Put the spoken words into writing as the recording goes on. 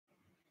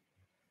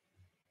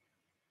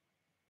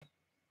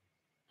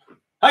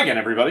Hi again,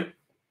 everybody.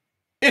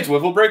 It's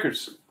Wiffle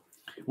Breakers.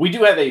 We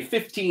do have a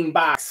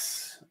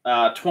 15-box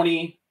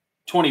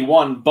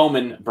 2021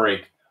 Bowman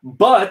break.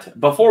 But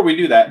before we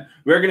do that,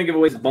 we're going to give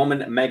away the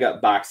Bowman Mega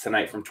Box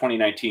tonight from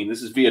 2019.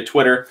 This is via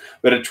Twitter.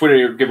 We had a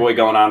Twitter giveaway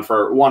going on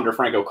for Wander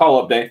Franco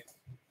call-up day.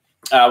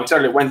 We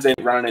started Wednesday,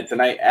 running it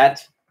tonight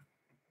at...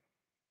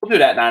 We'll do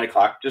it at 9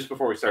 o'clock, just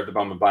before we start the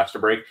Bowman Blaster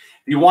break. If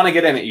you want to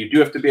get in it, you do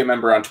have to be a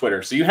member on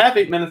Twitter. So you have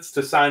 8 minutes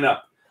to sign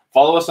up.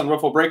 Follow us on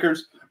Wiffle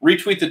Breakers,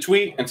 retweet the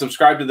tweet, and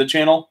subscribe to the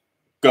channel.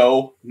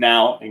 Go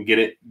now and get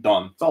it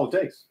done. That's all it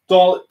takes. That's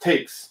all it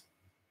takes.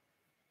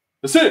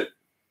 That's it.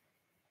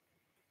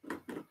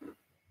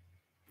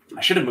 I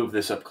should have moved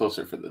this up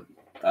closer for the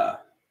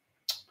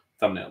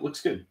thumbnail. It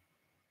looks good.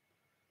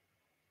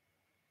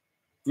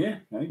 Yeah,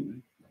 it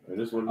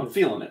is what it is. I'm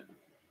feeling it.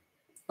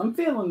 I'm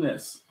feeling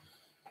this.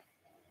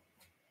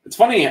 It's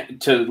funny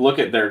to look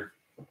at their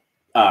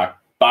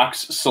box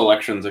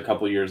selections a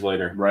couple years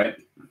later. Right.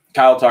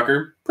 Kyle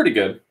Tucker, pretty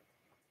good.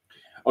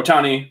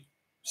 Ohtani,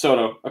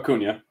 Soto,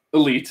 Acuna,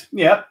 elite.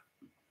 Yep.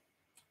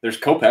 There's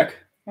Kopech.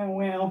 Oh,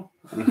 well.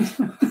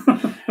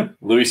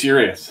 Luis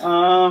Urias.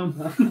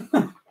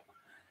 Yeah,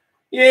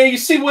 you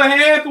see what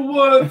happened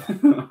was?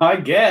 I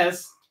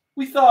guess.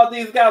 We thought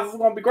these guys were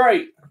going to be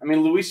great. I mean,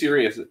 Luis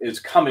Urias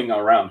is coming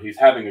around. He's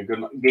having a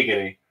good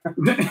giggity.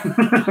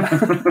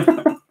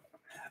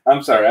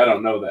 I'm sorry, I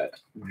don't know that.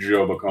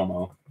 Joe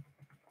Bacomo.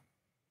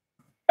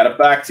 Got a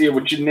box here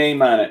with your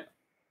name on it.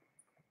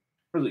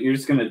 You're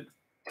just going to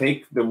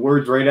take the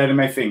words right out of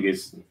my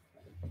fingers.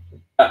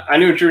 I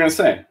knew what you were going to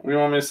say. What do you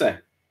want me to say?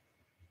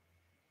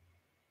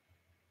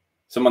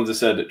 Someone just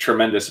said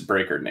tremendous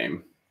breaker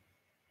name.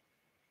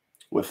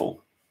 Wiffle.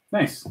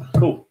 Nice.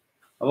 Cool.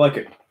 I like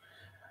it.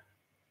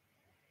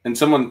 And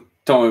someone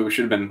told me we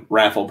should have been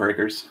raffle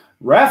breakers.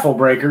 Raffle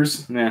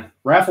breakers? Yeah.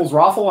 Raffles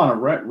raffle on a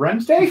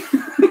Wednesday?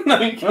 No,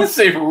 you can't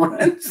say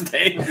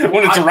Wednesday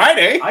when it's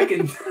Friday. I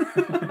can.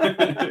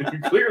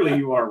 Clearly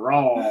you are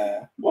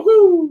wrong.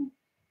 Woohoo!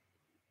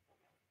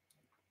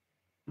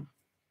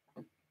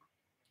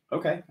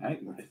 Okay.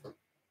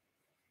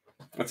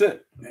 That's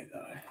it.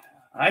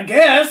 I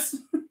guess.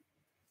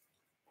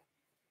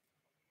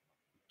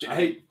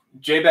 Hey,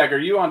 J-Bag, are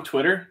you on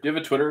Twitter? Do you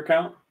have a Twitter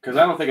account? Because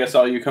I don't think I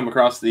saw you come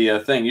across the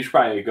thing. You should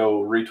probably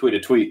go retweet a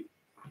tweet.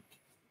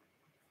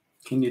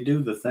 Can you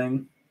do the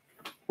thing?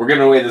 We're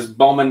giving away this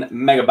Bowman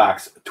Mega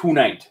Box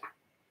tonight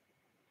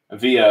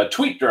via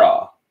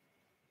tweetdraw.com.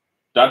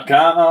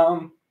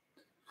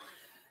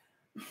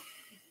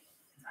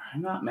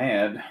 I'm not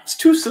mad. It's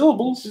 2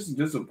 syllables. Just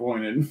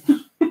disappointed.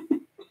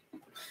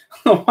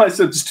 I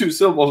said it's 2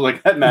 syllables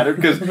like that mattered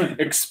because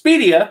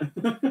Expedia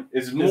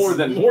is more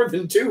than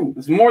 2.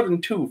 It's more than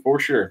 2 for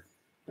sure.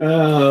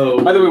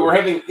 Oh. By the way, we're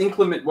having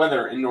inclement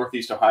weather in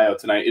Northeast Ohio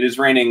tonight. It is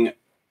raining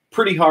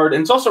pretty hard,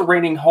 and it's also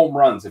raining home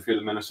runs if you're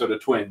the Minnesota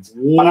Twins.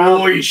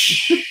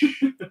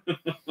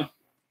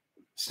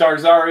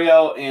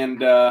 Starzario and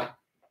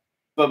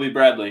Bubby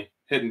Bradley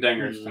hitting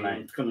dingers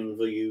tonight. Coming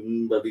for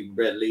you, Bubby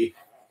Bradley.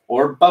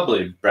 Or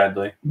Bubbly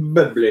Bradley.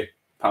 Bubbly.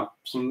 Pop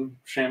some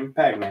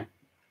champagne.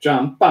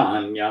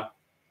 Champagne.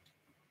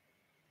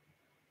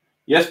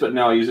 Yes, but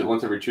no, I use it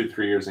once every 2 to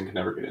 3 years and can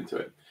never get into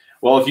it.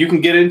 Well, if you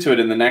can get into it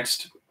in the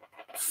next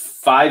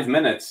 5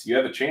 minutes, you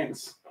have a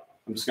chance.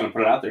 I'm just going to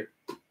put it out there.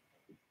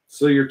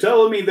 So you're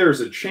telling me there's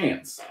a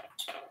chance?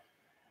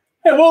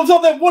 Hey, well, it's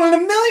all that 1 in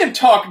a million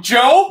talk,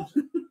 Joe.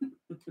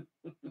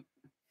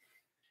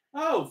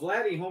 Oh,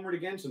 Vladdy homered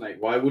again tonight.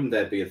 Why wouldn't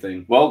that be a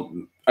thing? Well,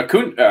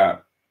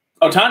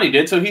 Ohtani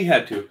did, so he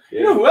had to. Yeah.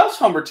 You know who else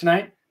homered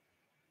tonight?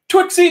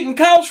 Twix eating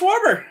Kyle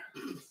Schwarber.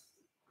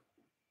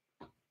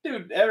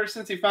 Dude, ever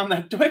since he found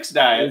that Twix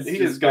diet, he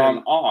has gone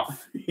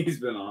off. He's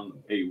been on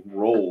a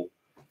roll.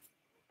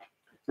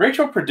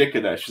 Rachel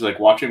predicted that. She's like,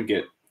 watch him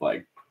get,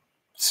 like,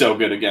 so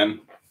good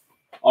again.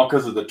 All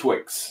because of the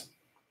Twix.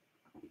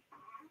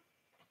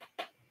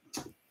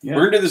 Yeah.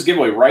 We're going to do this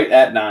giveaway right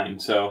at 9,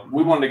 so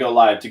we wanted to go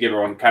live to give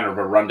everyone kind of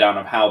a rundown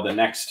of how the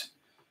next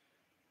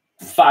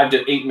 5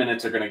 to 8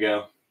 minutes are going to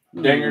go.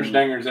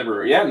 Dingers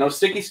everywhere. Yeah, no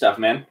sticky stuff,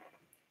 man.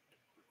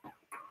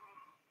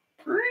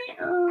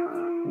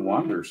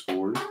 Wander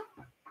scored.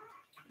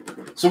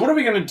 So what are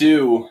we going to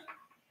do?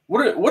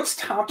 What's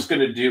Topps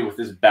going to do with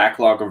this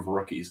backlog of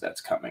rookies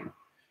that's coming?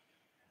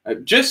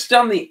 Just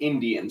on the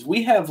Indians,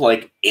 we have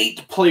like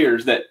 8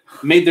 players that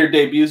made their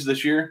debuts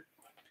this year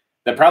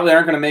that probably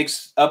aren't going to make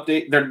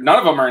update. None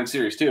of them are in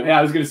Series 2. Yeah,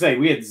 I was going to say,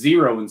 we had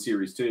 0 in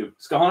Series 2.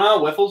 What's going on,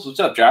 Wiffles? What's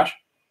up, Josh?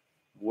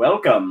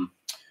 Welcome.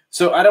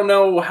 So I don't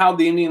know how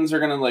the Indians are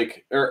going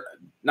to or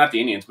not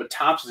the Indians, but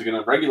Topps is going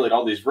to regulate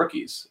all these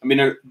rookies. I mean,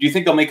 do you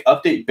think they'll make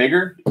update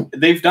bigger?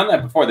 They've done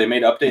that before. They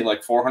made update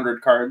like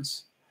 400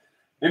 cards.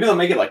 Maybe they'll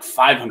make it like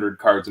 500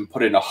 cards and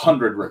put in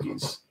 100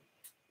 rookies.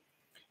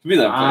 Maybe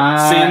they'll play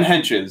Sam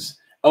Henches,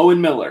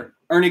 Owen Miller,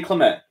 Ernie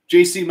Clement,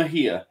 J.C.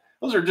 Mejia.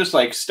 Those are just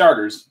like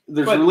starters.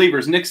 There's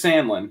relievers, Nick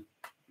Sandlin.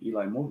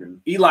 Eli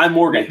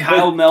Morgan,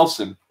 Kyle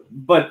Nelson.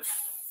 But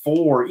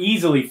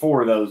easily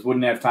four of those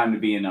wouldn't have time to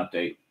be an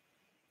update.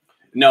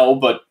 No,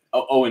 but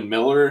Owen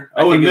Miller.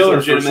 I Owen think is Miller for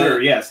legitimate.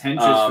 sure. Yes,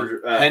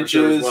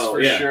 Henches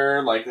for sure.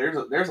 sure. Like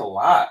there's a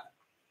lot.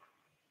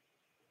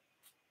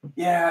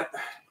 Yeah,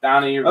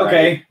 Donnie, you're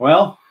Okay, right.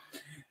 well,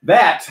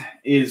 that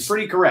is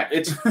pretty correct.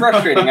 It's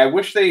frustrating. I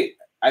wish they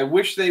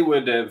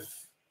would have.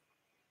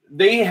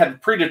 They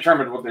had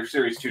predetermined what their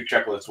Series 2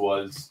 checklist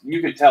was.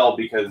 You could tell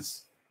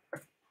because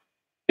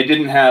they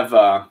didn't have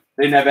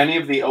any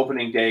of the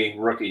opening day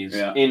rookies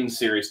in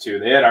Series 2.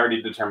 They had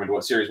already determined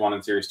what Series 1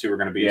 and Series 2 were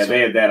going to be. Yeah, so they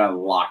had that on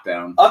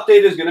lockdown.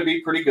 Update is going to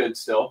be pretty good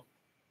still.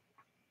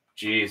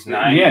 Jeez,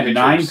 9 pitchers.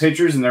 9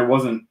 pitchers, and there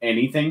wasn't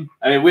anything.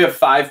 I mean, we have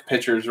 5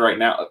 pitchers right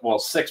now. Well,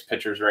 6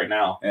 pitchers right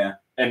now. Yeah.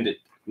 And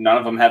none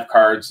of them have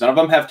cards. None of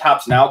them have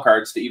Topps Now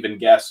cards to even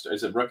guess.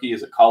 Is it rookie?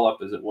 Is it call-up?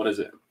 What is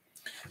it?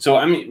 So,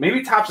 I mean,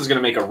 maybe Topps is going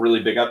to make a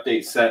really big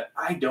update set.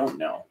 I don't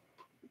know.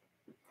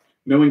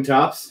 Knowing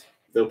Topps,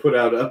 they'll put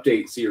out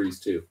Update Series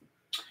 2.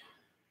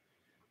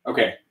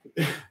 Okay.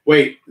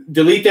 Wait,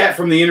 delete that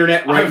from the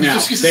internet right now.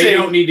 They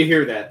don't need to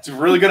hear that. It's a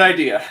really good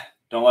idea.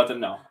 Don't let them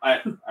know.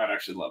 I'd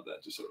actually love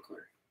that, just so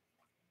clear.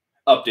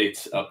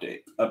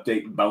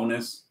 Update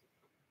bonus.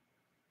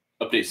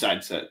 Update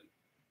side set.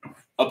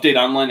 Update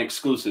online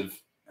exclusive.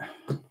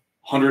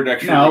 100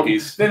 extra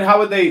rookies. Then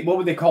what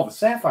would they call the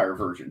Sapphire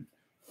version?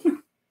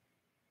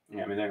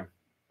 Yeah, I mean, there.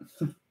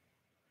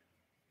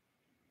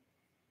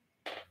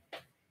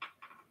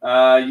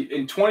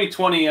 In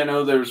 2020, I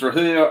know there was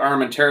Rogelio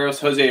Armenteros,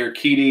 Jose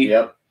Urquidy.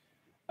 Yep.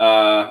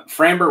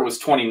 Framber was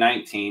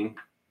 2019.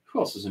 Who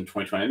else was in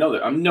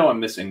 2020? I know I'm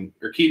missing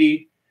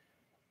Urquidy,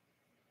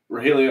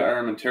 Rogelio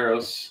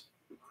Armenteros,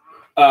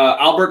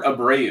 Albert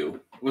Abreu.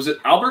 Was it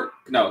Albert?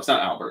 No, it's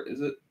not Albert, is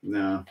it?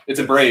 No. It's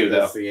Abreu,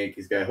 though. That's the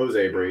Yankees guy.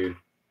 Jose Abreu.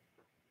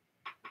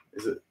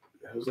 Is it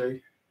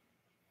Jose?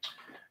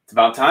 It's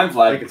about time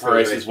flag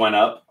prices went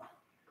up.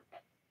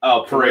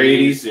 Oh,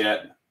 Paredes,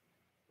 yeah.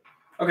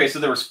 Okay, so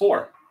there was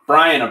 4.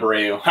 Brian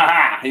Abreu.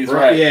 Ha! He's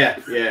right.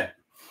 Yeah.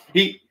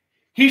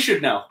 He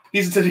should know.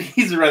 He's a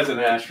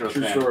resident Astros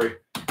fan. True story.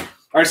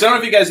 All right, so I don't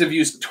know if you guys have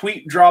used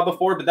Tweet Draw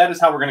before, but that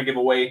is how we're going to give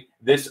away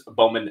this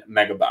Bowman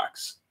Mega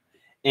Box.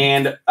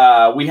 And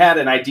we had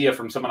an idea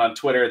from someone on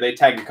Twitter. They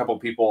tagged a couple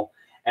people,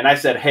 and I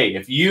said, hey,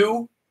 if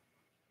you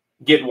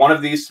get one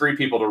of these 3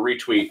 people to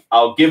retweet,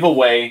 I'll give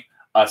away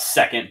a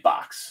second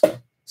box.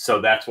 So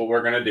that's what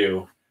we're going to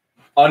do.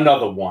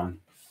 Another one.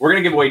 We're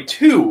going to give away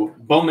 2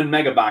 Bowman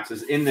Mega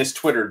Boxes in this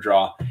Twitter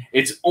draw.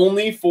 It's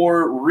only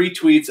for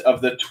retweets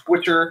of the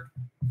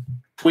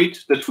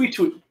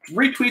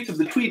retweets of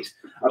the tweet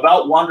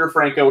about Wander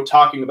Franco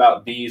talking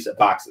about these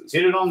boxes.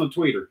 Hit it on the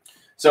tweeter.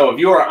 So if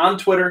you are on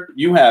Twitter,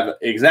 you have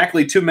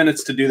exactly 2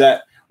 minutes to do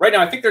that. Right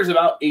now, I think there's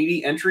about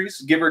 80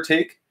 entries, give or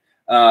take.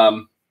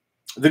 The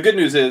good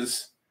news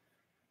is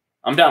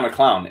I'm down a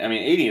clown. I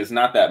mean, 80 is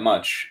not that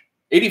much.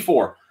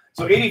 84.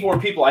 So 84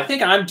 people. I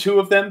think I'm 2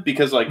 of them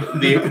because like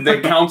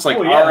the counts like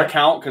our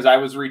account because I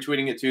was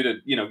retweeting it too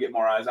to get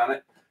more eyes on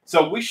it.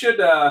 So we should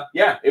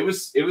it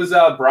was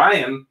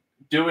Brian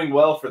doing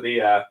well for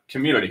the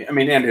community. I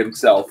mean, and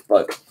himself,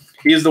 but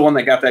he's the one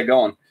that got that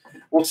going.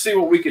 We'll see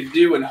what we could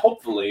do, and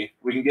hopefully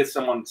we can get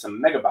someone some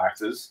mega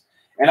boxes.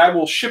 And I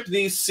will ship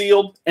these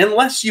sealed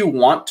unless you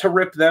want to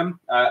rip them.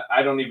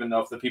 I don't even know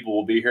if the people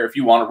will be here. If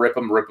you want to rip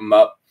them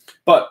up.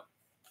 But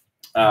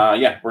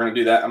we're gonna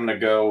do that. I'm gonna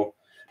go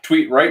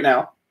tweet right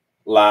now,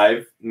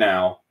 live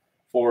now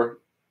for.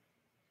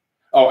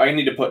 Oh, I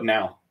need to put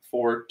now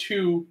for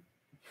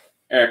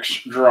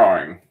 2x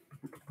drawing.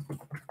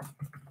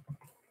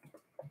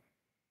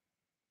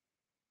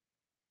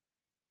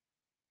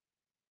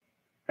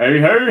 Hey,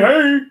 hey,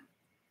 hey.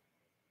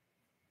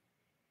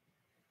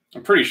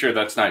 I'm pretty sure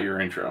that's not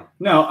your intro.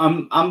 No,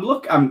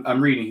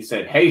 I'm reading. He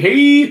said, hey,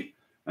 hey.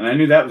 And I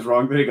knew that was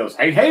wrong, but he goes,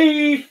 hey,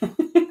 hey.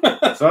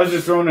 So I was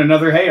just throwing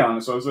another hey on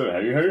it. So I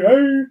said, hey, hey,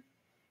 hey.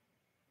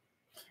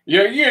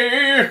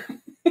 Yeah.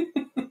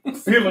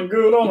 Feeling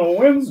good on a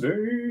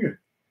Wednesday.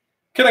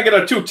 Can I get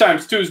a 2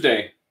 times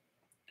Tuesday?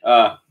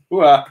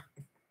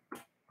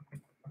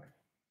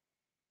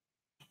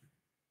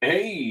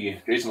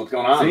 Hey, Jason, what's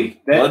going on?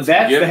 See, that's the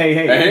hey,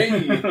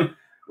 hey.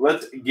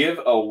 Let's give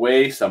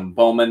away some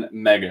Bowman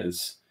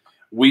Megas.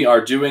 We are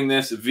doing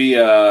this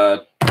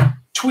via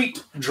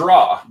Tweet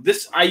Draw.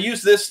 I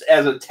use this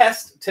as a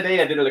test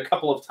today. I did it a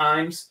couple of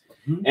times,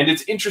 and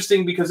it's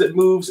interesting because it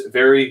moves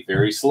very,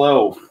 very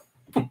slow.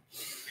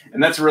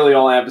 And that's really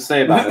all I have to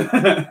say about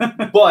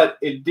it. But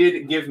it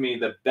did give me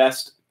the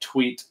best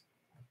tweet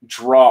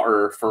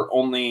drawer for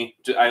all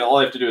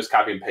I have to do is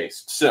copy and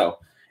paste. So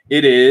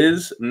it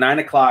is 9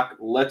 o'clock.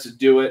 Let's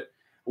do it.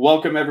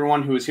 Welcome,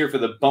 everyone who is here for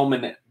the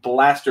Bowman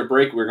Blaster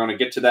break. We're going to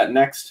get to that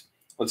next.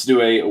 Let's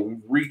do a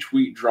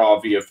retweet draw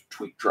via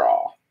Tweet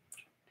Draw.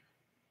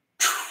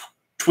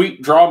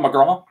 Tweet Draw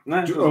McGraw?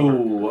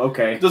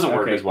 Okay. It doesn't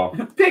work as well.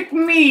 Pick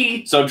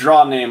me. So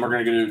draw name, we're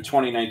going to do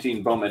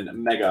 2019 Bowman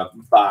Mega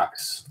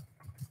Box.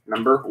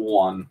 Number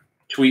 1.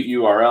 Tweet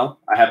URL.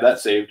 I have that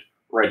saved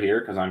right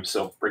here because I'm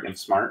so freaking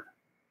smart.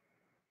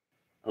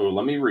 Oh,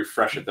 let me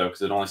refresh it, though,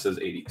 because it only says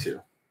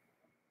 82.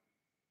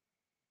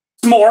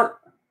 Smart.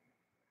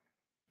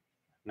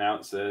 Now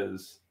it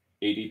says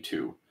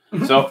 82.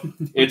 So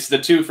it's the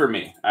 2 for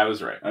me. I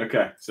was right.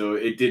 Okay, so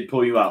it did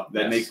pull you out.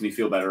 That Yes. makes me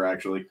feel better,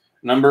 actually.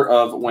 Number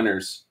of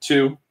winners,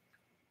 2.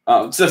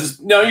 It says,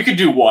 no, you can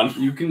do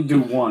 1. You can do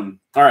 1.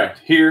 All right,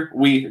 here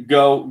we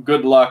go.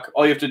 Good luck.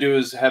 All you have to do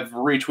is have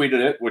retweeted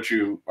it, which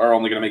you are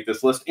only going to make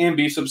this list, and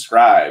be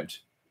subscribed.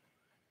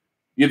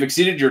 You've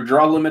exceeded your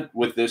draw limit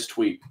with this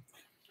tweet.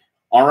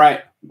 All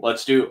right,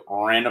 let's do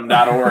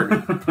random.org.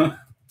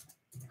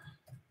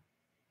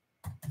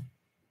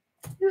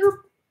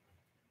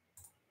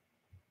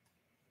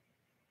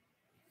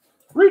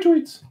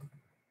 Retweets.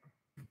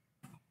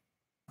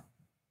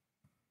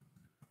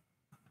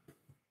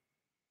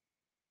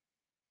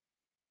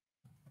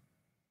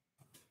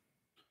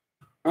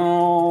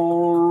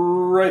 All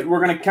right,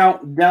 we're going to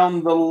count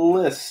down the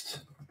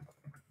list.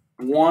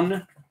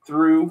 1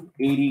 through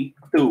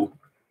 82.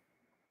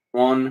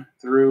 1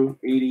 through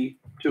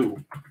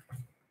 82.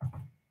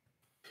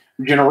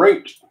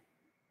 Generate.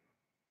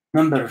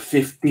 Number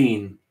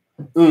 15.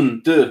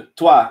 1, 2, 3,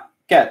 4,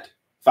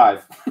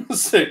 5,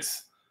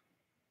 6,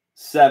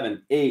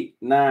 7, 8,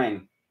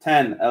 9,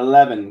 10,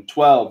 11,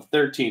 12,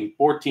 13,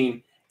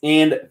 14,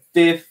 and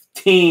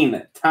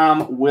 15.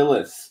 Tom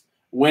Willis.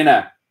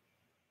 Winner.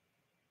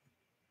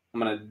 I'm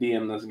going to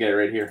DM this guy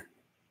right here.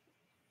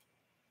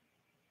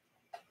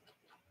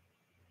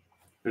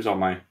 There's all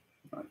my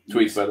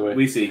tweets, by the way.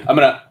 We see. I'm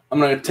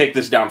gonna take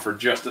this down for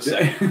just a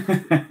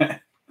second.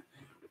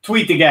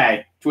 Tweet the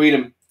guy. Tweet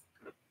him.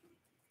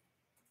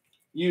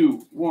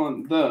 You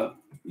win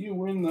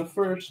the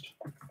first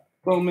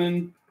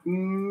Bowman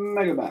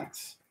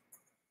Megabox.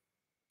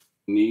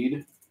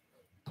 Need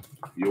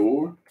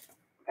your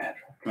address.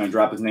 Can I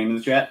drop his name in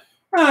the chat?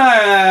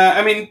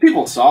 I mean,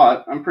 people saw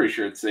it. I'm pretty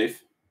sure it's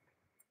safe.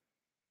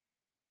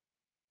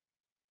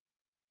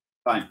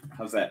 Fine.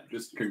 How's that?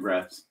 Just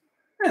congrats.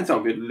 It's all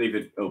good. Leave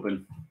it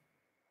open.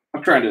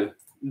 I'm trying to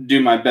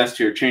do my best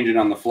here, change it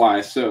on the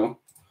fly. So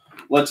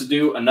let's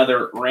do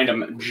another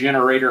random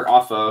generator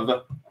off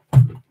of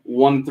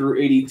 1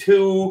 through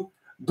 82.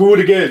 Do it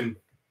again.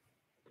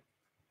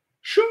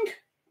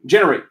 Shunk.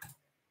 Generate.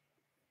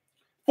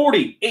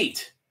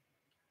 48.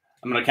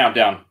 I'm going to count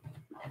down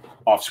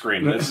off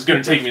screen. This is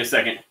going to take me a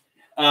second.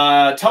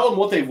 Tell them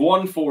what they've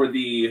won for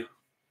the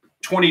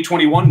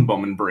 2021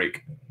 Bowman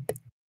break.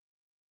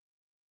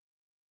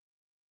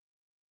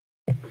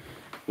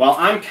 Well,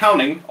 I'm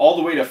counting all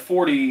the way to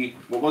 40.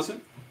 What was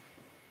it?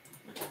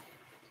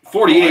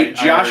 48.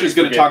 Josh is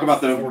going to talk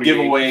about the 48.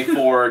 giveaway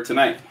for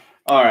tonight.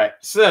 All right.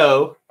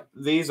 So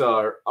these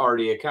are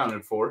already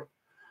accounted for.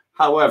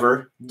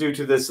 However, due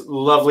to this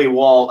lovely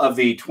wall of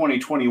the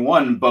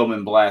 2021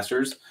 Bowman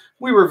Blasters,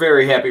 we were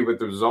very happy with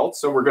the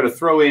results. So we're going to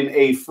throw in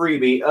a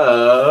freebie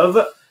of,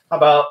 how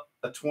about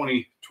a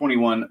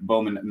 2021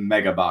 Bowman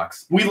Mega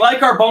Box? We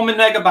like our Bowman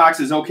Mega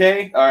Boxes,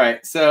 okay? All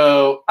right.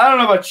 So I don't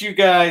know about you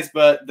guys,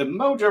 but the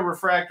Mojo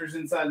refractors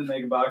inside the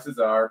Mega Boxes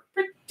are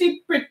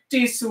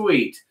pretty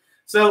sweet.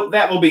 So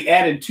that will be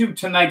added to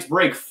tonight's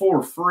break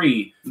for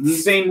free.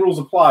 Same rules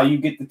apply. You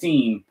get the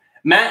team.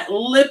 Matt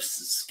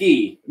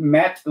Lipsky.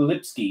 Matt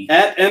Lipsky.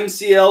 At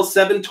MCL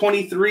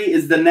 723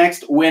 is the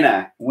next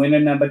winner. Winner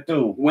number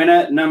 2.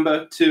 Winner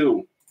number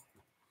 2.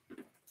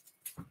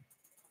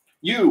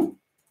 You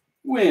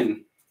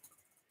win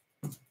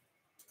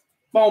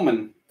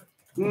Bowman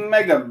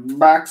Mega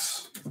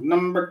Box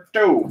number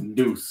 2.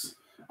 Deuce.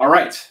 All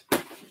right.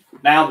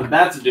 Now that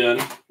that's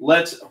done,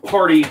 let's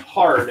party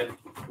hard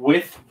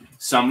with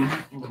some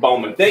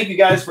Bowman. Thank you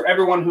guys for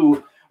everyone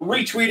who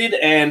retweeted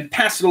and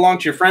passed it along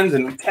to your friends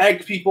and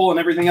tagged people and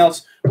everything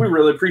else. We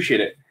really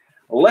appreciate it.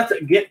 Let's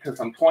get to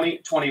some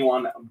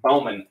 2021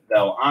 Bowman,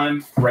 though.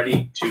 I'm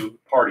ready to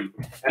party.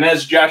 And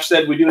as Josh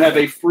said, we do have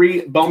a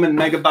free Bowman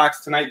Mega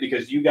Box tonight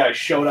because you guys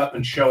showed up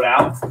and showed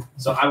out.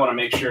 So I want to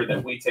make sure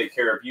that we take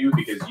care of you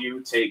because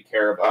you take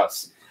care of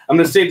us. I'm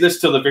going to save this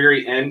till the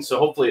very end, so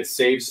hopefully it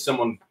saves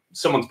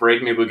someone's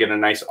break. Maybe we'll get a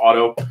nice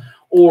auto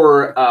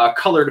or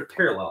colored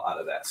parallel out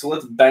of that. So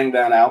let's bang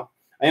that out.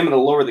 I am going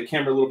to lower the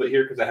camera a little bit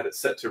here because I had it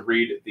set to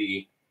read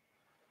the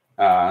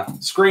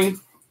screen,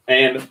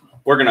 and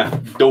we're going to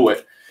do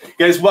it.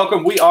 Guys,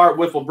 welcome. We are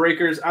Wiffle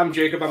Breakers. I'm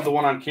Jacob. I'm the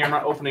one on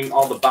camera opening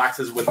all the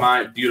boxes with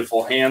my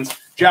beautiful hands.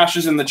 Josh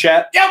is in the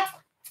chat. Yep.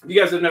 If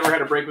you guys have never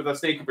had a break with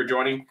us, thank you for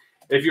joining.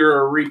 If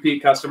you're a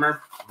repeat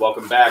customer,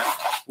 welcome back.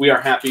 We are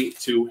happy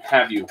to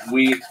have you.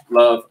 We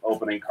love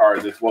opening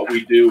cards. It's what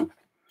we do.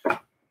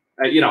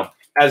 You know,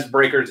 as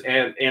breakers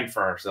and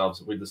for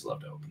ourselves, we just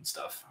love to open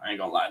stuff. I ain't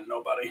going to lie to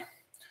nobody.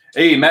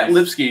 Hey, Matt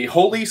Lipsky.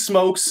 Holy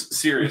smokes.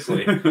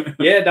 Seriously.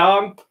 Yeah,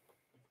 dog.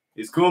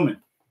 He's coming.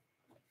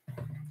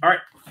 All right.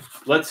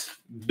 Let's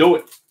do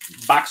it.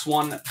 Box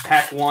 1,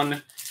 pack 1,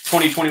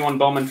 2021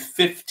 Bowman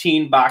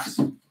 15-box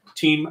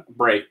team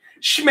break.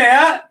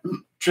 Schmatt,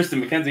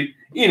 Tristan McKenzie,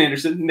 Ian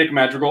Anderson, Nick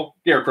Madrigal,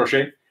 Derek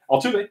Crochet,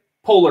 Altuve,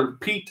 Polar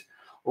Pete,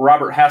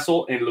 Robert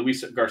Hassel, and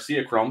Luis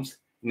Garcia Chromes,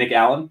 Nick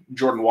Allen,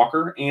 Jordan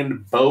Walker,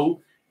 and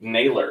Bo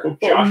Naylor,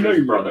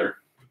 Josh's brother.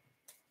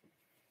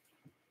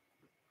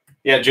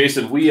 Yeah,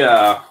 Jason, we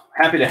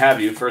happy to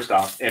have you, first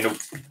off. And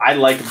I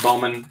like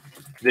Bowman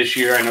this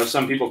year. I know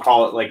some people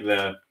call it like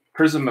the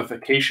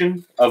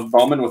prismification of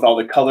Bowman with all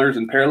the colors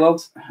and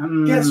parallels.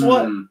 Guess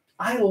what?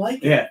 I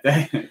like it.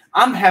 Yeah.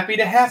 I'm happy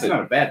to have It's it.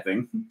 not a bad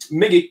thing.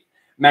 Miggy,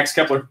 Max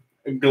Kepler,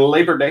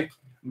 Glaber Day,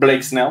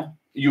 Blake Snell,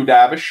 Yu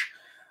Davish,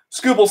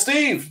 Scooble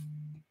Steve,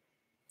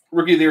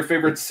 Rookie of the Year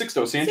favorite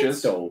Sixto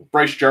Sanchez,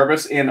 Bryce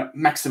Jarvis, and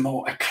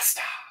Maximo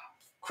Acosta.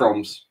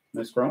 Chromes.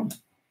 Nice chrome.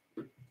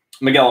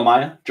 Miguel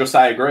Amaya,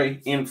 Josiah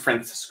Gray, and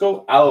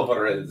Francisco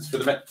Alvarez for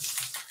the Mets.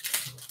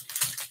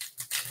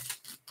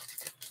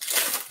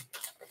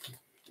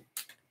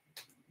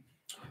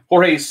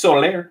 Jorge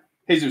Soler,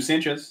 Jesus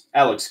Sanchez,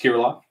 Alex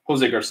Kirilloff,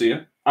 Jose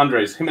Garcia,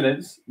 Andres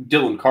Jimenez,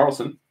 Dylan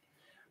Carlson,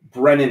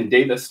 Brennan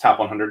Davis, top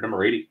 100,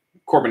 number 80,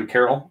 Corbin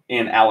Carroll,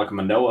 and Alec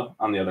Manoah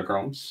on the other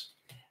chromes.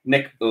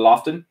 Nick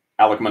Lofton,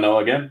 Alec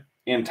Manoah again,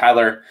 and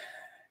Tyler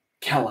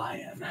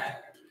Callahan.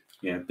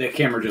 Yeah, that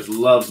camera just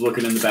loves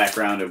looking in the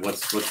background at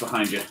what's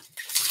behind you.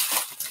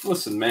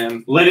 Listen,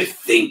 man. Let it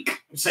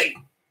think. Say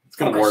it's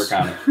going to work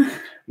on it.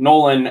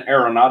 Nolan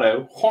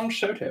Arenado, Juan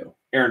Soto,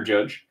 Aaron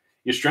Judge,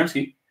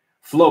 Yastrzemski,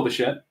 Flo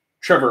Bichette,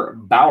 Trevor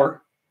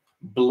Bauer,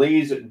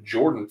 Blaze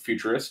Jordan,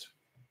 futurist.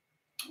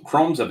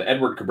 Chromes of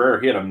Edward Cabrera.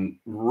 He had a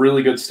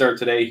really good start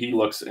today. He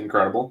looks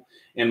incredible.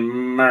 And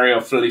Mario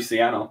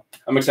Feliciano.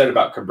 I'm excited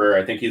about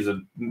Cabrera. I think he's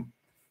the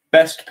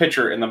best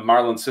pitcher in the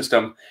Marlins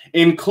system,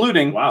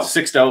 including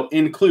Sixto,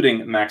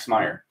 including Max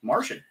Meyer.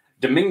 Martian.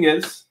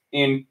 Dominguez,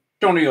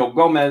 Antonio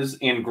Gomez,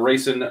 and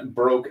Grayson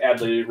broke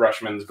Adley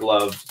Rushman's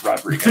glove.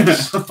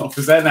 Rodriguez.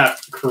 Is that not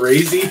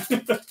crazy?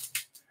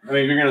 I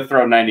mean, if you're going to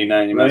throw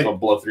 99, you might as well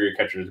blow through your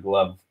catcher's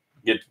glove.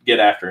 Get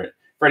after it.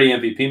 Freddie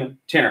MVP,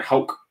 Tanner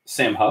Houck,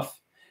 Sam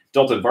Huff,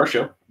 Dalton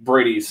Varsho,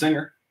 Brady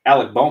Singer,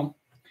 Alec Bohm.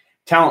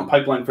 Talent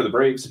pipeline for the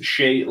Braves,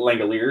 Shea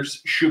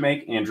Langoliers,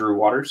 Shoemake, and Drew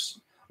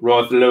Waters.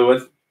 Roeth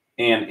Lewis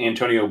and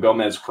Antonio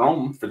Gomez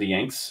Chrome for the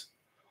Yanks.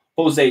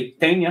 Jose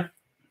Pena,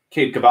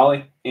 Cade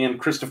Cavalli, and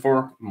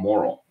Christopher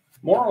Morrell.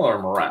 Morrell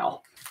or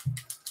Morale?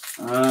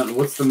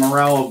 What's the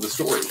morale of the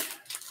story?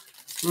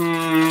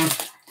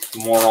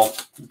 Morrell.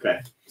 Okay,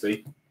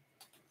 see?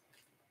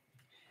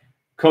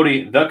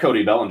 Cody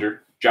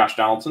Bellinger, Josh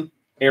Donaldson,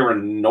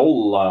 Aaron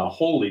Nola.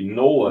 Holy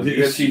Nola. Did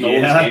you guys see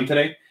Nola's game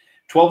today?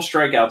 12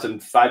 strikeouts in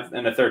 5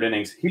 1/3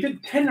 innings. He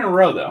did 10 in a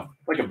row, though,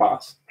 like a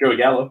boss. Joey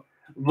Gallo,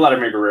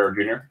 Vladimir Guerrero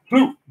Jr.,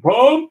 Luke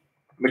Bohm,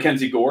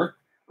 Mackenzie Gore,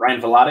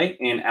 Ryan Velade,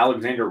 and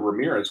Alexander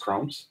Ramirez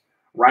Chromes.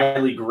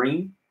 Riley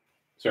Green.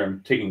 Sorry,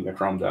 I'm taking the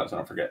Chromes out so I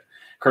don't forget.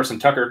 Carson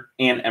Tucker,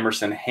 and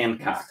Emerson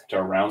Hancock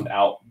to round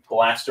out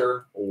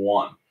Blaster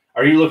 1.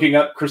 Are you looking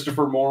up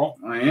Christopher Morrell?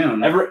 I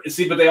am.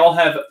 See, but they all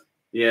have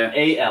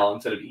AL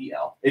instead of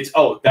EL.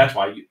 That's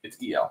why it's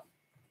EL.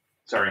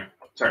 Sorry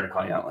to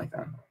call you out like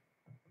that.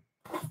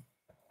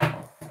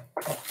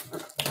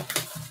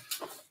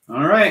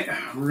 All right,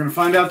 we're gonna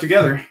find out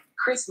together.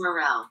 Chris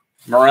Morale.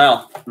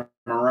 Morale.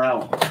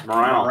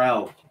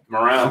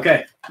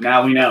 Okay,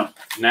 now we know.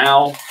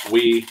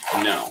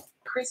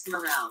 Chris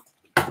Morale.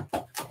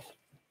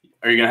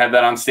 Are you gonna have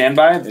that on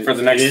standby for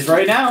the next? It is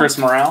right now. Chris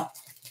Morale.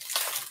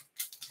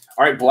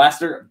 All right,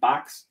 Blaster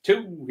box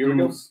 2. Here we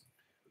go.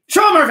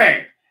 Sean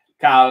Murphy,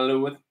 Kyle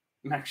Lewis,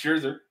 Max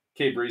Scherzer,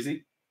 Kay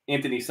Breezy,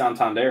 Anthony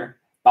Santander,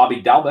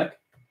 Bobby Dalbec.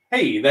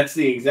 Hey, that's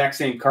the exact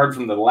same card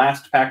from the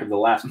last pack of the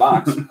last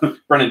box.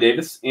 Brennan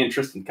Davis and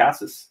Tristan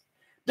Casas.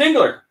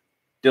 Dylan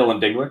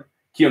Dingler,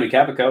 Keone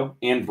Cavaco,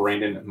 and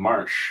Brandon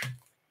Marsh.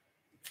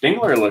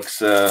 Dingler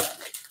looks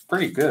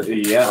pretty good.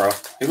 Yeah. Bro.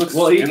 He looks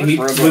he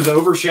was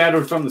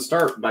overshadowed from the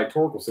start by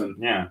Torkelson.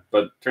 Yeah,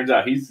 but turns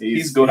out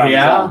he's good on his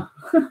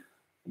own.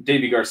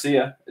 Davey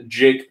Garcia,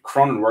 Jake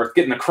Cronenworth,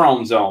 getting the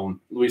Chrome Zone.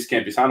 Luis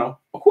Campusano,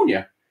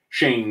 Acuna,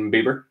 Shane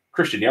Bieber,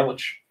 Christian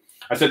Yelich.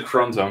 I said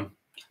Chrome Zone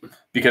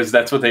because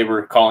that's what they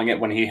were calling it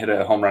when he hit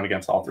a home run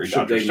against all 3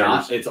 Dodgers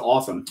starters. It's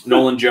awesome.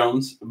 Nolan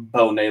Jones,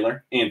 Bo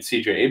Naylor, and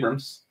C.J.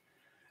 Abrams.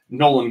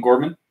 Nolan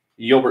Gorman,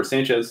 Yolbert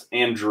Sanchez,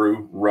 and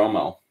Drew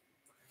Romo.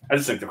 I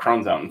just think the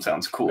Chrome Zone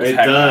sounds cool as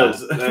heck. It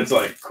does. That's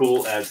like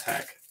cool as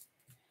heck.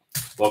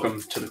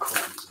 Welcome to the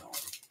Chrome Zone.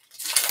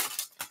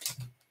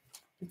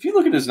 If you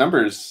look at his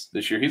numbers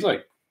this year, he's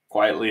like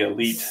quietly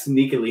elite.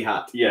 Sneakily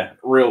hot. Yeah,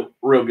 real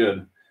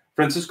good.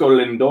 Francisco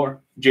Lindor,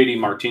 J.D.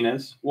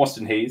 Martinez,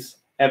 Weston Hayes,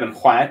 Evan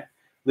White,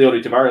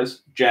 Leody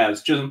Tavares,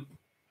 Jazz Chisholm,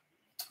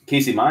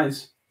 Casey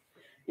Mize,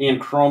 and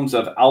chromes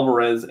of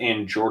Alvarez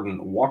and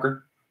Jordan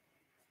Walker.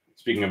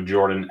 Speaking of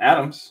Jordan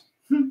Adams,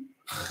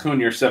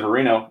 Junior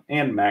Severino,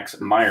 and Max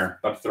Meyer.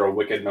 About to throw a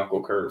wicked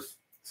knuckle curve.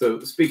 So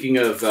speaking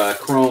of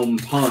chrome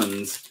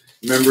puns,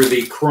 remember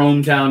the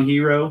Chrome Town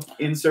Hero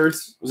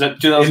inserts? Was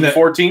that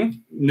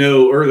 2014?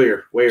 No,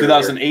 earlier. Way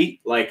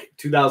 2008? Like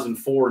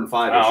 2004 and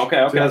 5. Oh,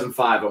 okay.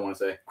 2005, I want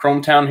to say.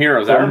 Chrome Town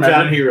Heroes. Chrome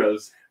Town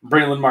Heroes.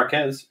 Braylon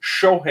Marquez,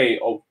 Shohei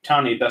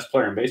Ohtani, best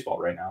player in baseball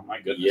right now. My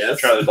goodness. Yes.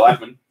 Charlie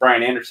Blackmon,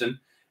 Brian Anderson,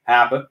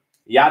 Happa,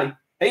 Yachty.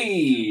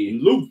 Hey,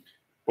 Lou.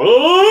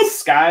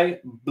 Sky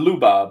Blue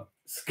Bob.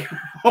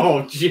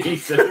 Oh,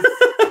 Jesus.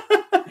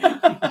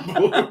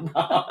 Blue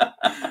Bob.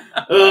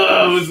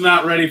 I was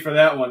not ready for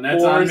that one.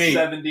 That's on me.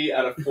 470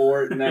 out of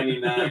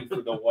 499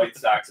 for the White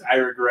Sox. I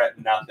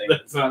regret nothing.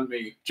 That's on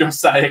me.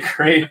 Josiah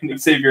Gray,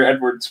 Xavier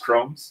Edwards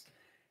Chromes,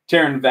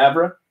 Taryn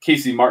Vavra,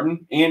 Casey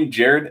Martin, and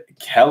Jared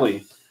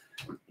Kelly.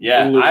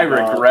 Yeah, Blue I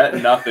Bob.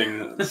 regret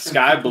nothing.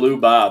 Sky Blue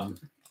Bob.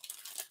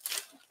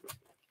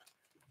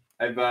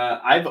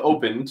 I've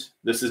opened.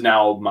 This is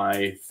now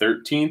my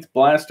 13th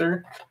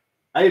blaster.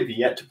 I have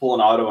yet to pull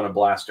an auto and a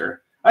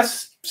blaster. I've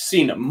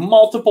seen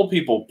multiple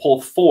people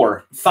pull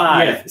 4,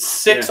 5,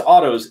 6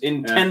 autos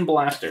in 10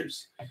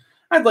 blasters.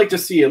 I'd like to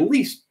see at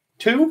least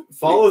 2.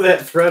 Follow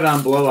that thread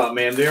on Blowout,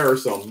 man. There are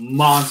some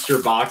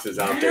monster boxes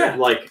out there.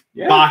 Like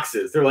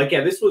boxes. They're like,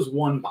 this was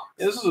one box.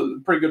 This is a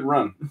pretty good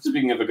run.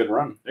 Speaking of a good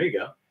run. There you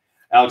go.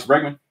 Alex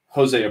Bregman,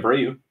 Jose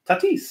Abreu,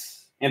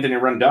 Tatis, Anthony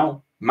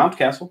Rendon,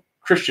 Mountcastle,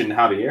 Christian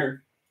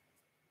Javier,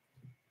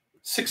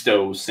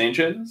 Sixto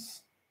Sanchez.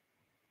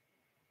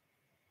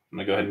 I'm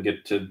going to go ahead and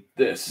get to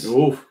this.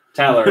 Oof.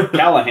 Tyler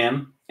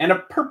Callahan, and a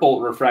purple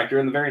refractor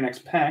in the very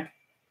next pack.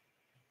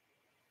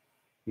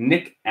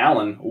 Nick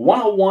Allen,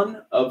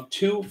 101 of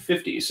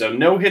 250. So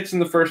no hits in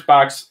the first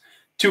box,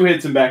 2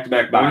 hits in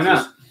back-to-back boxes. Why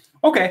not?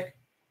 Okay.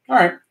 All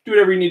right. Do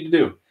whatever you need to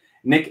do.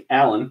 Nick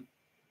Allen,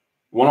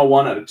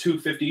 101 out of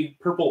 250,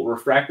 purple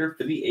refractor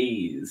for the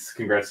A's.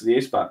 Congrats to the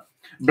A spot.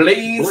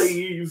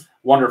 Blaze.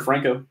 Wander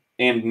Franco,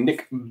 and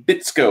Nick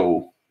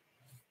Bitsko.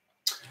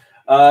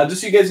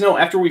 Just so you guys know,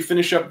 after we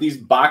finish up these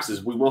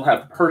boxes, we will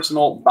have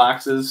personal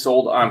boxes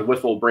sold on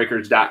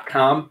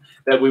wifflebreakers.com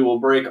that we will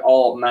break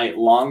all night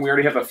long. We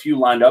already have a few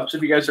lined up, so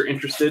if you guys are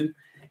interested,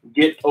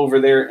 get over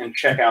there and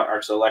check out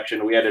our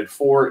selection. We added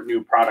 4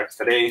 new products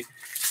today.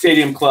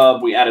 Stadium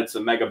Club, we added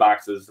some mega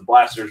boxes. The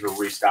blasters were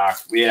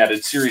restocked. We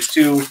added Series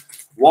 2,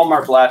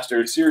 Walmart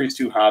Blasters, Series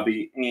 2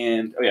 Hobby,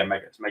 and,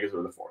 Megas. Megas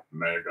were the 4.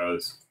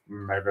 Megas.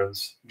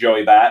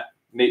 Joey Bat,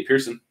 Nate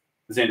Pearson,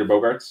 Xander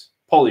Bogaerts,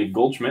 Paulie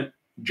Goldschmidt,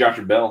 Josh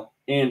Bell,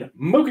 and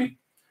Mookie.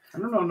 I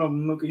don't know no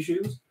Mookie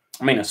shoes.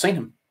 I mean, I've seen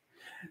him.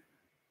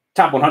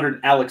 Top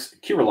 100, Alex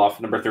Kirilloff,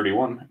 number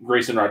 31,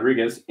 Grayson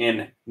Rodriguez,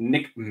 and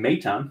Nick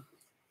Maton.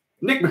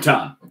 Nick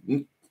Maton.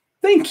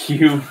 Thank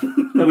you.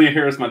 Ilya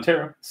Harris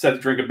Montero, Seth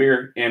Drink a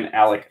Beer, and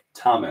Alec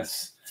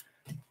Thomas.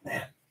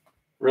 Man,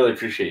 really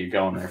appreciate you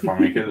going there for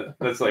me, because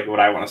that's like what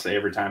I want to say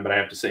every time, but I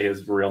have to say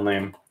his real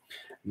name.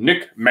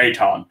 Nick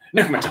Maton.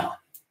 Nick Maton.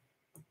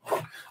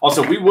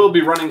 Also, we will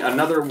be running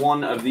another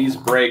one of these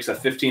breaks, a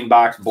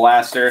 15-box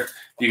blaster. If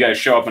you guys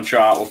show up and show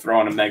out, we'll throw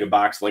in a mega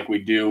box like we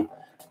do.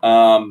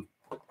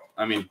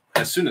 I mean,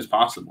 as soon as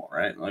possible,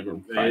 right? Like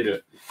we're trying to do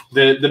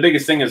it. The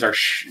biggest thing is our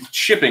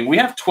shipping. We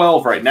have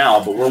 12 right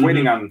now, but we're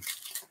waiting on,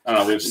 I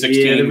don't know, we have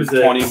 16,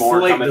 20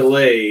 more coming.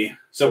 Delay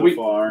so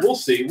we'll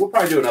see. We'll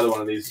probably do another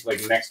one of these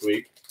like next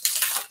week.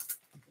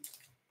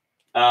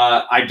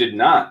 I did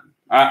not.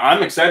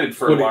 I'm excited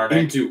for Larnick.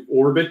 Into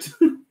orbit.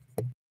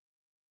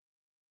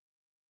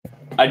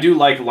 I do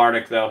like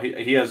Larnick, though.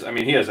 He has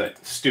a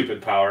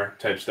stupid power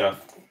type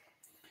stuff.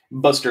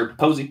 Buster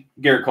Posey,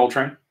 Garrett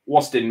Coltrane,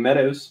 Waston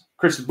Meadows,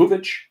 Chris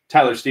Buvich,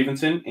 Tyler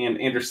Stevenson, and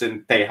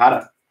Anderson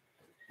Tejada.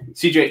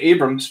 CJ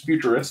Abrams,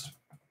 Futurist,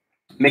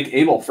 Mick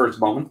Abel, First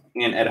Bowman,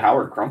 and Ed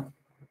Howard, Chrome.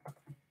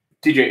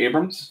 TJ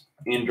Abrams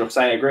and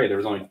Josiah Gray. There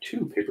was only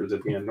 2 papers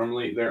at the end.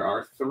 Normally there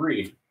are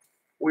 3.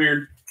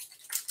 Weird.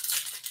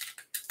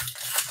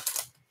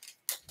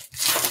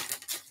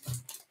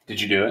 Did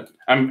you do it?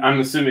 I'm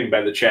assuming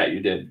by the chat you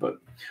did, but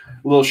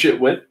a little shit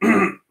wit.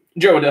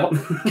 Joe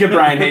Adell, Kip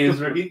Brian Hayes,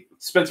 rookie,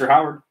 Spencer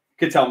Howard,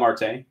 Ketel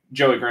Marte,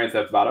 Joey Grand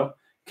Theft Auto,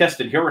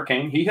 Keston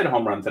Hurricane. He hit a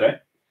home run today.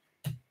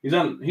 He's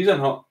on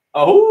home.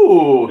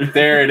 Oh,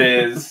 there it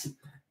is.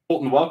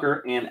 Colton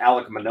Welker and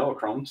Alec Manoah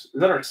Chromes. Is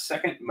that our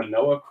second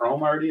Manoah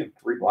Chrome already in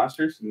 3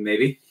 blasters?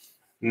 Maybe.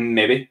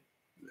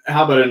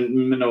 How about a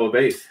Manoah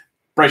base?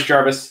 Bryce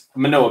Jarvis,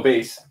 Manoah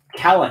base,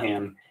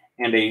 Callahan,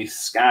 and a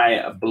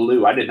sky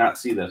blue. I did not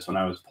see this when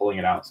I was pulling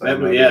it out. So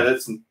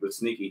that's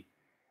sneaky.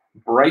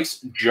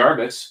 Bryce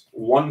Jarvis,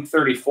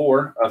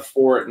 134 of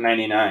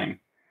 499.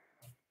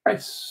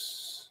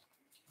 Bryce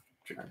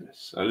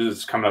Jarvis. I was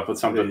just coming up with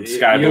something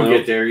sky blue. You'll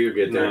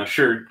get there. No,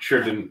 sure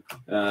didn't.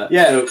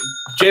 So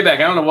J-Back,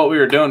 I don't know what we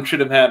were doing.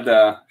 Should have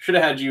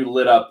had you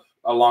lit up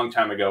a long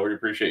time ago. We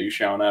appreciate you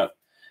showing up,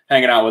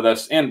 hanging out with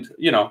us, and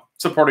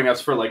supporting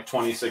us for like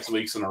 26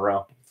 weeks in a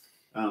row.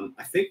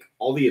 I think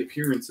all the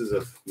appearances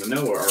of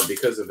Manoah are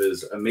because of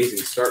his amazing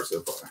start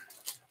so far.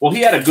 Well,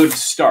 he had a good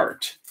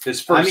start.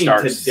 His first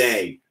start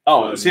today.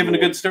 Oh, is he having a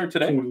good start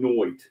today?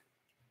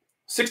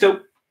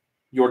 Sixto,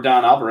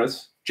 Yordan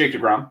Alvarez, Jake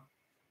DeGrom,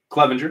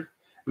 Clevenger,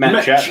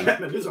 Matt Chapman.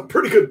 Chapman is a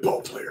pretty good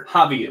ball player.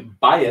 Javi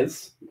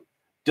Baez,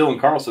 Dylan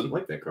Carlson, I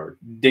like that card.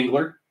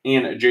 Dingler,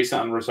 and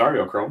Jason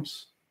Rosario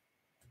Chromes.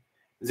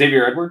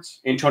 Xavier Edwards,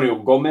 Antonio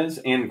Gomez,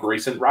 and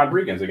Grayson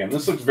Rodriguez again.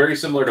 This looks very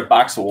similar to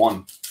Box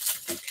 1.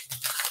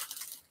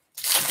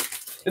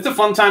 It's a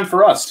fun time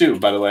for us, too,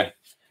 by the way.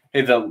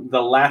 Hey, the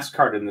last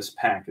card in this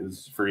pack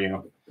is for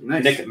you.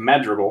 Nice. Nick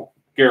Madrigal,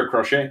 Garrett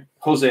Crochet,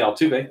 Jose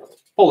Altuve,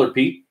 Polar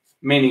Pete,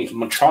 Manny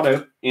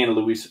Machado, and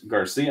Luis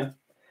Garcia.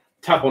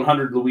 Top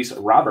 100, Luis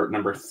Robert,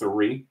 number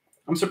 3.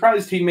 I'm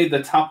surprised he made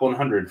the top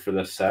 100 for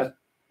this set.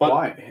 But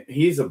why?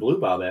 He's a blue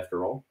bob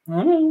after all.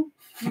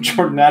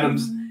 Jordan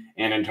Adams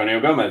and Antonio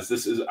Gomez.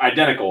 This is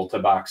identical to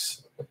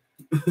box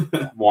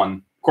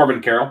 1. Corbin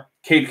Carroll,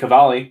 Cade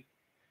Cavalli,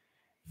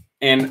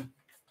 and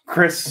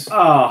Chris.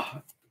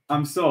 Oh,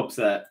 I'm so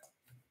upset.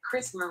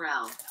 Chris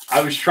Morrell. I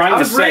was trying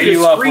to set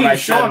you up when I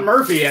Sean said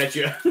Murphy at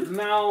you.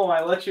 no.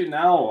 I let you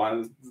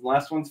know. The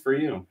last one's for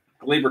you.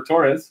 Gleyber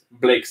Torres,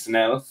 Blake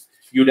Snell,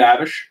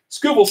 Udavish,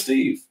 Scooble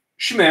Steve,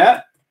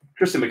 Schmidt,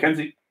 Tristan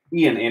McKenzie,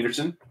 Ian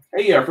Anderson.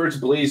 Hey, our first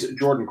Blaze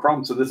Jordan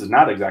Chrome. So this is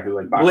not exactly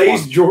like box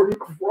Blaze 1. Jordan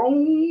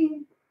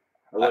Chrome.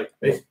 I like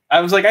it.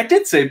 I was like, I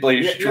did say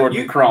Blaze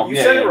Jordan Chrome. You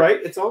said it right.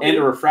 It's all And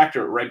good. a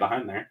refractor right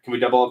behind there. Can we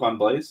double up on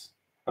Blaze?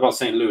 How about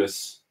St.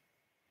 Louis?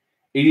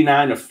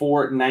 89 of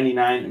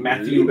 499.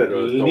 Matthew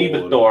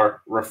Liberatore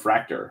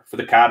refractor for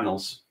the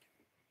Cardinals.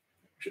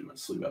 Shouldn't have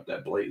sleeve up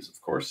that Blaze, of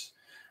course.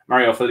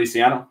 Mario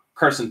Feliciano,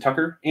 Carson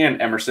Tucker,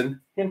 and Emerson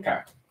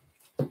Hancock.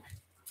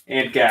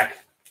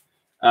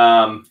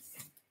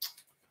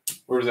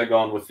 Where was I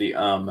going with the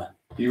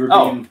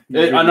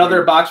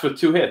another box with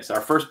 2 hits.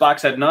 Our first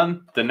box had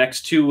none. The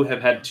next 2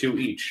 have had 2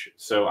 each.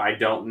 So I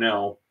don't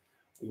know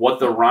what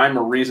the rhyme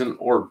or reason,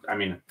 or I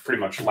mean, pretty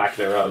much lack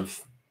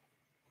thereof.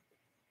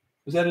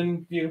 Was that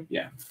in view?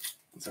 Yeah,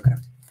 it's okay.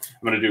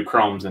 I'm gonna do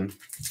chromes and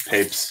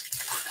papes.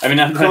 I mean,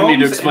 I don't need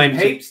to explain.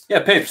 Papes? Yeah,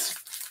 papes.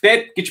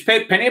 Pape, get your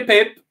pape, penny of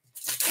pape.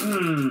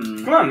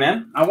 Come on,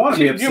 man. I want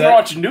to be upset. You ever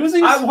watch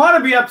Newsies? I want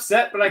to be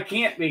upset, but I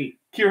can't be.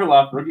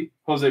 Kirilov, rookie.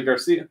 Jose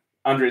Garcia,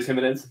 Andres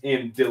Jimenez,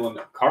 and Dylan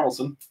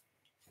Carlson.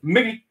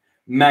 Miggy,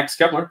 Max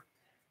Kepler.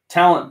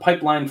 Talent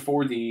pipeline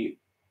for the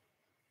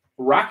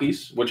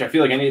Rockies, which I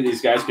feel like any of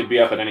these guys could be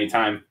up at any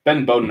time.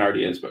 Ben Bowden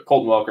already is, but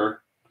Colton Welker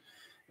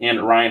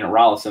and Ryan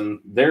Rollison.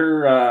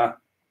 Their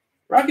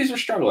Rockies are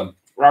struggling.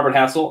 Robert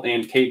Hassel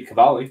and Cade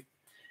Cavalli.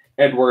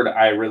 Edward,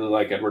 I really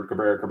like Edward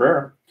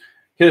Cabrera.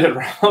 Hidden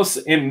Rouse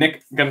and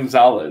Nick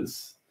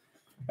Gonzalez.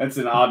 That's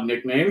an odd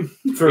nickname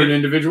for an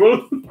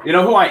individual. You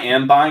know who I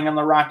am buying on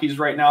the Rockies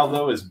right now,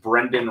 though, is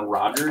Brendan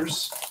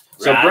Rodgers.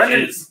 So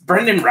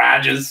Brendan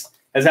Rodgers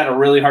has had a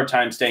really hard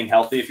time staying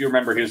healthy. If you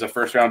remember, he was a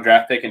first-round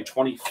draft pick in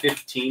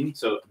 2015,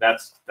 so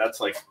that's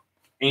like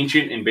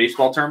ancient in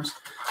baseball terms.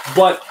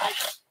 But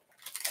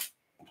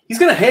he's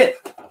gonna hit.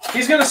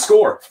 He's gonna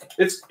score.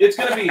 It's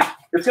gonna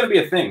be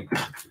a thing.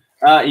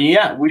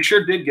 Yeah, we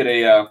sure did get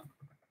a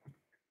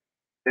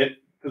hit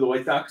for the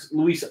White Sox.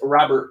 Luis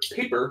Robert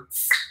Paper,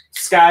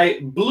 Sky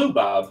Blue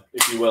Bob,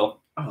 if you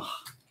will. Oh,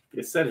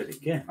 you said it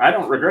again. I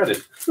don't regret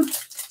it.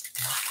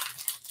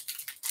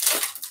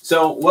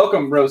 So,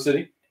 welcome, Rose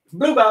City.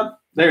 Blue Bob.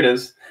 There it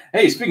is.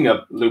 Hey, speaking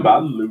of Blue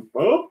Bob,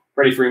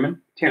 Freddie Freeman,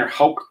 Tanner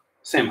Houck,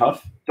 Sam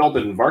Huff,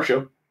 Dalton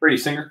Varsho, Brady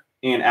Singer,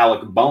 and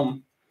Alec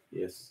Bohm.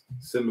 Yes,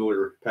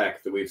 similar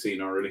pack that we've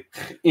seen already.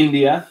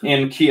 India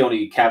and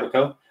Keone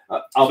Cavaco.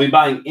 I'll be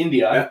buying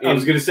India. I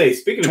was going to say,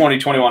 speaking of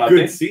 2021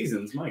 good update,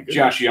 seasons, my goodness.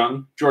 Josh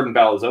Young, Jordan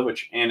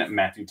Balazovic, and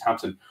Matthew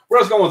Thompson. Where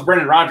I was going with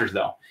Brendan Rodgers,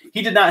 though,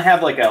 he did not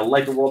have like a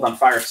light the world on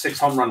fire 6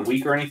 home run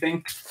week or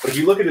anything. But if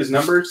you look at his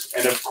numbers,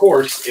 and of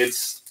course,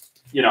 it's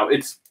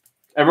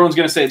everyone's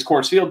going to say it's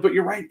Coors Field, but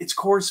you're right, it's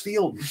Coors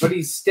Field. But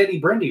he's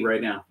steady Brendy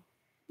right now.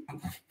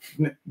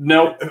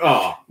 Nope.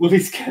 Oh,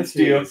 Luis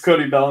Castillo, geez.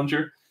 Cody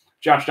Bellinger,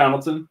 Josh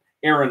Donaldson,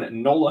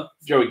 Aaron Nola,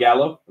 Joey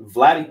Gallo,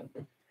 Vladdy,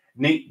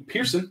 Nate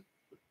Pearson.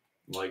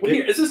 like What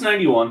year? Is this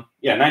 91?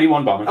 Yeah,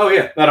 91 Bowman. Oh,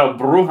 yeah. That'll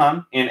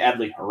Bruhan and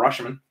Adley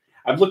Rushman.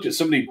 I've looked at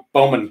so many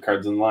Bowman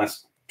cards in the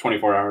last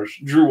 24 hours.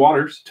 Drew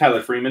Waters,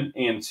 Tyler Freeman,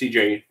 and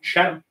CJ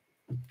Chatham.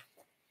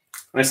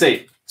 When I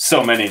say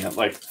so many,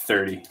 like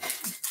 30.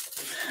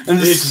 And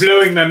It's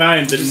blowing my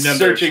mind. The numbers,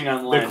 searching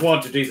online. the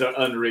quantities are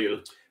unreal.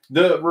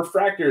 The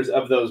refractors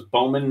of those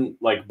Bowman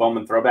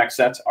throwback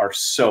sets are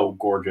so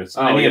gorgeous.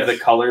 Oh, Any of yes.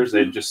 the colors,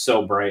 they're just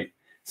so bright.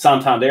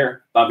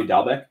 Santander, Bobby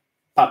Dalbec,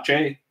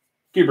 Pache,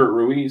 Gilbert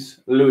Ruiz,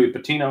 Louis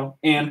Patino,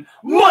 and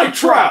Mike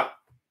Trout.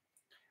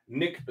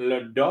 Nick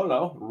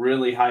Lodolo,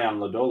 really high on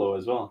Lodolo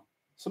as well.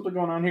 Something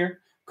going on here.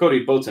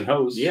 Cody Boats and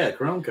Hose. Yeah,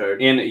 Chrome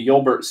card. And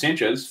Yolbert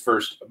Sanchez,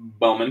 first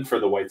Bowman for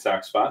the White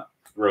Sox spot,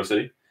 Rose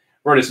City.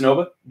 Rodas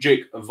Nova,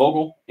 Jake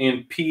Vogel,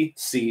 and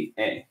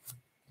PCA.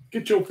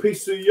 Get your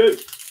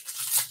PCA.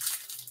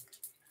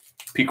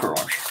 P. Crunch.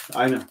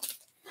 I know.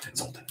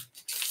 Zoltan.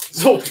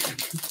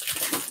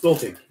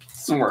 Zoltan.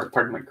 Somewhere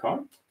parked my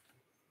car.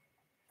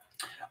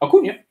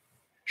 Acuna,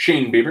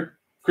 Shane Bieber,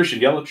 Christian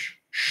Yelich,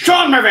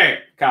 Sean Murphy.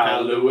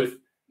 Kyle Lewis,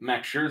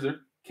 Max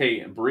Scherzer,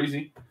 Kay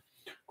Breezy,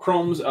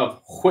 Chromes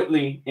of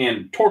Whitley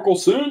and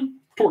Torkelson.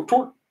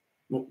 Tork.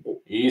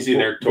 Easy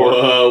there, Tork.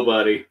 Whoa,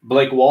 buddy.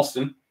 Blake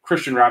Walston,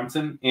 Christian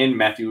Robinson, and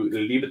Matthew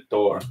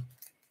Liberatore.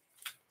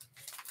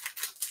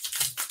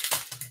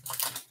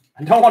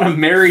 I don't want to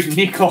marry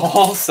Nico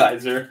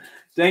Hallsizer.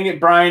 Dang it,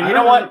 Brian. You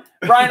know what?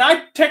 Brian,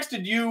 I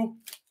texted you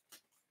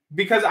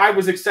because I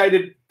was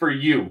excited for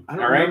you. I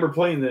don't remember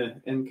playing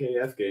the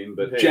NKF game,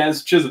 but hey.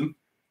 Jazz Chisholm,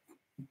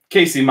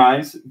 Casey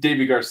Mize,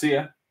 Davey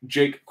Garcia,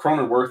 Jake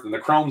Cronenworth in the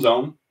Chrome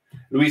Zone,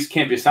 Luis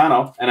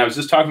Campusano. And I was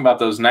just talking about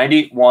those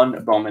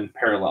 91 Bowman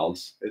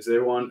parallels. Is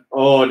there one?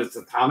 Oh, and it's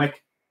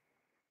atomic.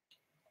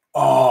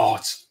 Oh,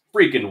 it's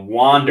freaking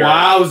Wander.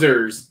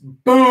 Wowzers.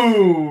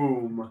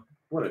 Boom.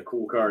 What a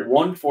cool card.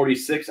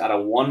 146 out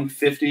of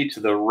 150 to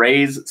the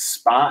Rays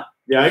spot.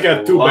 Yeah, I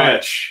got two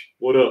batch.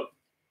 What up?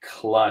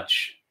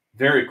 Clutch.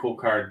 Very cool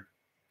card.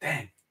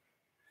 Dang.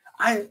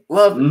 I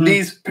love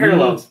these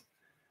parallels.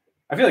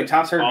 I feel like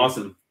Top's hurt.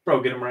 Awesome.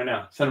 Bro, get him right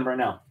now. Send him right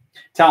now.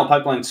 Talent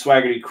Pipeline,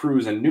 Swaggerty,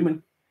 Cruz, and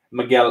Newman.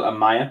 Miguel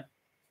Amaya.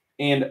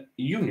 And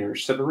Junior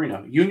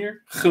Severino.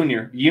 Junior.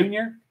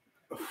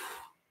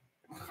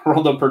 Roldo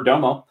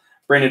Perdomo.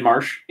 Brandon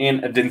Marsh.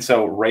 And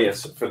Adinso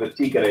Reyes for the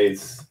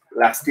Tigres.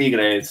 Las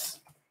Tigres.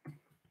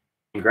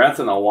 Congrats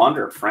on the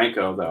Wander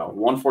Franco, though.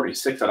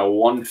 146 out of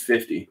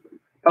 150.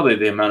 Probably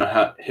the amount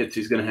of hits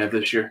he's going to have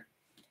this year.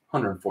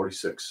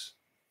 146.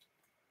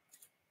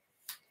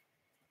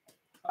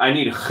 I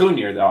need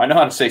Junior, though. I know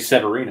how to say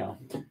Severino.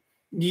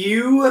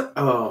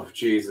 Oh,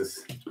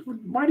 Jesus.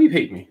 Why do you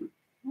hate me?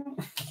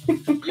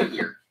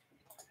 Junior.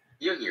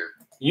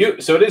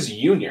 So it is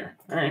Junior.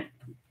 All right.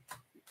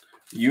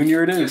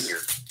 Junior it is.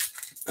 Junior.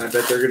 I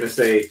bet they're going to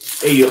say,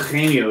 hey,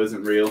 Eugenio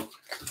isn't real.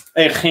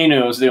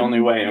 Eugenio is the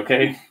only way,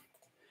 okay?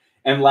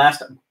 And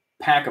last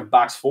pack of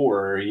box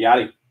 4,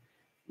 Yachty,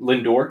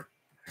 Lindor,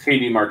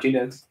 JD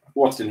Martinez,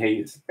 Austin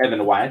Hayes,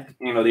 Evan White,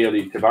 and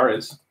Leody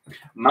Tavares.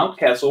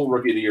 Mountcastle,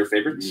 Rookie of the Year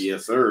favorites.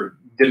 Yes, sir.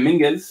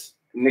 Dominguez,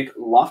 Nick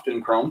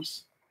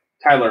Lofton-Chromes,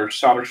 Tyler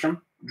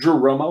Soderstrom, Drew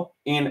Romo,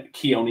 and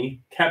Keone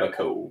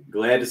Cabaco.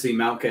 Glad to see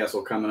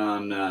Mountcastle coming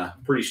on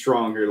pretty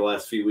strong here the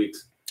last few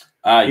weeks.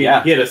 He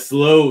Yeah. had a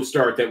slow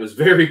start that was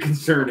very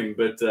concerning,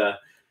 but I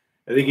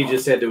think he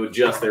just had to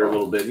adjust there a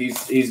little bit.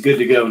 He's good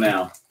to go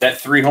now. That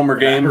 3-homer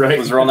game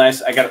was real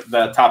nice. I got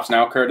the Tops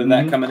Now card of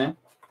that coming in.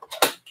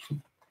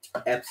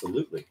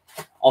 Absolutely.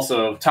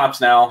 Also, Tops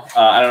Now,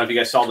 I don't know if you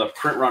guys saw the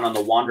print run on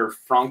the Wander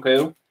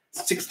Franco.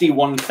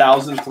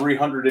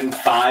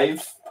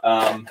 61,305.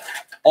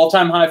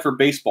 All-time high for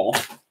baseball.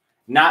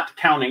 Not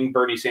counting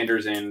Bernie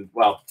Sanders and,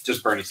 well,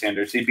 just Bernie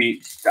Sanders. He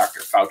beat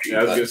Dr. Fauci. Yeah,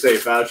 I was going to say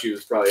Fauci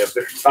was probably up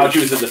there.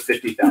 Fauci was in the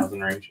 50,000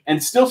 range.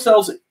 And still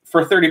sells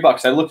for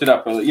 $30. I looked it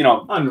up. You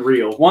know,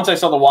 unreal. Once I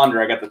saw the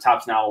Wander, I got the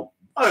Tops Now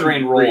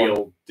train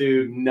rolling.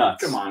 Dude.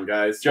 Nuts. Come on,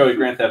 guys. Joey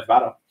Grand Theft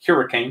Auto,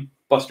 Hurricane,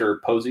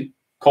 Buster Posey,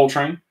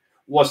 Coltrane,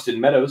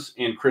 Weston Meadows,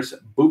 and Chris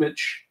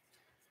Bubich.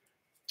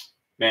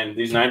 Man,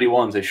 these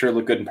 91s, they sure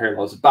look good in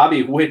parallels.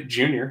 Bobby Witt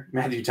Jr.,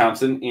 Matthew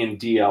Thompson, and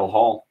D.L.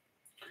 Hall.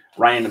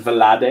 Ryan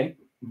Velade,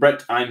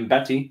 Brett I'm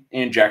Betty,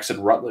 and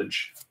Jackson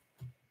Rutledge.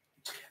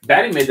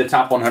 Batty made the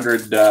top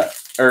 100,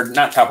 or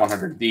not top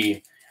 100,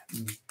 the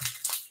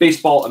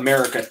Baseball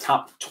America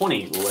top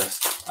 20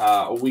 list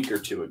a week or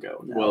two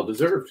ago. Now. Well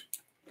deserved.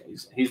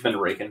 He's been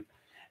raking.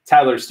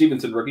 Tyler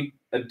Stevenson, rookie.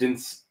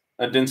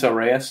 Adinso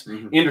Reyes.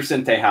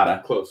 Anderson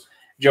Tejada. Close.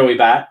 Joey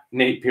Bat,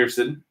 Nate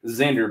Pearson,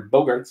 Xander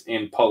Bogarts,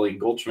 and Paulie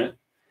Goldschmidt.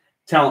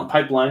 Talent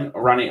Pipeline,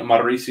 Ronnie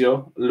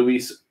Mauricio,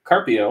 Luis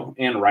Carpio,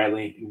 and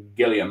Riley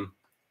Gilliam.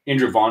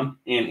 Andrew Vaughn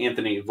and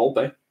Anthony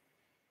Volpe.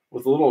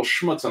 With a little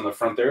schmutz on the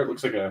front there. It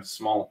looks like a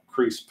small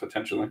crease,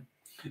 potentially.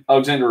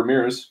 Alexander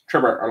Ramirez,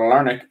 Trevor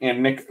Larnach,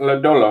 and Nick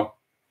Lodolo.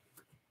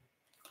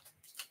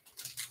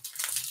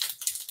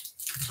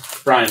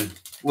 Brian,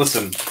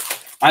 listen,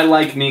 I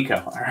like Nico,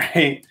 all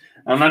right?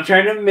 I'm not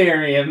trying to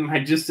marry him. I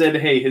just said,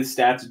 hey, his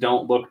stats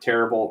don't look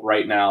terrible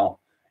right now,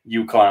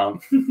 you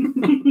clown.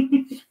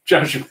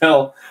 Josh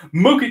Bell,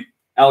 Mookie,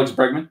 Alex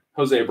Bregman,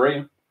 Jose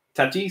Abreu,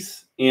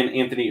 Tatis, and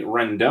Anthony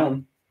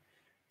Rendon.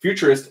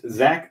 Futurist,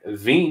 Zach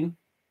Veen,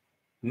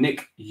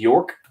 Nick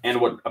York, and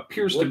what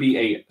appears to be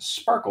a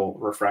Sparkle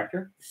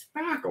refractor.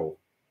 Sparkle.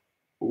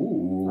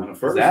 Ooh,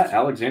 is that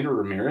Alexander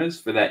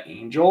Ramirez for that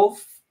Angel?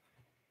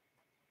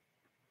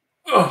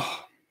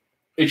 Oh,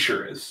 it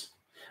sure is.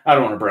 I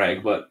don't want to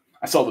brag, but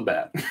I saw the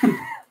bat.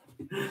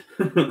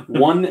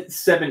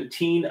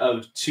 117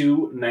 of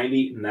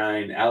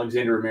 299.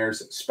 Alexander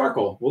Ramirez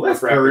Sparkle. Well,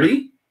 that's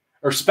pretty.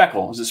 Or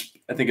Speckle.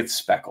 I think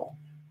it's Speckle.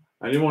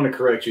 I didn't want to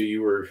correct you.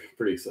 You were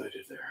pretty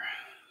excited there.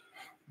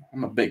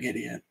 I'm a big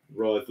idiot.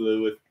 Rod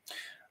Lewis.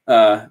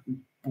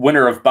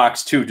 Winner of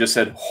box 2 just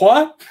said,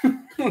 what?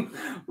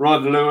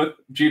 Rod Lewis,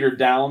 Jeter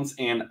Downs,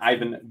 and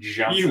Ivan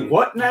Johnson. You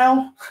what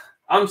now?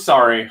 I'm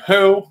sorry.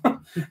 Who?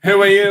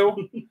 Who are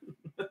you?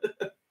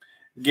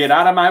 Get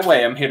out of my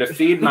way. I'm here to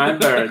feed my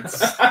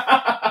birds.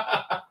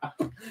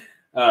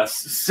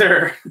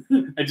 Sir,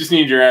 I just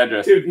need your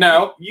address. Dude,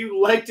 no.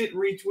 You liked it,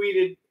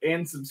 retweeted,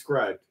 and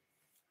subscribed.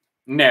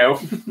 No.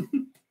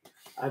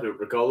 I don't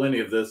recall any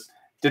of this.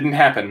 Didn't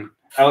happen.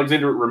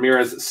 Alexander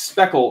Ramirez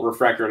Speckle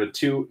refractor at a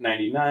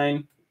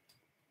 299.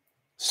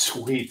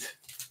 Sweet.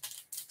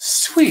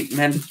 Sweet,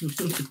 man.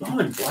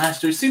 Bowman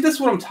Blasters. See, this is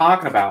what I'm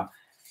talking about.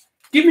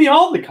 Give me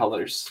all the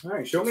colors. All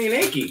right, show me an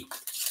Inky.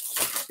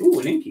 Ooh,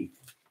 an Inky.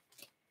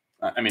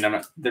 I mean, I'm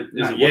not. There isn't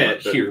Not one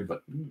yet, right here,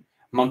 but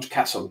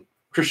Mountcastle,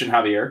 Christian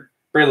Javier,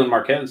 Braylon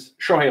Marquez,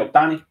 Shohei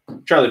Ohtani,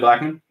 Charlie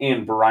Blackmon,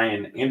 and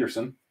Brian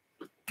Anderson.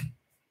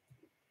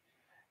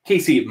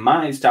 Casey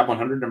Mize, top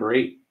 100, number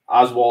 8.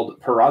 Oswald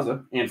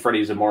Peraza and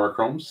Freddie Zamora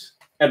chromes.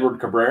 Edward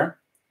Cabrera,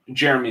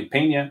 Jeremy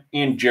Pena,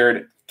 and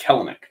Jared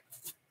Kelenic.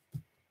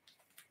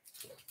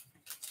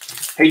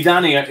 Hey,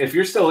 Donnie, if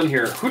you're still in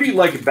here, who do you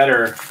like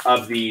better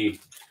of the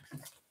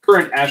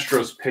current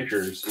Astros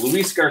pitchers?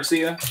 Luis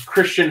Garcia,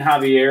 Christian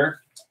Javier,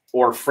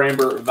 or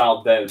Framber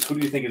Valdez? Who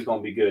do you think is going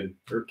to be good?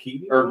 Or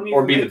Keating?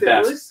 Or be the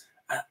best?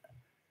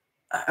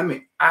 I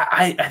mean,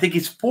 I think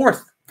he's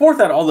fourth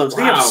out of all those. Wow.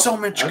 They have so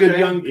much good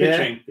young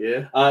pitching.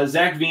 Yeah.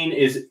 Zach Veen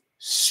is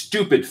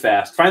stupid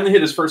fast. Finally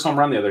hit his first home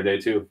run the other day,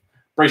 too.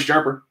 Bryce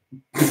Harper.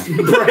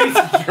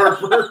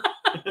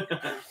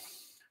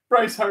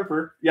 Bryce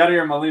Harper,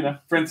 Yadier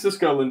Molina,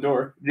 Francisco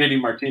Lindor, JD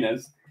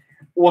Martinez,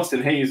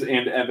 Austin Hayes,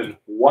 and Evan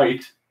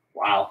White.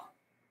 Wow.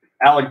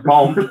 Alec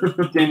Bohm,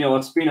 Daniel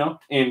Espino,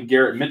 and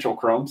Garrett Mitchell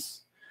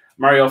chromes.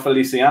 Mario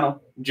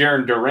Feliciano,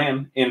 Jaron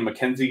Duran, and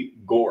Mackenzie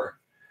Gore.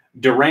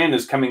 Duran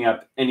is coming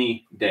up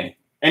any day.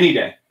 Any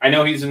day. I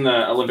know he's in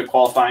the Olympic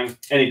qualifying.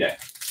 Any day.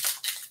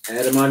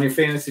 Add him on your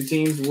fantasy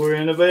teams. We're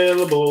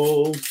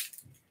unavailable.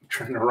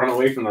 Trying to run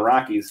away from the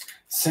Rockies.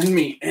 Send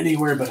me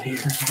anywhere but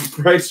here.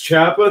 Bryce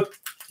Chapa.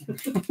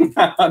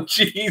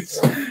 Jeez.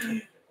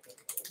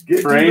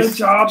 Bryce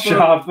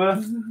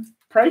Chapa.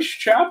 Price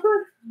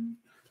Chopper?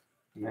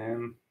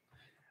 Man.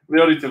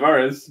 Leody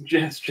Tavares,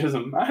 Jazz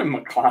Chisholm, I'm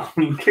a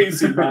clown,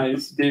 Casey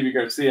Mize, Davey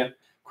Garcia,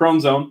 Chrome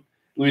Zone,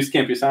 Luis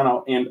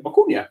Campusano, and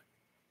Acuna.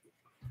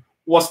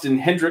 Weston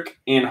Hendrick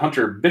and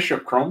Hunter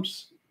Bishop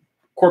chromes,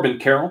 Corbin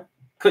Carroll,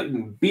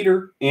 Clinton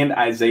Beater, and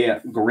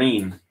Isaiah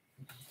Green.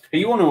 Hey,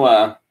 you want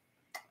to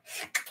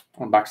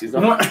box these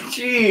up?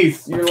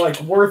 Jeez, you're like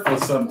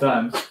worthless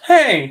sometimes.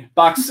 Hey,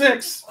 box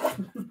 6.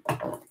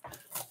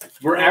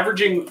 We're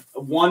averaging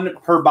 1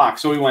 per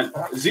box. So we went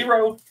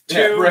 0,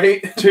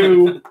 2,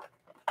 2,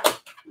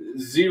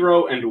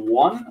 0, and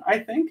 1, I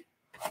think.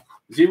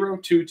 0,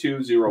 2,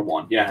 2, 0,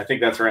 1. Yeah, I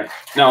think that's right.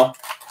 No,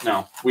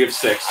 we have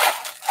 6.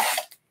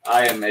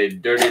 I am a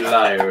dirty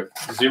liar.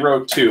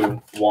 0,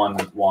 2, 1,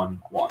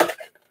 1, 1.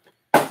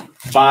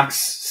 Box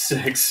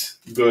 6.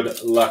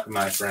 Good luck,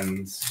 my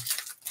friends.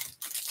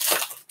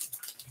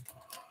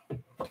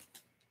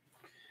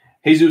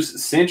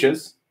 Jesus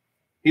Sanchez.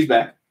 He's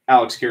back.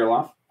 Alex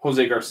Kirilloff.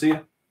 Jose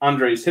Garcia.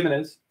 Andres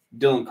Jimenez.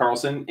 Dylan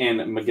Carlson.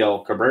 And Miguel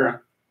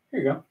Cabrera.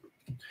 Here you go.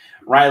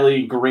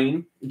 Riley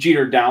Green.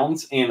 Jeter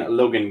Downs. And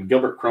Logan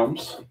Gilbert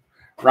chromes.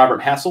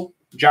 Robert Hassel.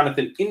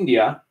 Jonathan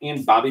India.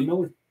 And Bobby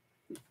Miller.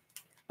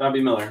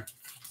 Bobby Miller.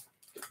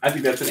 I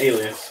think that's an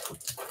alias.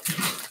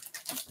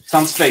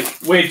 Sounds fake.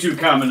 Way too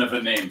common of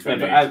a name for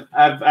me.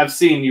 I've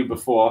seen you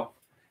before.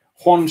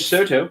 Juan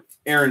Soto,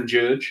 Aaron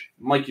Judge,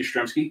 Mike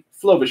Yastrzemski,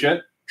 Flo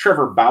Bichette,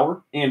 Trevor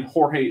Bauer, and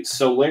Jorge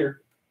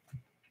Soler.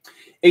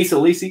 Asa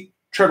Lisi,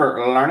 Trevor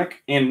Larnach,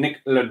 and Nick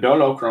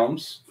Lodolo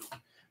chromes.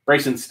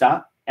 Bryson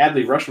Stott,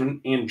 Adley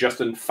Rushman, and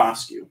Justin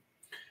Foscue.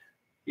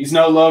 He's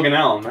no Logan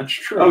Allen. That's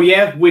true. Oh,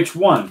 yeah? Which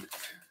one?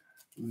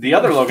 The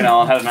other Logan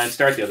Allen had a nice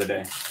start the other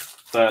day.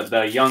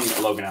 The young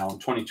Logan Allen,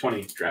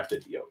 2020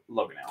 drafted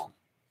Logan Allen.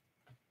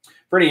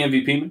 Freddie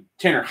MVP,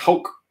 Tanner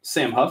Houck,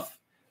 Sam Huff,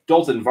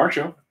 Dalton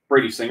Varsho,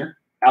 Brady Singer,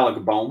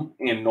 Alec Bohm,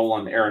 and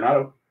Nolan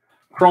Arenado.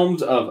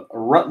 Chromes of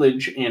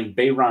Rutledge and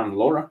Bayron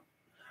Lora.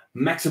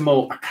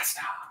 Maximo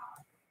Acosta,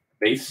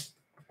 base.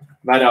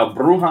 Vidal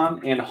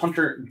Brujan and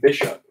Hunter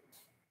Bishop.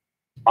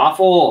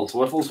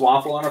 Wiffles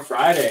Waffle on a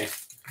Friday.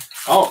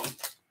 Oh,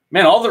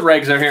 man, all the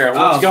regs are here.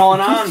 What's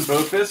going on,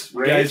 Boofus?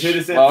 You guys hit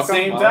us at the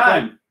same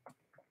time.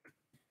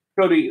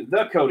 Cody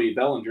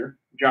Bellinger,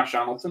 Josh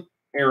Donaldson,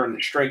 Aaron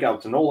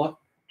Strikeout Tanola,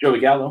 Joey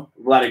Gallo,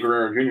 Vladdy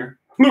Guerrero Jr.,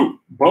 Lou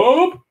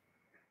Bob,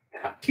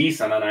 Tatis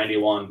on a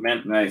 91.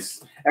 Man,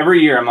 nice.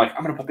 Every year I'm like,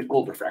 I'm going to put the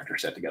gold refractor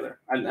set together.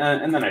 And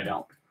then I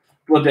don't.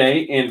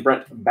 Lede and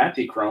Brett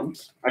Batty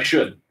chromes. I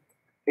should.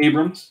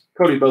 Abrams,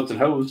 Cody Boats and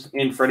Hose,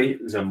 and Freddie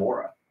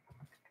Zamora.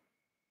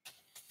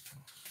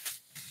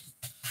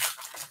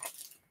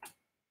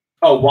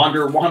 Oh,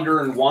 Wander.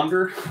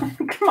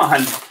 Come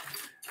on.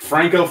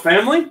 Franco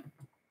family?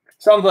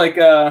 Sounds like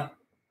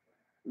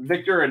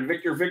Victor and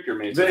Victor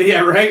made.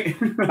 Yeah, right?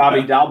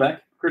 Bobby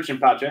Dalbeck, Christian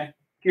Pache,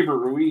 Hubert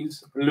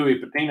Ruiz, Louis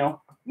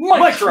Patino,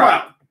 Mike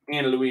Trout,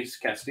 and Luis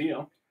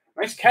Castillo.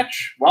 Nice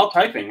catch while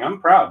typing.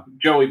 I'm proud.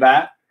 Joey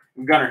Bat,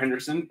 Gunnar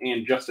Henderson,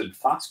 and Justin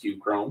Foscue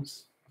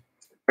chromes.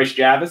 Bryce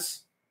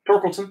Javis,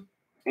 Torkelson,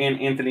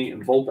 and Anthony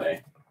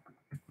Volpe.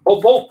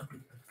 Volpe.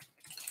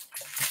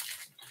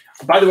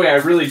 By the way, I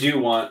really do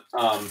want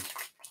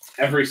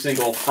every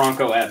single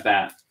Franco at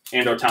bat.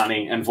 And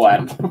Otani and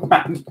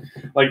Vlad.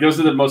 Like, those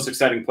are the most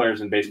exciting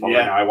players in baseball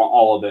right now. I want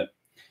all of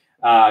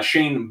it.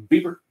 Shane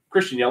Bieber,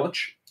 Christian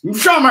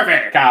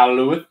Yelich, Kyle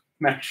Lewis,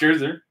 Max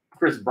Scherzer,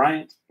 Chris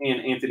Bryant,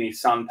 and Anthony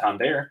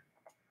Santander.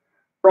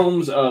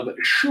 Chromes of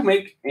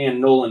Shoemake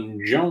and Nolan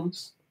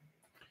Jones.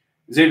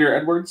 Xavier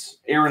Edwards,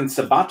 Aaron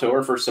Sabato,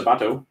 or for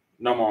Sabato,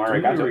 Nomo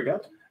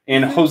Arigato,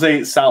 and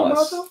Jose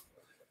Salas. All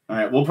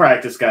right, we'll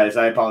practice, guys.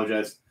 I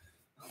apologize.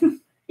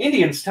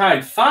 Indians tied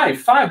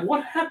 5-5.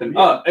 What happened?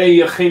 A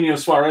Eugenio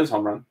Suarez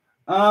home run.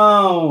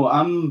 Oh,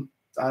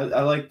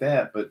 I like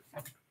that, but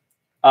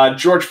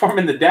George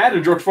Foreman the dad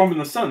or George Foreman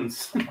the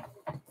sons?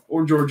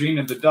 Or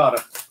Georgina the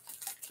daughter.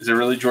 Is it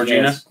really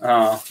Georgina?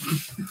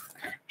 Yes.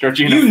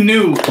 Georgina. You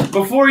knew.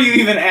 Before you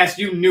even asked,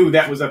 you knew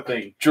that was a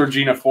thing.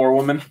 Georgina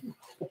Forewoman.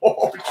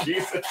 Oh,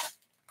 Jesus.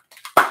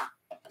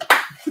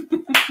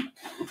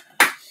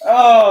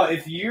 Oh,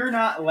 if you're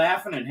not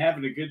laughing and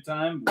having a good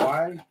time,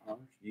 why are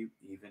you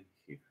even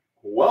here?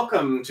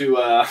 Welcome to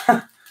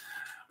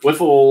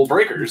Wiffle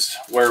Breakers,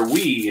 where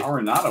we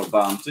Arenado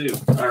bomb, too.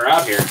 are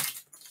out here.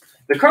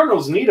 The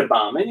Cardinals need a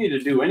bomb. They need to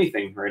do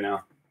anything right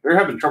now. They're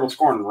having trouble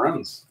scoring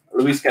runs.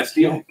 Luis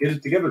Castillo. Yeah, get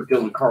it together,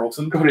 Dylan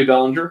Carlson. Cody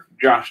Bellinger,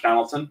 Josh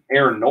Donaldson,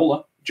 Aaron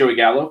Nola, Joey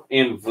Gallo,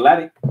 and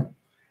Vladdy.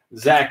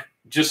 Zach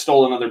just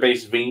stole another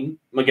base. Veen,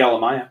 Miguel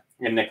Amaya,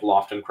 and Nick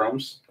Lofton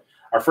Chromes.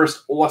 Our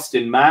first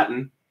Austin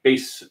Matten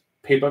base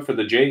paper for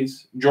the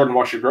Jays. Jordan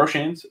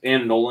Washer-Groshans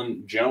and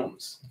Nolan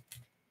Jones.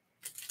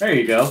 There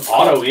you go.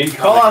 Auto incoming.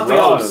 Call out the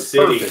Rose auto.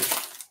 City.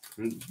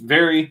 Perfect.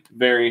 Very,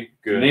 very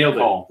good. Nailed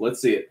call. it.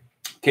 Let's see it.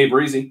 K.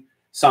 Breezy,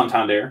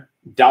 Santander,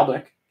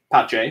 Dalbec,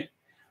 Pache,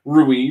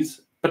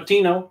 Ruiz,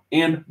 Patino,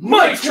 and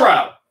Mike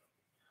Trout.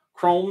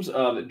 Chromes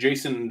of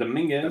Jason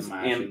Dominguez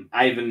and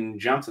Ivan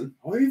Johnson.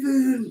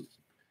 Ivan.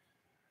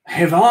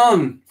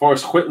 Hevan,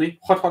 Forrest Whitley,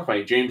 Hot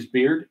by James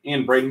Beard,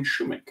 and Braden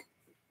Shumick.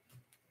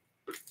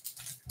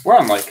 We're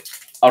on like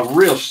a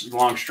real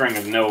long string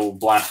of no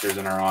blasters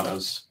in our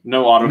autos.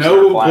 No autos.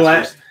 No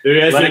blasters. There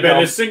hasn't Let it been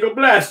go. a single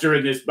blaster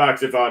in this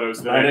box of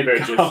autos that Let I it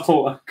purchased.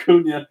 go.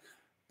 Acuna,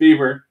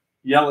 Bieber,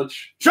 Yelich,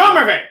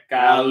 Schumerman.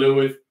 Kyle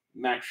Lewis,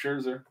 Max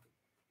Scherzer,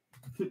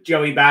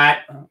 Joey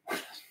Bat.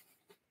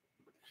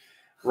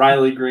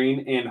 Riley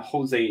Green, and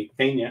Jose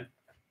Pena,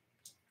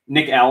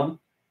 Nick Allen,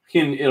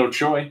 Ken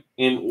Ilchoi,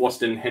 and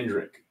Weston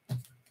Hendrick.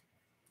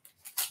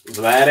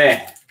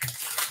 Vladdy's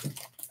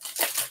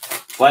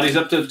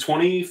up to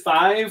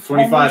 25?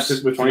 25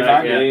 homers? with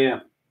 25? tonight, Yeah.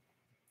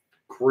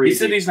 Crazy. He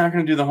said he's not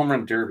going to do the home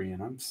run derby,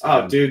 and I'm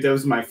Oh, dude, that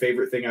was my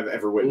favorite thing I've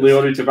ever witnessed.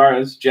 Leody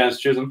Tavares, Jazz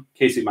Chisholm,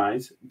 Casey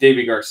Mize,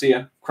 Davey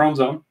Garcia,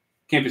 Chromezone,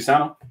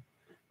 Campusano,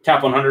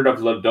 Top 100 of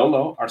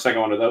Lodolo, our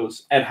second one of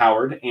those, Ed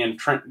Howard, and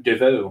Trent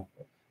DeVoe,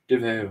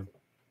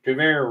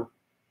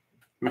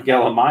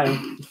 Miguel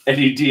Amaya,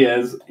 Eddie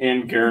Diaz,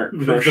 and Garrett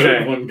The Crochet.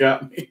 third one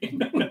got me.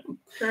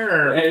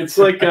 It's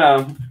like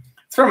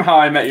it's from How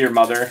I Met Your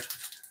Mother,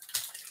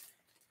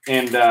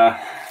 and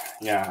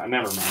yeah,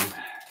 never mind.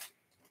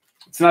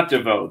 It's not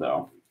DeVoe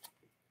though.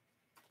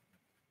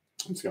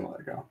 I'm just gonna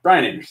let it go.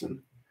 Brian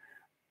Anderson,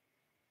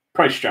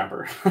 Price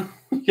Chopper,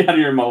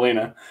 Yadier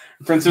Molina,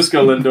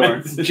 Francisco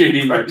Lindor,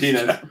 JD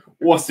Martinez,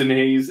 Weston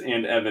Hayes,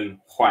 and Evan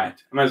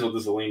White. I might as well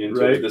just lean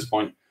into it at this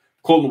point.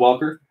 Colton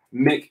Welker,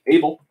 Mick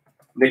Abel,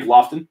 Nick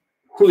Lofton,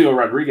 Julio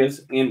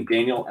Rodriguez, and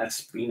Daniel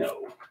Espino.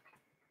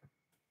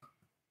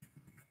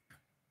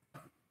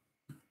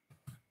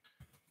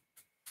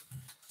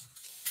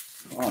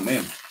 Oh,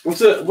 man. What's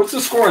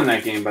the score in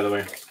that game, by the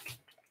way?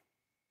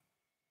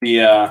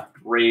 The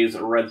Rays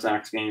Red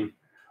Sox game.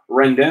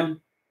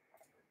 Rendon,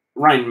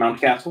 Ryan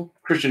Mountcastle,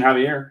 Christian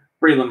Javier,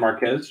 Braylon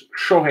Marquez,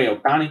 Shohei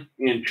Ohtani,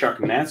 and Chuck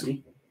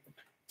Nasty.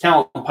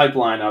 Talent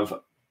pipeline of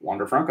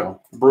Wander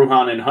Franco,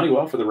 Bruhan and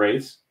Honeywell for the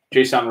Rays,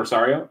 Jason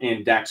Rosario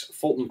and Dax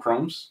Fulton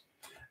Chromes,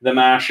 The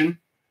Martian,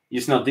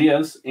 Yusnel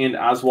Diaz, and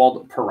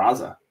Oswald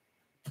Peraza.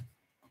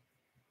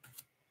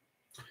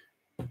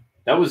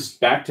 That was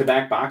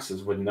back-to-back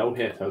boxes with no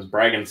hit. I was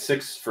bragging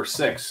 6 for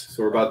 6.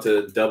 So we're about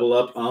to double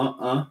up.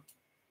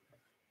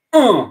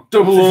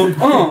 Double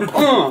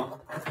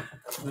up.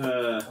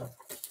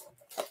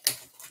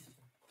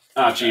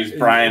 Oh, geez,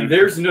 Brian.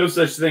 There's no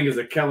such thing as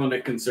a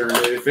Kellenic concern.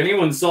 If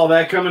anyone saw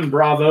that coming,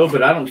 bravo,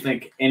 but I don't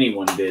think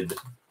anyone did.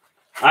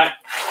 But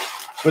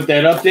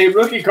that update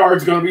rookie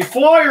card's going to be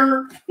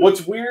fire.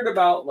 What's weird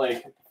about,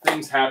 like,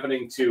 things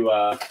happening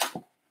to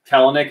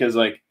Kellenic is,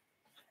 like,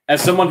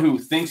 as someone who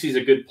thinks he's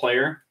a good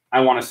player, I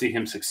want to see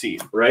him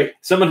succeed. Right?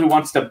 Someone who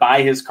wants to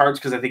buy his cards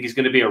because I think he's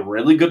going to be a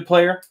really good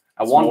player,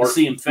 I want to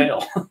see him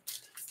fail.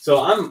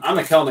 So I'm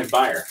a Kellenic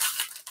buyer.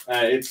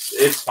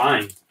 It's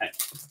fine.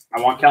 I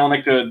want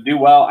Kellenic to do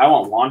well. I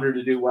want Wander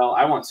to do well.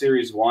 I want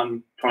Series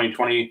 1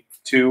 2022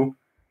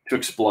 to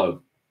explode.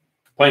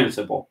 Plain and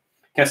simple.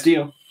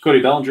 Castillo,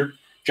 Cody Bellinger,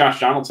 Josh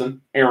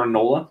Donaldson, Aaron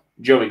Nola,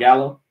 Joey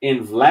Gallo,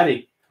 and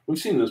Vladdy. We've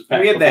seen this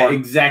pack We had before. that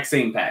exact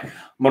same pack.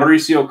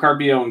 Mauricio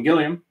Carpio and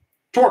Gilliam,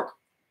 Torque,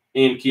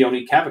 and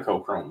Keone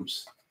Cavaco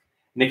Chromes.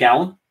 Nick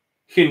Allen,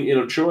 Hin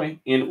Ilchoi,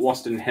 and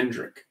Weston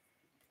Hendrick.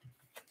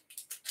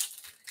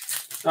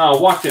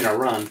 Oh, walked in a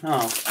run.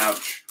 Oh,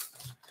 ouch.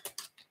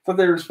 Thought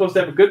they were supposed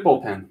to have a good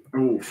bullpen.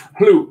 Oof.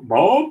 Luke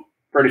Bob,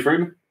 Freddie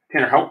Freeman,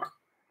 Tanner Houck,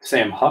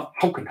 Sam Huff,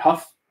 Houck and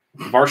Huff,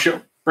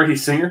 Varsho, Brady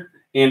Singer,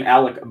 and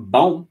Alec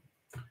Bohm.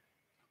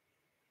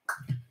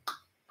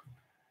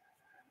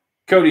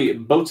 Cody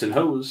Boats and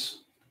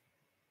Hose.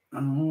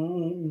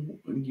 Oh,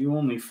 you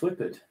only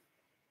flip it.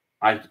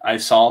 I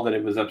saw that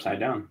it was upside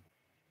down.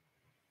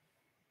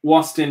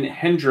 Weston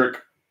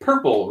Hendrick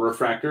purple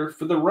refractor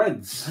for the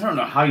Reds. I don't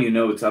know how you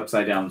know it's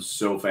upside down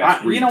so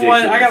fast. You know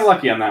what? I got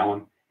lucky on that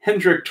one.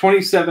 Hendrick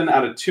 27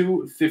 out of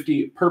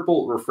 250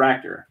 purple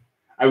refractor.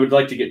 I would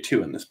like to get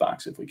 2 in this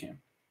box if we can.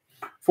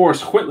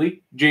 Forrest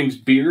Whitley, James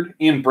Beard,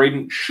 and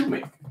Braden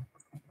Shoemake.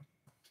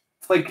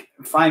 It's like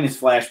finest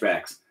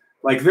flashbacks.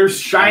 Like there's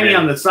shiny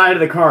on the side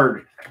of the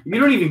card. You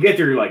don't even get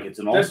there. You're like, it's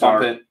an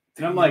all-star. And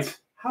I'm like,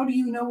 how do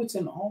you know it's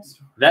an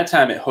all-star? That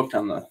time it hooked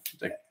on the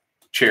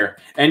chair.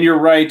 And you're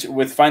right,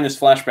 with finest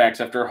flashbacks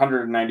after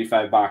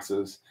 195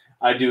 boxes,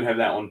 I do have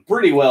that one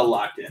pretty well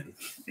locked in.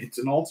 It's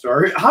an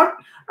all-star. I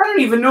don't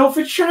even know if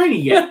it's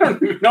shiny yet.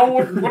 No,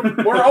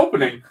 we're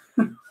opening.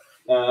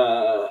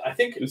 I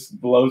think it just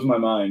blows my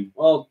mind.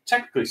 Well,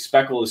 technically,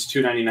 Speckle is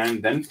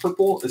 $2.99, then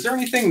purple. Is there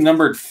anything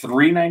numbered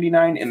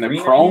 $3.99 in the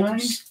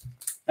chromes?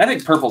 I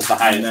think purple's the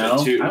highest at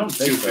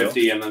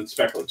 $2.50, and then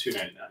Speckle at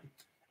 $2.99.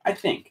 I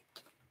think.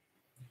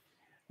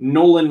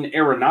 Nolan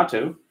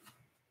Arenado.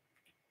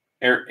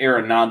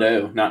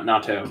 Arenado, not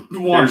Nato.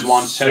 There's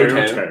Juan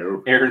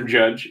Soto, Aaron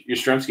Judge,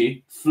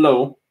 Yastrzemski,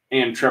 Flo,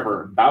 and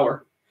Trevor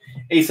Bauer.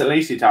 Asa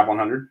Lacy, top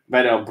 100.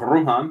 Vidal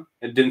Brujan,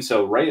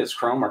 Edinso Reyes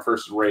Chrome, our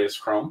first Reyes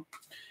Chrome.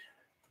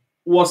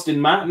 Austin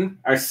Martin,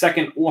 our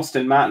second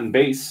Austin Martin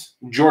base.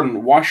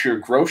 Jordan Washer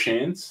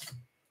Groshans.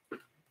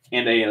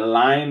 And a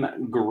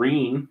lime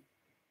green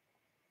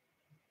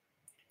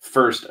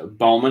first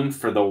Bowman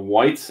for the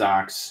White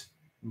Sox.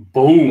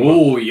 Boom.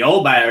 Oh,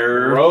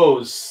 Yolbert.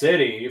 Rose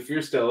City, if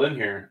you're still in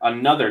here.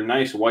 Another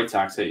nice White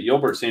Sox hit.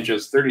 Yolbert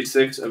Sanchez,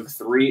 36 of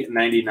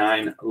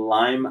 399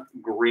 lime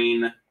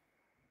green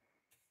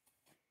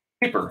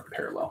paper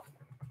parallel.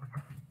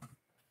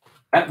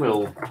 That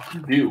will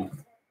do.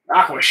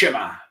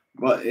 Aquashima.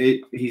 Well,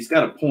 he's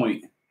got a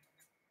point.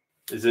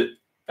 Is it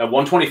at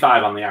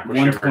 125 on the Aquashima?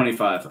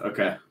 125,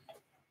 okay.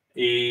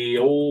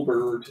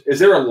 Yolbert. Is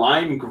there a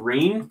lime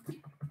green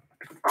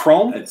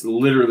chrome? That's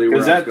literally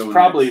where that's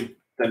probably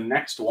the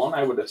next one,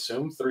 I would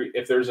assume. 3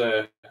 if there's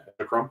a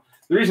chrome.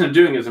 The reason I'm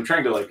doing is I'm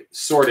trying to like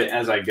sort it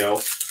as I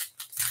go.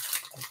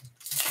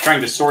 Trying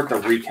to sort the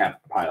recap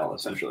pile,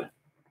 essentially.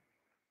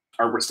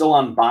 We're still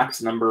on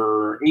box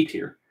number 8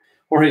 here.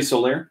 Jorge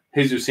Soler,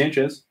 Jesus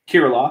Sanchez,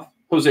 Kirilov,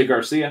 Jose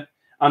Garcia,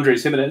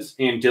 Andres Jimenez,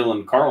 and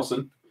Dylan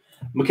Carlson.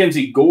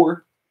 Mackenzie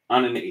Gore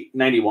on an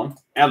 91.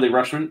 Adley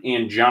Rushman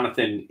and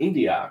Jonathan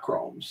India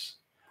chromes.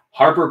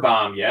 Harper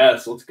Bomb,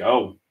 yes, let's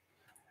go.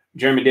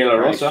 Jeremy De La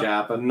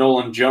Rosa,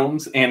 Nolan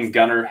Jones, and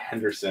Gunnar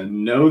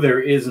Henderson. No,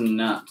 there is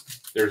not.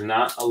 There's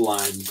not a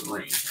lime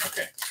green.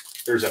 Okay.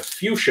 There's a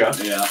fuchsia,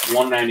 yeah,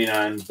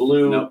 199,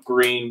 blue,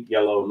 green,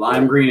 yellow.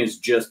 Lime green is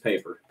just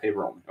paper.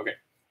 Paper only. Okay.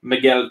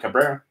 Miguel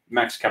Cabrera,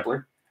 Max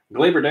Kepler,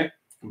 Glaber Day,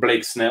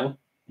 Blake Snell,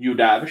 Yu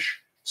Davish,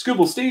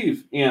 Scooble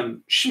Steve,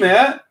 and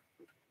Schmidt.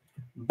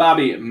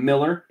 Bobby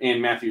Miller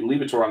and Matthew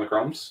Levitor on the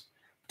chromes.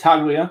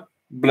 Taglia,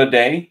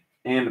 Blade,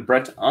 and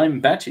Brett I'm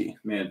Betty.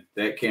 Man,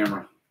 that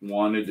camera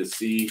wanted to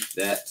see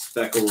that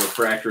speckle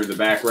refractor in the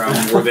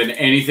background more than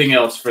anything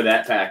else for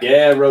that pack.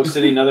 Yeah, Rose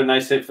City, another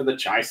nice hit for the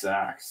Chi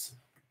Sox.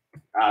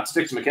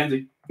 Sticks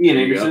McKenzie, Ian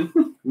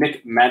Anderson,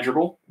 Nick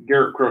Madrigal,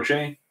 Garrett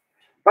Crochet.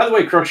 By the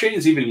way, Crochet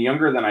is even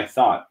younger than I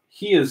thought.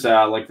 He is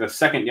like the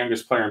second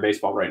youngest player in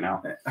baseball right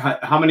now.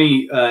 How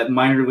many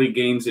minor league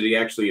games did he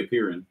actually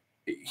appear in?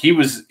 He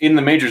was in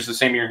the majors the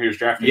same year he was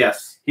drafted.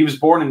 Yes. He was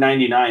born in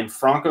 99.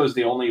 Franco is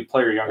the only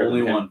player younger than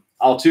him. Only one.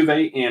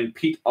 Altuve and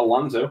Pete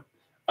Alonso.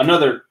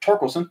 Another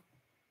Torkelson.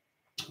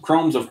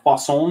 Chromes of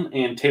Poisson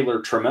and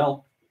Taylor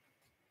Trammell.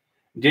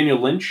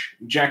 Daniel Lynch,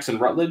 Jackson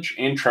Rutledge,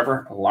 and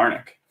Trevor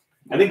Larnach.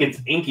 I think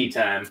it's inky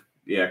time.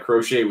 Yeah,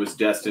 Crochet was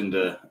destined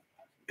to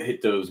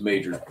hit those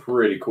majors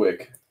pretty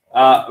quick.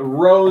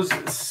 Rose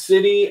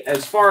City,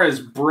 as far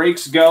as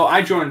breaks go,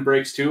 I join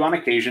breaks too on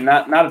occasion,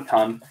 not a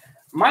ton.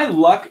 My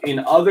luck in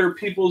other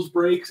people's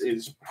breaks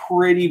is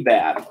pretty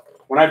bad.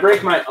 When I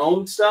break my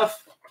own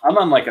stuff, I'm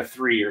on like a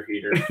 3-year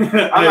heater.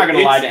 I'm not going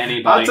to lie to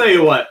anybody. I'll tell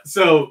you what.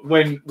 So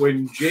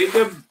when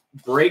Jacob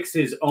breaks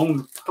his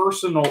own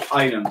personal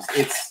items,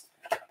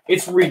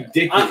 it's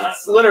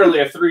ridiculous. Literally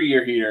a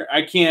 3-year heater.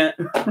 I can't.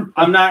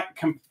 I'm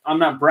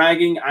not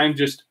bragging.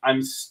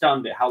 I'm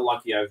stunned at how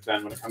lucky I've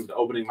been when it comes to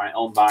opening my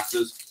own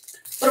boxes.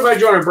 But if I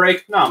join a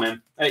break, no,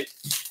 man.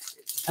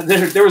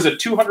 There was a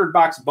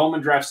 200-box Bowman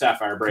Draft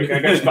Sapphire break. I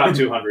got spot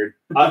 200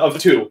 of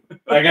 2.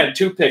 I got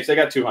 2 picks. I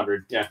got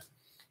 200. Yeah,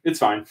 it's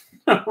fine.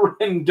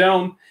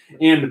 Rendon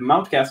and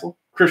Mountcastle,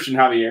 Christian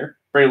Javier,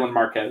 Braylon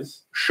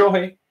Marquez,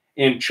 Shohei,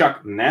 and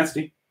Chuck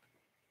Nasty.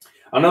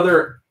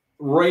 Another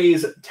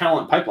Rays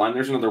talent pipeline.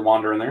 There's another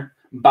Wander in there.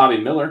 Bobby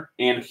Miller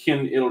and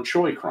Hyun Il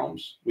Choi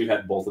chromes. We've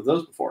had both of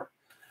those before.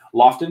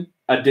 Lofton,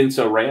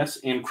 Adinso Reyes,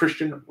 and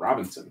Christian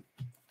Robinson.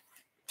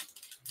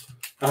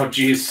 Oh,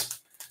 geez.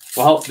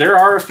 Well, there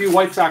are a few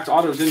White Sox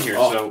autos in here,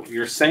 so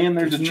you're saying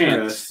there's a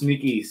chance. A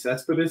sneaky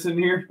Cespedes in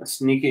here? A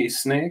sneaky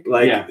snake?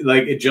 Like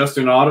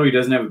Justin Auto, he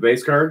doesn't have a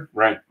base card?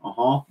 Right.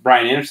 Uh-huh.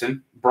 Brian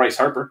Anderson, Bryce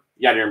Harper,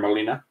 Yadier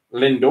Molina,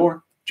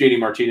 Lindor, JD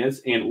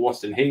Martinez, and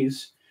Austin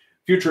Hayes.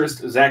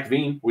 Futurist, Zach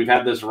Veen. We've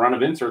had this run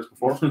of inserts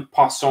before.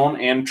 Poisson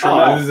and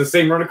Trammell. This is the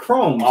same run of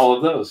Chrome. All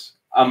of those.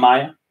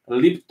 Amaya,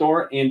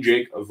 Liebtor, and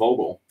Jake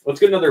Vogel. Let's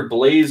get another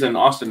Blaze and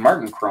Austin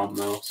Martin Chrome,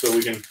 though, so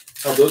we can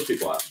help those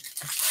people out.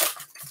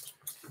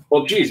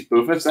 Well, geez,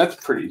 Boofus, that's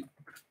pretty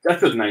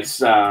That's a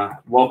nice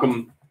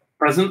welcome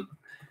present.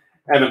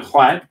 Evan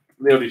Clyde,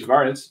 Leody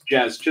Tavares,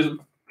 Jazz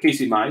Chisholm,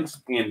 Casey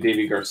Mines, and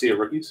Davey Garcia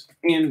rookies,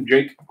 and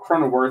Jake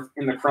Cronenworth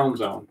in the Chrome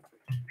Zone.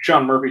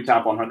 Sean Murphy,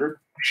 top 100,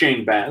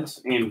 Shane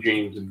Baz, and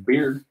James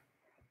Beard.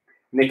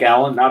 Nick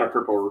Allen, not a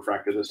purple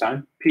refractor this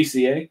time,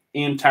 PCA,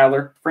 and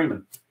Tyler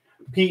Freeman.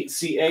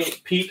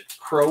 PCA, Pete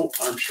Crow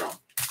Armstrong.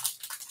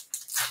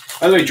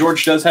 By the way,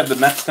 George does have the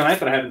Mets tonight,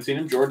 but I haven't seen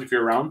him. George, if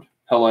you're around,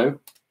 hello.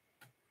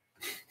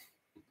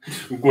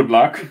 Good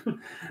luck.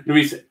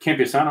 Luis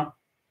Campisano,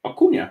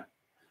 Acuna,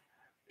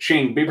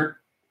 Shane Bieber,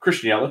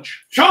 Christian Yelich,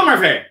 Sean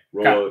Murphy.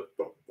 Roll it.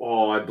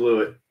 Oh, I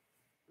blew it.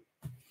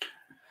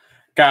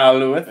 Kyle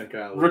Lewis,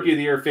 Rookie of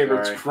the Year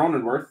favorites,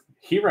 Cronenworth.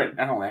 He I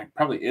don't know,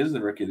 probably is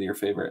the Rookie of the Year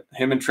favorite.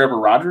 Him and Trevor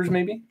Rogers,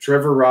 maybe?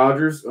 Trevor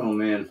Rogers. Oh,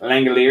 man.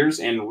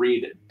 Langoliers and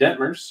Reed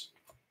Detmers.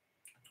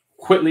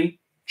 Whitley,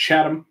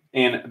 Chatham,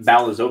 and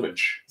Balazovic.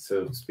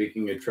 So,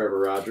 speaking of Trevor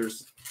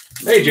Rogers.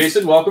 Hey,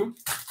 Jason, welcome.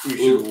 You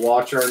should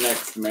watch our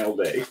next mail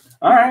day.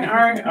 All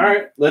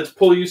right. Let's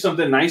pull you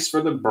something nice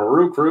for the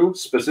Brew Crew,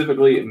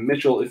 specifically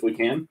Mitchell, if we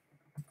can.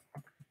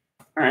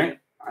 All right.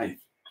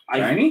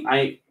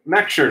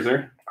 Max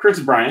Scherzer, Chris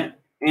Bryant,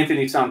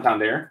 Anthony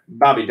Santander,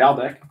 Bobby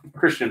Dalbec,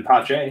 Christian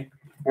Pache,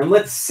 and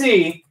let's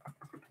see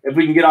if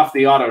we can get off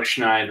the auto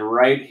schneid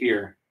right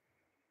here.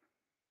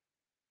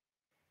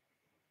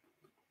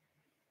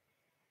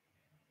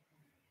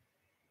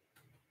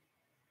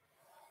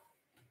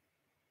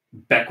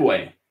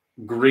 Beckway,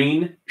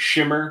 green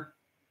shimmer,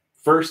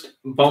 first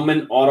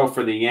Bowman auto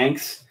for the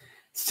Yanks,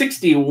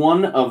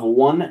 61 of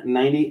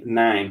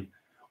 199.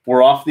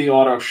 We're off the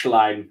auto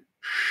schneid.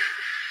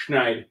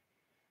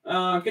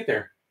 Get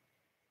there.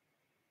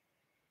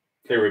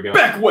 There we go.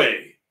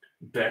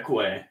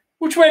 Beckway.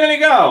 Which way did he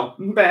go?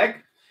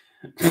 Back.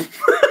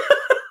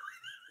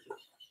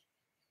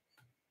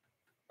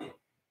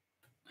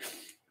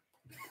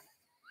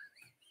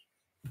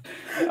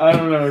 I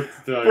don't know what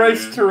to tell you.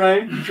 Bryce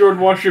Terrain,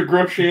 Jordan Washer,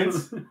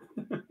 Groshans,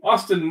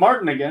 Austin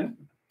Martin again,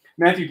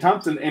 Matthew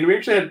Thompson, and we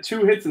actually had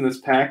 2 hits in this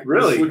pack.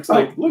 Really? This looks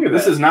like look at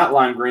this that. is not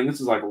lime green.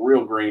 This is like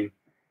real green.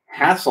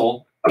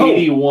 Hassel,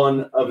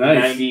 81 of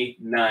nice.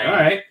 99. All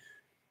right.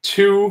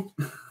 2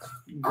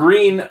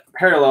 green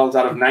parallels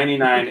out of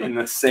 99 in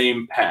the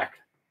same pack.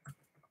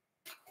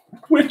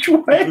 Which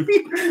way?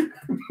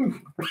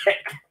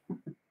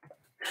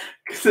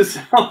 Because it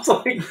sounds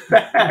like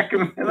back.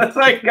 Man. That's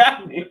like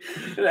got me.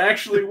 It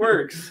actually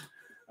works.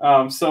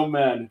 So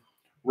mad.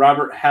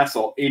 Robert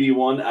Hassel,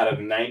 81 out of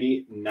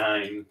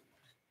 99.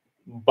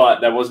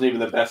 But that wasn't even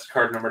the best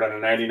card numbered out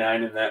of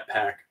 99 in that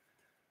pack.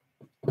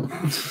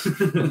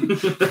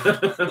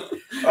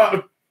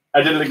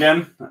 I did it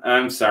again.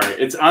 I'm sorry.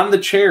 It's on the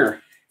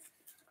chair.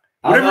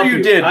 Whatever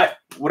you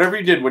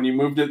did when you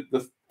moved it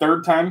the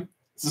third time,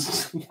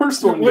 it's the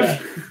worst one yet.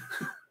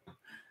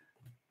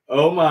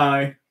 Oh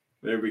my.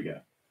 There we go.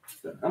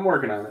 I'm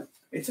working on it.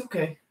 It's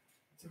okay.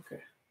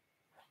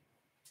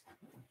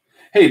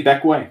 Hey,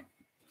 Beckway.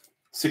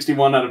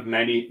 61 out of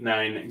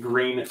 99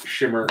 green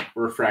shimmer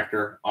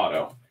refractor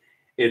auto.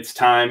 It's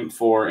time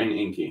for an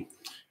Inky.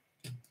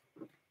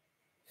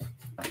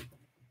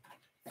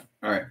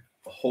 All right.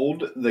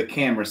 Hold the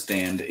camera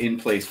stand in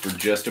place for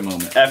just a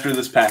moment. After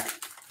this pack.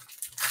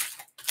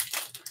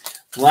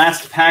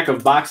 Last pack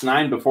of box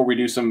 9 before we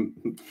do some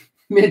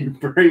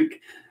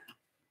mid-break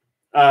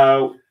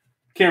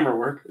camera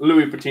work.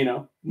 Louis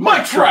Patino.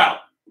 Mike Trout.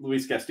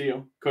 Luis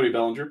Castillo. Cody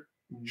Bellinger.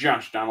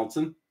 Josh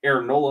Donaldson.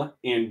 Aaron Nola.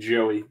 And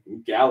Joey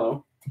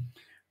Gallo.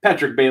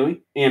 Patrick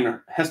Bailey.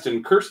 And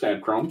Heston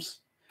Kjerstad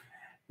Chromes.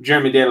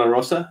 Jeremy De La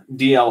Rosa.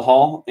 DL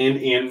Hall. And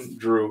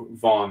Andrew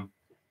Vaughn.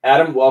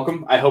 Adam,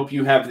 welcome. I hope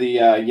you have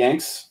the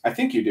Yanks. I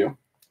think you do.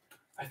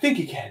 I think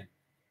you can.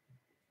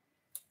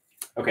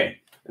 Okay.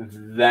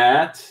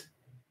 That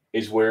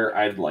is where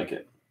I'd like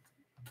it.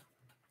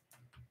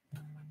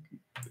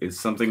 Is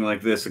something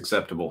like this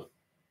acceptable?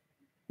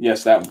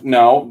 Yes,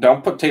 no,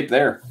 don't put tape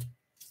there.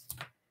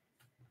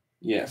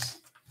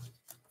 Yes.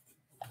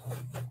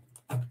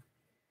 All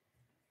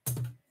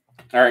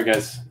right,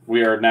 guys.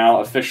 We are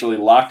now officially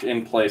locked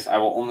in place. I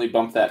will only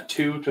bump that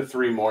 2 to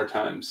 3 more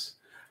times.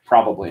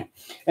 Probably.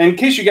 And in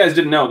case you guys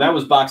didn't know, that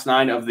was box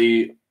 9 of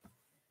the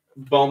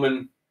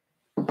Bowman.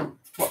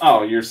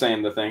 Oh, you're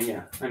saying the thing.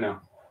 Yeah, I know.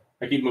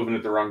 I keep moving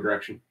it the wrong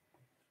direction.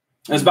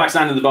 That's box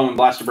 9 of the Bowman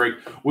Blaster Break.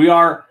 We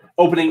are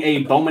opening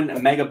a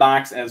Bowman Mega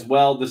Box as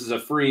well. This is a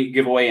free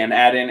giveaway and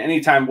add-in.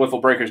 Anytime Wiffle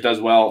Breakers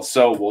does well,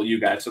 so will you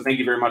guys. So thank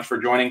you very much for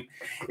joining.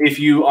 If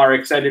you are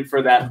excited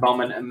for that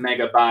Bowman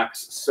Mega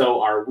Box,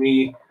 so are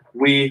we.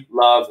 We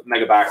love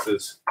Mega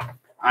Boxes.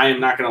 I am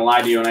not going to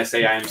lie to you when I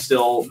say I am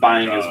still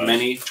buying as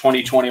many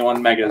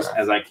 2021 Megas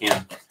as I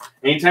can.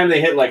 Anytime they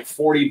hit like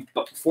 40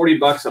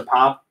 bucks a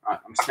pop,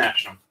 I'm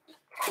snatching them.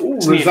 Ooh,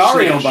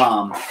 Rosario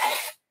Bomb.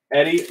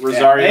 Eddie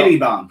Rosario. Eddie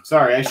Bomb.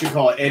 Sorry, I should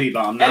call it Eddie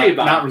Bomb.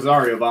 Not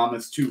Rosario Bomb.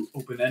 It's too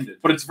open-ended.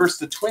 But it's versus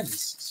the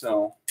Twins,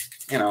 so,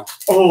 you know.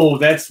 Oh,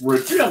 that's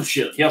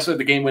redemption. He also had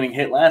the game-winning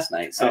hit last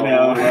night. So I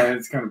know.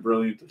 It's kind of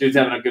brilliant. Dude's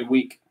having a good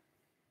week.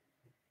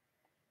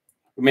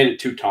 We made it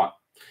too taut.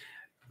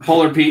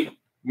 Polar Pete,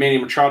 Manny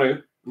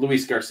Machado,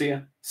 Luis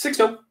Garcia,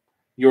 Sixto,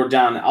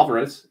 Yordan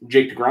Alvarez,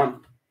 Jake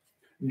DeGrom,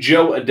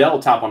 Joe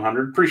Adele, top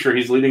 100. Pretty sure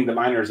he's leading the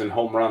minors in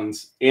home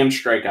runs and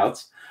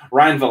strikeouts.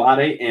 Ryan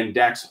Velade and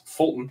Dax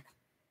Fulton.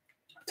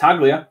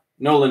 Taglia,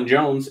 Nolan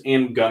Jones,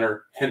 and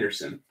Gunnar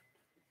Henderson.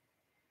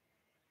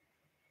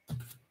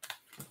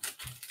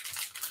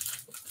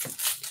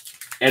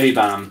 Eddie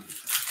Baum.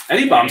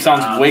 Eddie Baum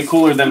sounds way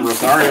cooler than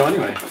Rosario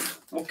anyway.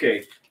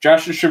 Okay.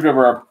 Josh just shipped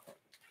over a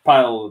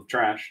pile of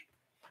trash.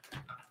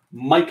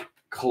 Mike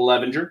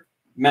Clevenger,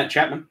 Matt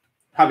Chapman,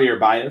 Javier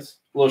Baez,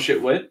 Lil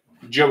Shit Witt,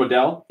 Joe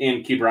Adele,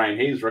 and Key Brian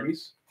Hayes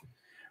rookies.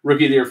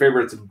 Rookie of the Year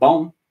favorites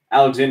Bone,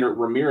 Alexander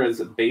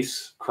Ramirez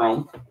base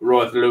chrome,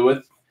 Roeth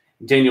Lewis,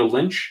 Daniel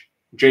Lynch,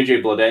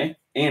 JJ Blade,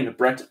 and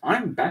Brett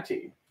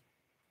Batty.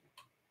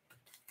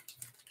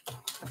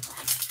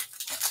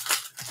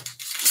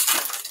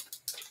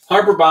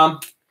 Harper Bomb.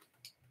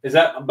 Is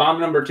that bomb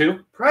number 2?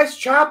 Price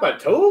Chopper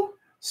 2?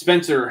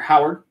 Spencer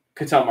Howard,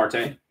 Ketel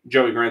Marte,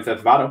 Joey Grand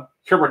Theft Auto,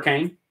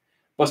 Hurricane,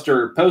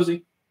 Buster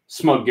Posey,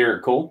 Smug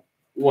Garrett Cole,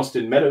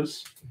 Weston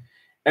Meadows,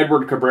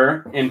 Edward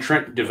Cabrera, and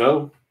Trent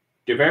DeVoe.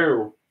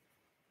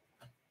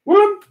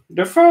 Willem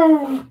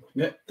Dafoe.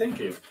 Yeah, thank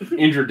you.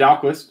 Andrew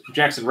Dahlquist,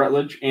 Jackson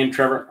Rutledge, and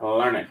Trevor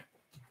Larnach.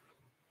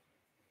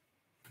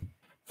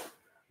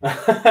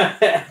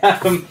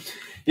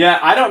 Yeah,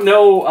 I don't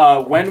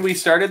know when we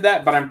started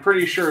that, but I'm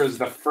pretty sure it was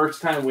the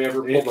first time we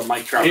ever pulled a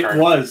Mike Trout card. It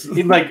was.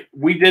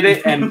 We did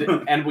it,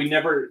 and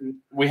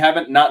we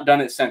haven't not done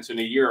it since in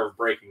a year of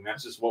breaking.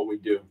 That's just what we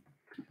do.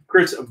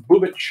 Chris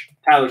Bubich,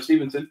 Tyler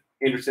Stevenson,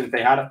 Anderson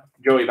Tejada,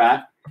 Joey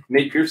Bat,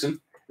 Nate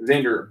Pearson,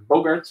 Xander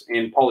Bogarts,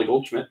 and Paulie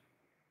Goldschmidt.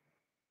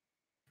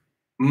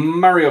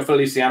 Mario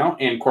Feliciano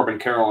and Corbin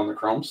Carroll on the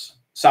Chromes.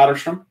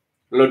 Soderstrom,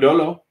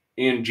 Lodolo,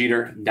 and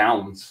Jeter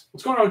Downs.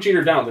 What's going on with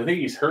Jeter Downs? I think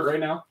he's hurt right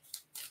now.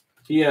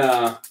 He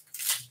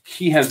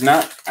has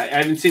not. I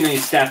haven't seen any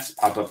stats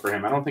pop up for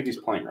him. I don't think he's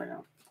playing right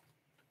now.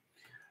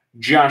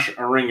 Josh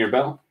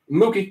Ring-Your-Bell,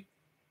 Mookie,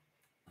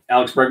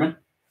 Alex Bregman,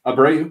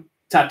 Abreu,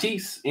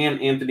 Tatis,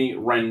 and Anthony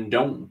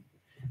Rendon.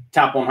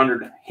 Top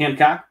 100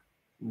 Hancock,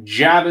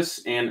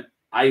 Javis, and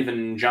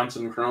Ivan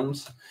Johnson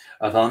Chromes.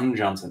 Ivan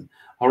Johnson,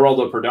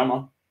 Geraldo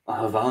Perdomo,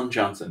 Ivan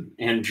Johnson,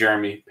 and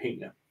Jeremy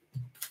Pena.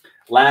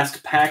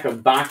 Last pack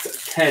of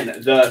box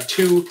 10, the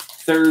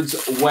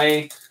 2/3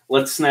 way.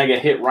 Let's snag a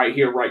hit right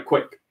here, right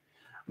quick.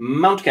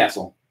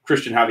 Mountcastle,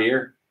 Christian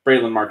Javier,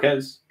 Braylon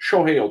Marquez,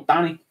 Shohei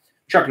Ohtani,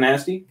 Chuck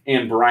Nasty,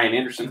 and Brian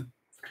Anderson.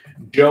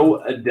 Joe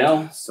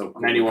Adele, So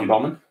cool. 91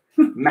 Bowman.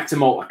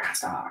 Maximo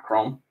Acosta,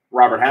 Chrome.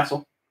 Robert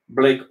Hassel,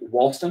 Blake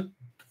Walston,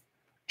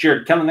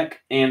 Jared Kelenic,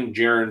 and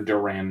Jaron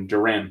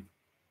Duran.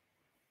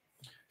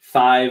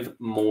 5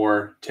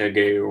 more to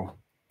go.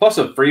 Plus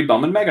a free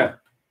Bowman Mega.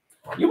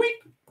 You eat.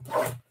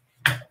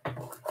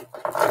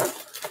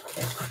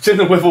 It's in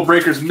the Wiffle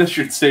Breakers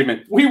mission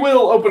statement. We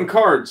will open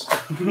cards.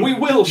 We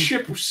will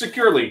ship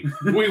securely.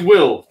 We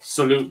will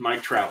salute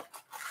Mike Trout.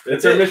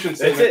 That's our mission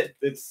statement. That's it.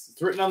 It's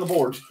written on the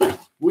board.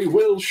 We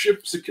will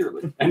ship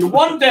securely. And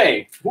one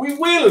day, we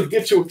will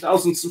get to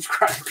 1,000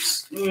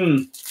 subscribers.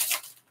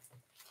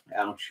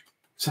 Ouch.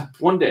 So,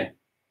 one day.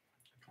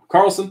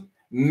 Carlson,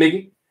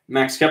 Miggy,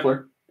 Max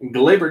Kepler,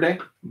 Glaber Day,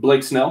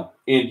 Blake Snell,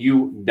 and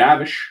Yu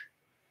Davish.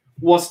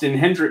 Weston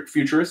Hendrick,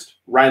 Futurist,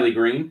 Riley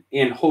Green,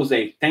 and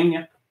Jose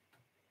Tena.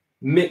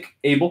 Mick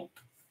Abel,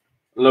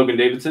 Logan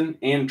Davidson,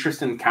 and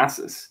Tristan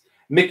Casas.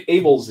 Mick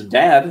Abel's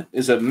dad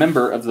is a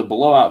member of the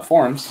Blowout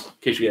Forums, in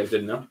case you guys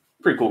didn't know.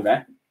 Pretty cool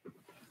guy.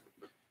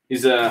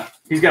 He's got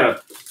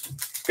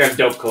a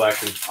dope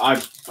collection.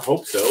 I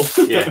hope so.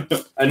 Yeah,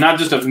 and not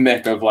just of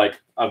Mick,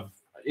 of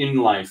in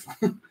life.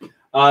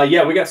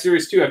 Yeah, we got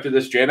Series 2 after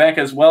this J-Back,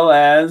 as well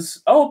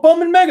as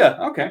Bowman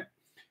Mega. Okay,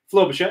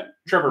 Flo Bichette,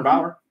 Trevor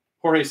Bauer,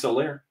 Jorge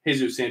Soler,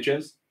 Jesus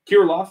Sanchez,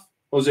 Kirilloff,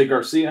 Jose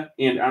Garcia,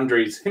 and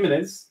Andres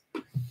Jimenez.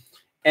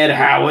 Ed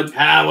Howard,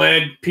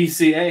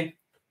 PCA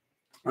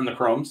on the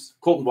Chromes,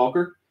 Colton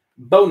Walker,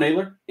 Bo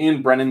Naylor,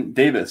 and Brennan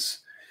Davis.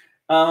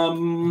 What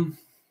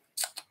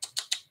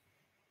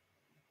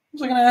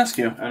was I going to ask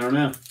you? I don't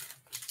know.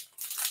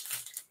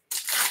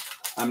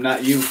 I'm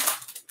not you.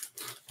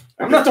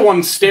 I'm not the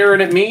one staring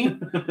at me.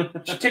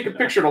 Should take a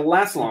picture to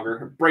last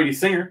longer. Brady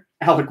Singer,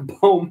 Alec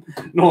Bohm,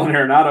 Nolan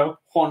Arenado,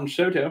 Juan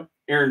Soto,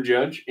 Aaron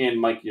Judge,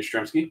 and Mike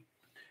Yastrzemski.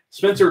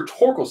 Spencer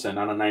Torkelson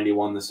on a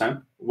 91 this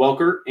time.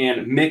 Welker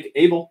and Mick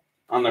Abel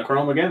on the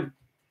Chrome again.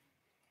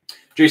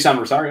 Jason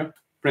Rosario,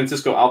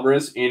 Francisco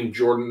Alvarez, and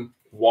Jordan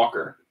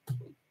Walker.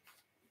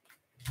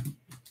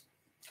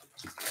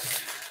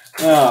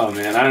 Oh,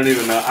 man. I don't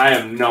even know. I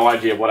have no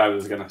idea what I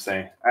was going to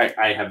say.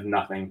 I have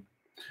nothing.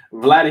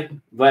 Vladdy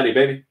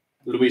Baby,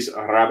 Luis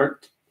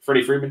Robert,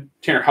 Freddie Freeman,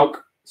 Tanner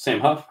Houck,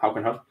 Sam Huff,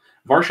 Houck Huff,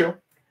 Varsho,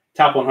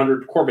 Top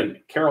 100,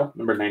 Corbin Carroll,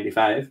 number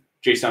 95,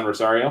 Jason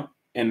Rosario,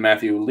 and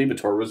Matthew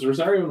Libator. Was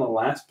Rosario in the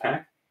last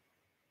pack?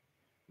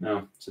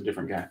 No, it's a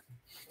different guy.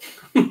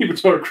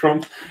 Libator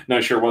Chrome. No,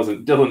 it sure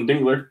wasn't. Dylan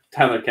Dingler,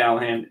 Tyler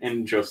Callahan,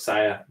 and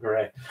Josiah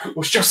Gray.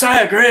 Was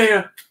Josiah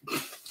Gray?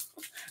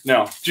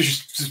 No,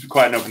 just be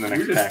quiet and open the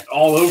next You're just pack.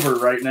 all over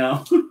right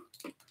now.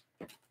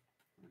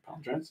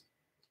 Apologize.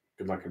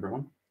 Good luck,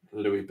 everyone.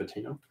 Louis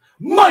Patino.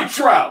 Mike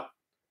Trout!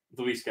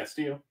 Luis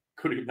Castillo.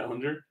 Cody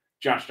Bellinger.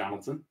 Josh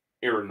Donaldson.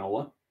 Aaron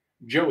Nola.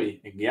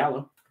 Joey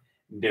Gallo.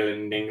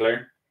 Dylan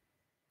Dingler.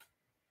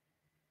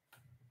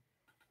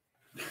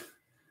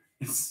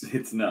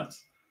 It's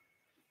nuts.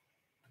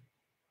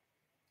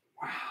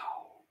 Wow.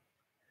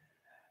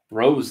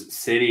 Rose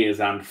City is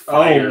on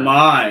fire. Oh,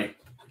 my.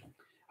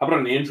 How about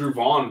an Andrew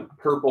Vaughn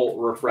purple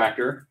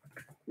refractor?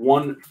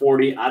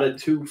 140 out of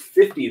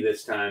 250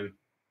 this time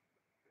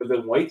for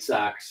the White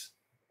Sox.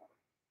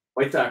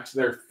 White Sox,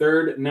 their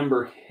third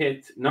numbered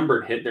hit. They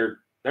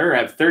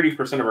have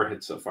 30% of our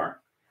hits so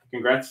far.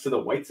 Congrats to the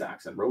White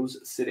Sox and Rose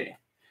City.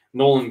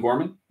 Nolan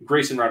Gorman,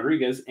 Grayson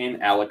Rodriguez,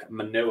 and Alec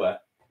Manoah.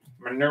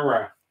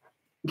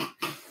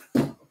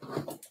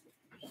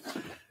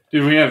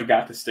 Dude, we have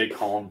got to stay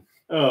calm.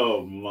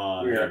 Oh,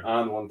 my. We are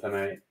on one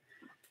tonight.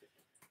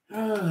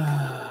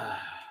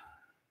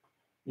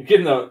 You're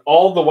getting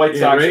all the White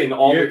Sox in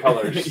all the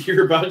colors.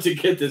 You're about to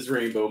get this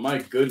rainbow. My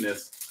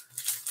goodness.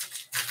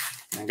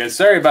 Okay,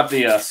 sorry about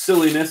the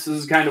silliness. This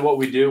is kind of what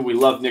we do. We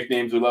love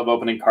nicknames. We love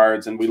opening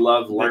cards, and we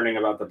love learning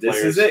about the players.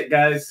 This is it,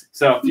 guys.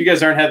 So if you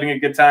guys aren't having a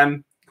good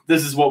time,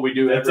 this is what we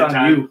do every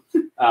time.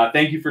 You.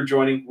 Thank you for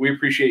joining. We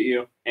appreciate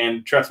you.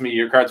 And trust me,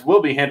 your cards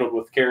will be handled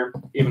with care,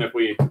 even if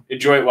we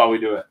enjoy it while we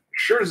do it.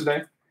 Sure as a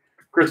day.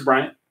 Chris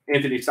Bryant,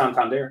 Anthony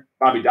Santander,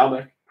 Bobby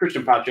Dalbec,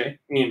 Christian Pache,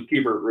 and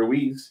Keeper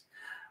Ruiz.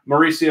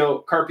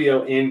 Mauricio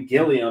Carpio and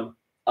Gilliam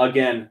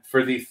again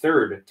for the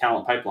third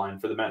talent pipeline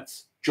for the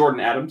Mets.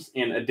 Jordan Adams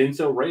and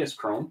Adinso Reyes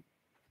Chrome.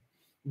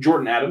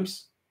 Jordan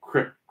Adams,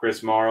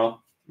 Chris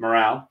Morale,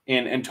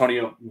 and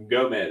Antonio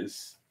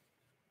Gomez.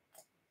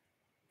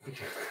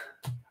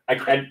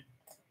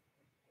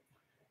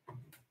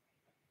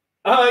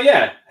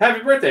 Yeah.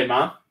 Happy birthday,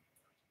 Mom.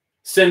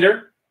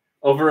 Cinder,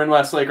 over in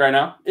Westlake right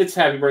now. It's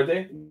happy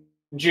birthday.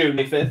 June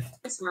 5th.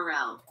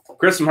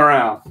 Chris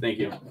Morale. Thank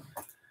you.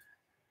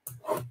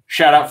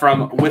 Shout out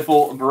from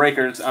Wiffle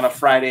Breakers on a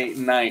Friday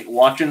night,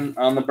 watching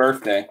on the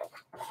birthday.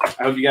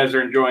 I hope you guys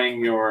are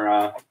enjoying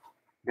your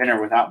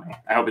dinner without me.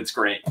 I hope it's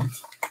great.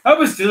 That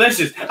was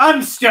delicious.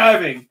 I'm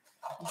starving.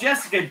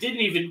 Jessica didn't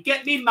even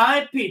get me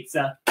my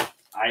pizza.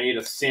 I ate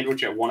a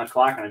sandwich at 1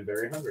 o'clock and I'm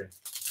very hungry.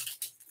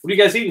 What are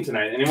you guys eating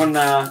tonight? Anyone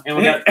got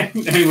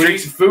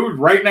drinks food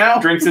right now?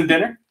 Drinks and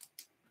dinner?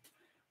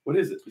 What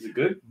is it? Is it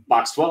good?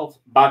 Box 12.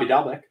 Bobby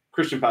Dalbec,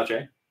 Christian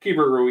Pache,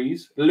 Keeper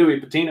Ruiz, Louis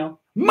Patino,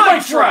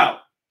 Mike Trout,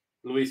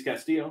 Luis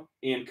Castillo,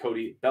 and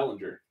Cody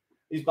Bellinger.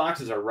 These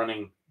boxes are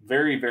running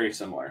very, very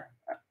similar,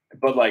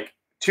 but like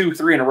 2,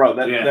 3 in a row.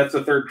 That's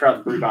the third Trout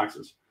in 3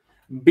 boxes.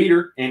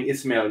 Beater and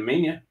Ismail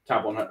Mania,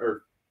 top 100.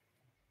 Or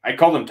I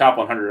called them top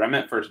 100. I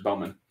meant first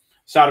Bowman.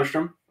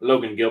 Soderstrom,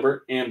 Logan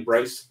Gilbert, and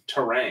Bryce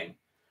Terang.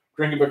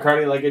 Drinking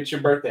Bacardi like it's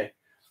your birthday.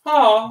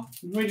 Oh,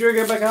 we drink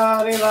a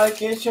Bacardi like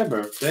it's your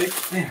birthday.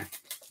 Man,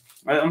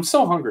 I'm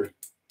so hungry.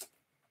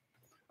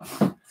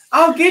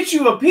 I'll get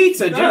you a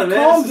pizza. Just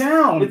calm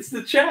down. It's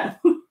the chat.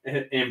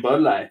 And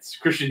Bud Lights.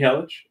 Christian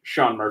Yelich,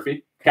 Sean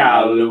Murphy,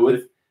 Kyle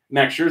Lewis,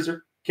 Max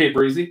Scherzer, Kate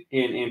Breezy,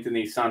 and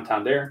Anthony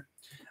Santander.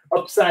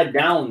 Upside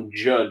down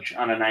Judge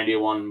on a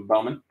 91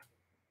 Bowman.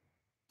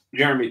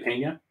 Jeremy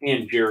Pena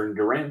and Jaron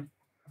Duran.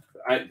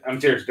 I'm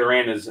serious.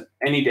 Duran is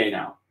any day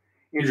now.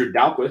 Andrew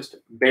Dalquist,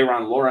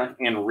 Bayron Lora,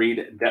 and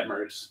Reed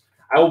Detmers.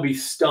 I will be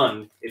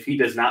stunned if he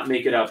does not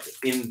make it up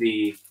in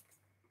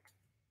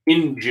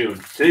June.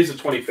 Today's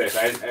the 25th.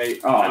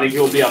 I think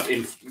he'll be up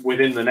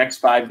within the next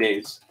 5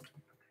 days. I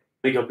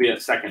think he'll be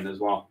at second as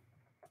well.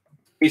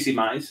 Casey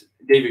Mize,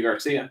 David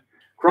Garcia,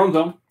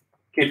 Cronzo,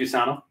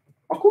 Campusano,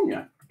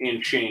 Acuna,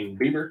 and Shane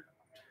Bieber.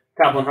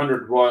 Top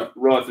 100,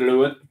 Roth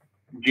Lewitt,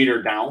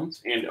 Jeter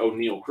Downs, and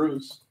O'Neill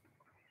Cruz.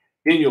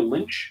 Daniel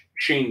Lynch,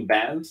 Shane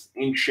Baz,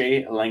 and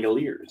Shea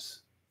Langoliers.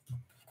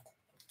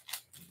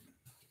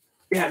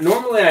 Yeah,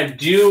 normally I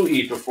do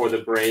eat before the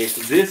break.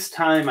 This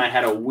time I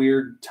had a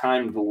weird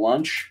timed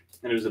lunch,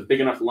 and it was a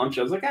big enough lunch.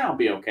 I was like, I'll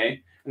be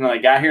okay. And then I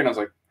got here, and I was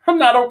like, I'm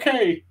not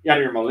okay.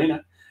 Yadier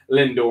Molina,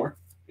 Lindor,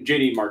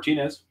 J.D.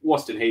 Martinez,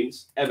 Weston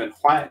Hayes, Evan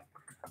White,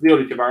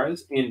 Leody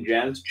Tavares, and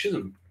Jazz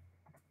Chisholm.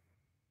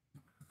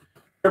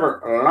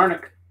 Trevor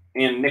Larnach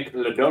and Nick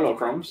Lodolo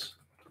Chromes.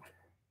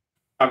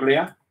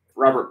 Aglia,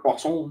 Robert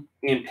Poisson,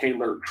 and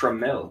Taylor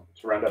Trammell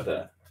to round up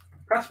the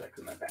prospects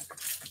in that pack.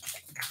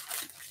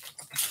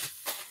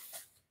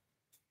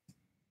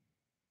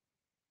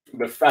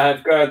 The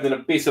 5 cards and a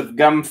piece of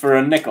gum for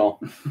a nickel.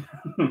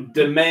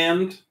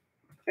 Demand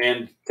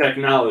and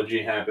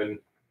technology happen.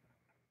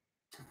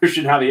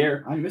 Christian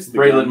Javier,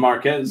 Braylon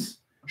Marquez,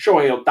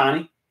 Shohei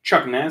Ohtani,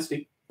 Chuck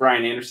Nasty,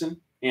 Brian Anderson,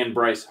 and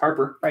Bryce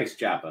Harper. Bryce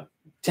Joppa.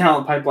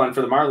 Talent pipeline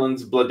for the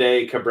Marlins,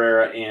 Blade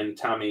Cabrera, and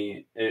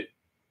Tommy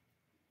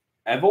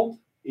Evold?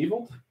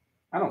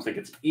 I don't think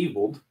it's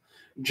Evold.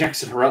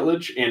 Jackson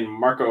Rutledge and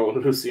Marco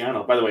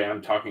Luciano. By the way,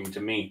 I'm talking to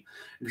me.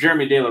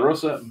 Jeremy De La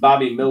Rosa,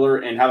 Bobby Miller,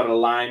 and how about a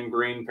lime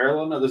green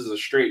parallel? No, this is a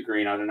straight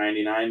green out of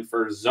 99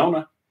 for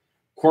Zona.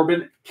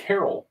 Corbin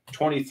Carroll,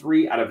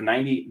 23 out of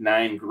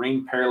 99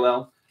 green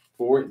parallel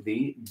for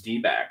the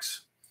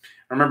D-backs.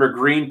 Remember,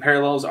 green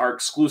parallels are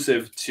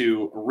exclusive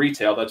to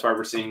retail. That's why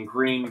we're seeing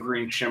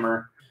green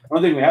shimmer.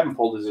 One thing we haven't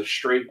pulled is a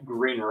straight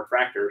green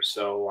refractor,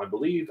 so I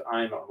believe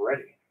I'm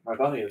ready. My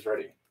body is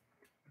ready.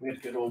 We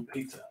had good old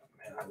pizza.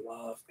 Man, I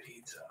love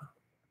pizza.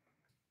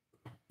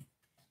 I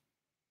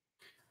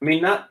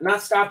mean,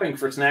 not stopping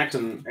for snacks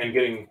and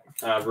getting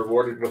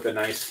rewarded with a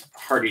nice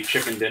hearty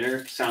chicken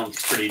dinner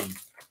sounds pretty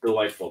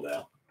delightful,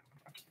 though.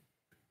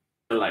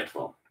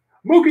 Delightful.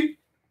 Mookie,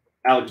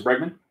 Alex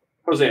Bregman,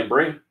 Jose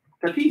Abreu,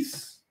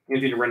 Tatis,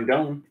 Anthony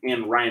Rendon,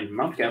 and Ryan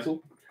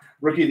Mountcastle.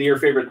 Rookie of the Year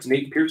favorites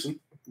Nate Pearson,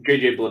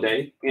 J.J.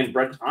 Bleday, and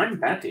Brett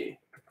Imbatty.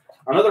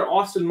 Another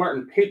Austin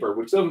Martin paper,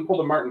 which doesn't pull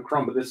the Martin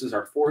Chrome, but this is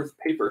our fourth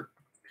paper.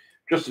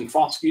 Justin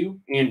Foscue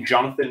and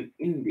Jonathan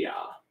India.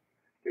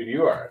 Dude,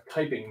 you are a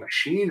typing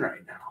machine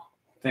right now.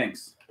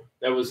 Thanks.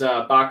 That was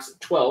box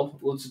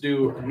 12. Let's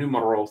do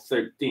numero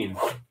 13.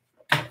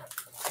 I'm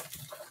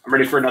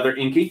ready for another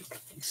Inky.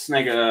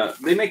 Snag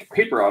they make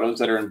paper autos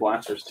that are in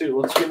blasters, too.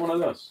 Let's get one of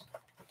those.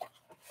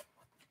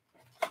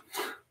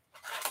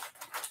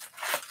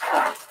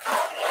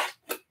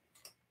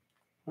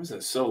 Why is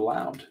that so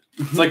loud?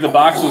 It's like the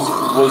box was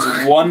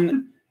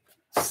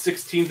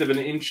 1/16 of an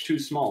inch too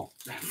small.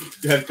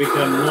 You have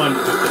become one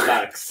with the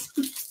box.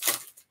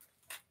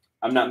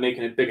 I'm not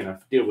making it big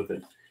enough. Deal with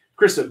it.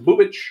 Chris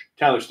Bubich,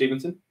 Tyler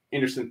Stevenson,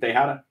 Anderson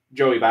Tejada,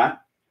 Joey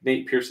Bat,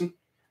 Nate Pearson,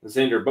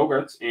 Xander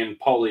Bogaerts, and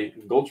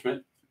Paulie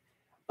Goldschmidt.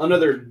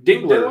 Another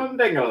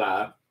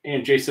Dingler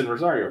and Jason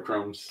Rosario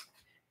Chromes.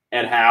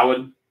 Ed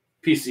Howard,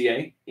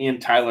 PCA, and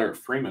Tyler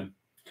Freeman.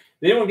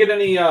 Did anyone get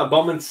any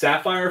Bowman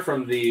Sapphire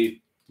from the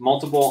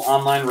multiple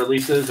online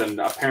releases and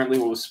apparently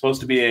what was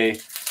supposed to be a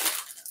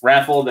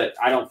raffle that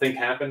I don't think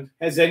happened?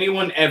 Has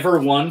anyone ever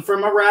won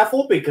from a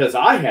raffle? Because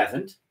I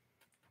haven't.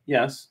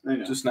 Yes,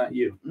 just not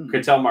you.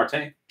 Cattell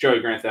Marte, Joey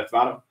Grand Theft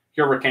Auto,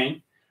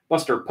 Hurricane,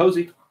 Buster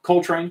Posey,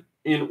 Coltrane,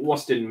 and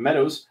Weston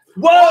Meadows.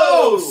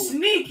 Whoa!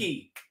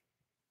 Sneaky!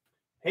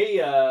 Hey,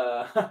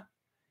 how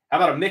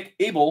about a Mick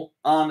Abel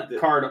on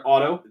card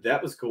auto?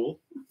 That was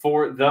cool.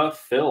 For the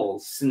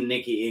Phils.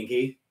 Sneaky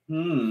Inky.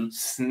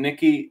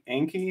 Snicky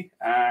Inky?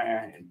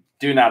 I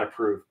do not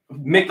approve.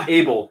 Mick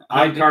Abel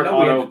on card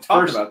auto.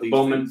 First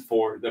Bowman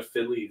for the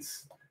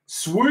Phillies.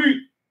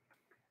 Sweet!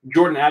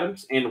 Jordan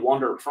Adams and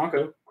Wander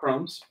Franco,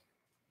 Chromes.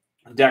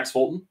 Dax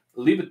Fulton,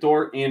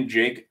 Libator, and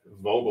Jake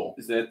Vogel.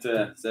 Is that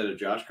a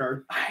Josh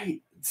card? I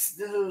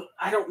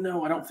don't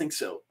know. I don't think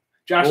so.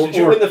 Josh, did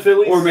you win the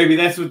Phillies? Or maybe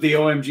that's what the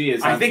OMG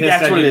is. I think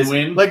that's what it is.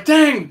 Win. Like,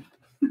 dang!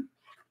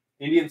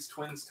 Indians,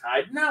 Twins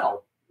tied?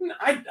 No.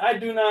 I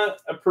do not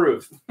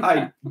approve.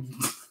 I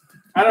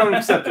don't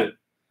accept it.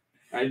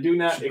 I do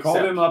not accept it. Call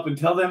them up and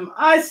tell them,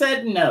 I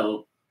said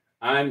no.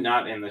 I'm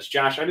not in this.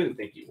 Josh, I didn't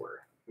think you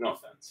were. No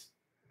offense.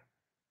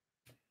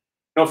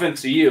 No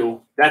offense to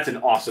you. That's an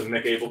awesome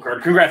Mick Abel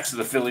card. Congrats to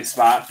the Philly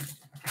spot.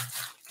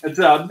 It's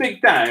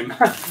big time.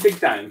 Big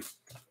time.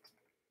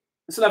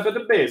 It's up at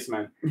the base,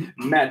 man.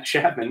 Matt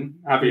Chapman,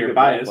 Javier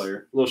Baez,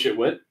 Little Shit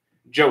Wit,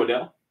 Joe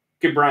Adell,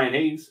 Kid Brian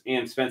Hayes,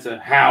 and Spencer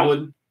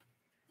Howard.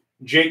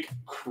 Jake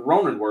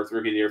Cronenworth,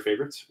 Rookie of the Year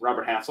favorites,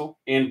 Robert Hassel,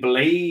 and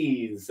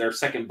Blaze, their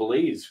second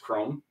Blaze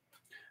Chrome.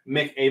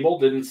 Mick Abel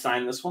didn't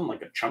sign this one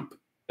like a chump.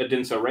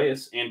 Adinso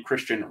Reyes and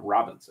Christian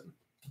Robinson.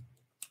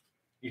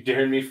 You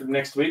daring me for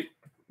next week?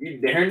 You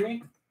daring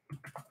me?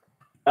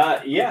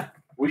 Yeah.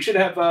 We should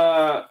have,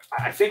 I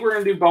think we're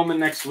going to do Bowman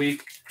next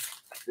week.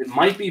 It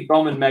might be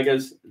Bowman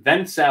Megas,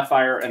 then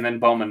Sapphire, and then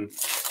Bowman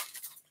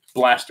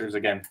Blasters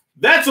again.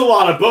 That's a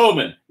lot of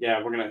Bowman.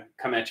 Yeah, we're going to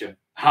come at you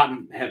hot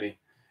and heavy.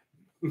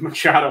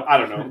 Machado, I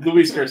don't know.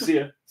 Luis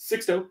Garcia,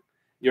 Sixto,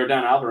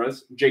 Yordan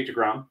Alvarez, Jake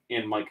DeGrom,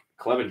 and Mike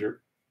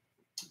Clevenger.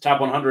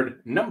 Top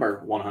 100,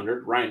 number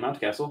 100, Ryan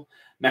Mountcastle,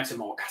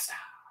 Maximo Acosta,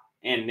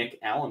 and Nick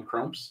Allen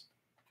Chromes.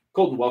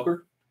 Colton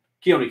Welker,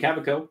 Keone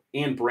Cavaco,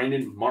 and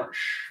Brandon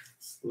Marsh.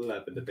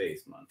 Slap in the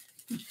base, man.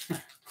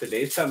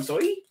 Today's time,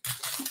 soy.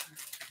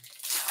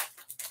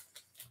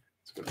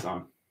 It's a good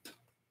song.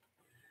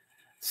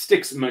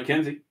 Sticks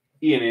McKenzie,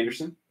 Ian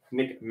Anderson,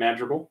 Nick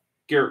Madrigal,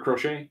 Garrett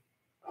Crochet,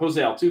 Jose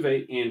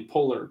Altuve, and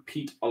Polar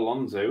Pete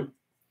Alonso.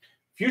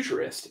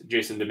 Futurist,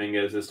 Jason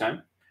Dominguez this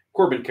time.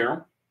 Corbin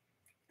Carroll,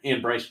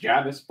 and Bryce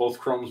Javis. Both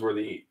Chromes were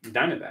the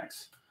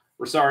Diamondbacks.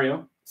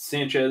 Rosario,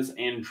 Sanchez,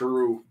 and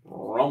Drew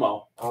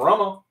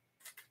Romo.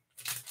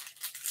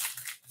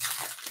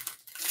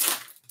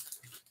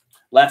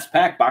 Last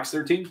pack, box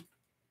 13.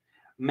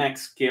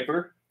 Max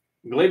Kepler,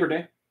 Glaber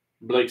Day,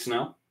 Blake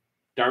Snell,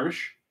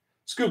 Darvish,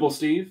 Scooble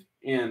Steve,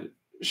 and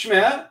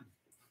Schmidt.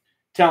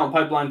 Talent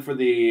pipeline for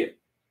the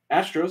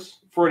Astros,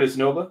 Freudis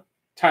Nova,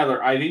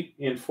 Tyler Ivey,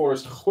 and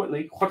Forrest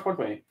Whitley,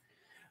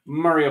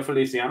 Mario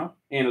Feliciano,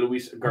 and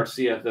Luis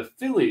Garcia. The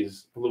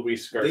Phillies,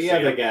 Luis Garcia. The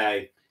other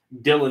guy.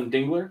 Dylan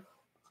Dingler,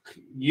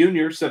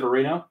 Junior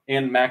Severino,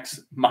 and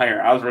Max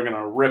Meyer. I was going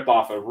to rip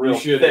off a real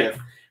thick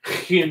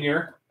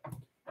Junior.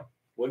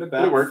 What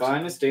about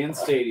Finest Stand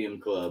Stadium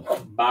Club?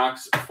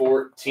 Box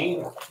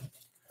 14.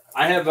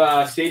 I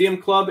have Stadium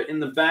Club in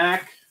the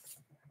back,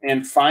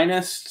 and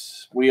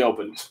Finest we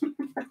opened.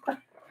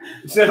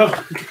 So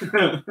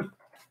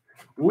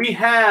We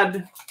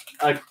had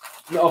a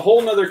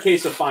whole nother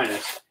case of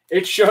Finest.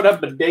 It showed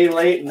up a day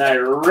late, and I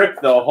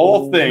ripped the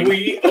whole thing.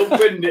 We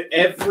opened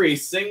every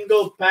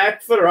single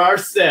pack for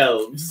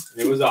ourselves.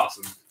 It was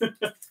awesome.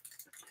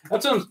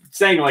 That's what I'm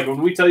saying. Like,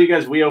 when we tell you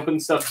guys we open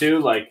stuff too,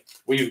 like,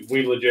 we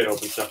legit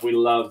open stuff. We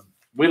love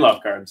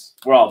cards.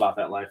 We're all about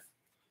that life.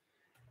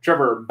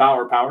 Trevor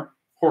Bauer Power,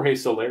 Jorge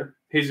Soler,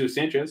 Jesus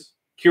Sanchez,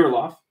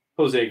 Kirilov,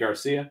 Jose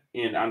Garcia,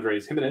 and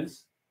Andres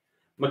Jimenez.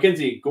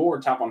 Mackenzie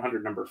Gore, top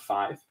 100, number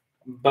 5.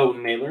 Bo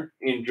Naylor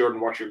and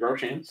Jordan Washer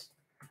Groshans.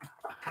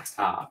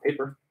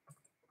 Paper.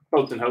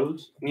 Boats and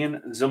Hose.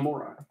 And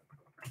Zamora.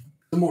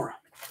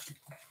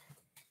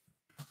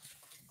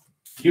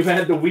 You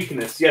had the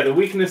weakness. Yeah, the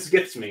weakness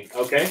gets me,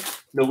 okay?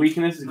 The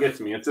weakness gets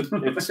me.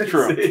 It's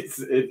true.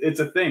 It's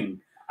a thing.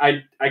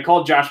 I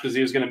called Josh because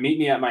he was going to meet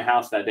me at my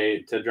house that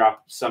day to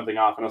drop something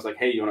off. And I was like,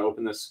 hey, you want to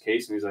open this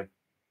case? And he's like,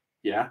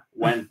 yeah,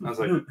 when? I was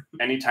like,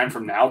 anytime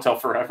from now till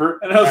forever.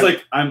 And I was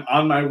like, I'm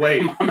on my way.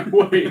 I'm on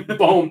my way.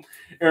 Boom.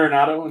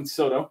 Arenado and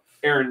Soto.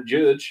 Aaron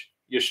Judge,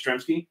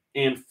 Yastrzemski,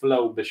 and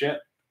Flo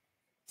Bichette.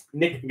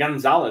 Nick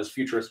Gonzalez,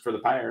 futurist for the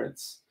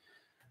Pirates.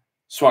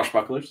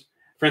 Swashbucklers.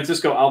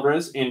 Francisco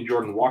Alvarez and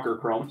Jordan Walker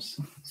Chromes.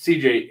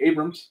 CJ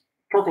Abrams,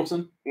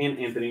 Torkelson, and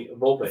Anthony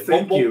Volpe.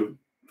 Thank you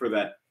for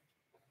that.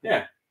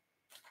 Yeah.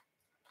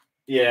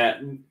 Yeah,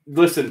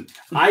 listen,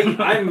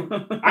 I'm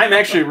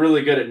actually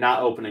really good at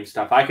not opening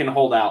stuff. I can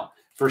hold out.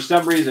 For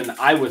some reason,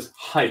 I was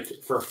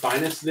hyped for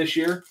Finest this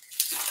year.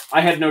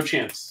 I had no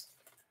chance.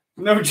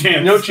 No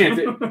chance. No chance.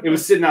 It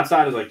was sitting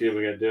outside. I was like, dude,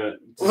 we got to do it.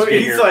 Well,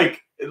 he's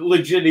like,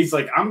 legit, he's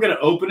like, I'm going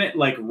to open it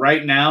like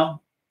right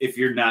now if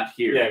you're not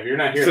here. Yeah, if you're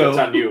not here, that's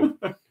on you.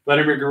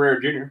 Vladimir Guerrero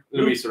Jr.,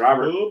 Luis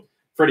Robert,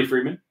 Freddie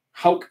Freeman,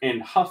 Hauk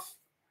and Huff,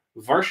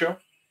 Varsho,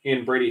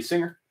 and Brady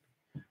Singer,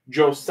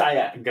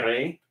 Josiah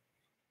Gray,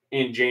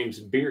 and James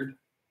Beard.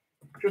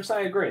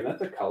 Josiah Gray,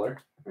 that's a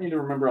color. I need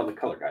to remember all the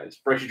color guys.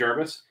 Bryce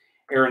Jarvis,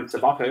 Aaron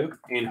Sabato,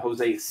 and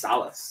Jose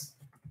Salas.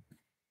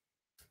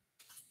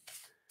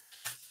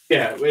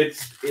 Yeah,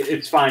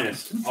 it's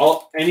Finest.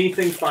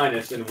 Anything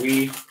Finest, and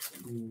we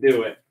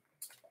do it.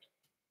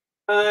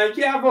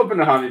 Yeah, I've opened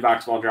a Honey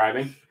box while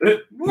driving.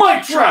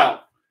 Mike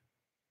Trout!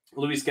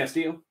 Luis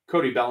Castillo,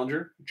 Cody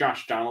Bellinger,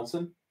 Josh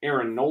Donaldson,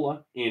 Aaron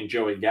Nola, and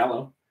Joey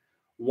Gallo.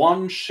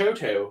 Juan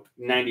Soto,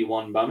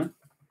 91 Bowman.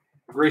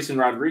 Grayson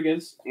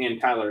Rodriguez and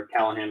Tyler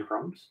Callahan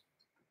Chromes.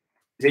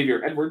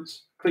 Xavier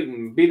Edwards,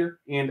 Clayton Beater,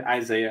 and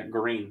Isaiah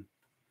Green.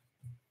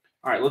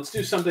 All right, let's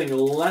do something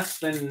less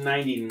than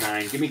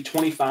 99. Give me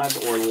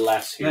 25 or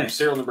less here. Nice.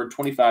 Serial number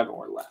 25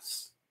 or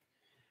less.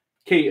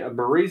 Kay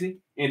Baresi,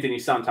 Anthony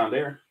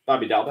Santander,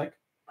 Bobby Dalbeck,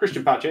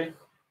 Christian Pache,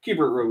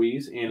 Keibert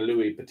Ruiz, and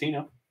Louis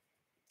Patino.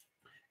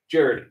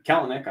 Jared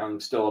Kalanick, I'm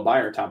still a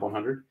buyer, top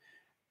 100.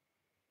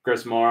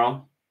 Chris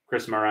Morrell,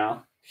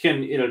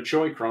 Ken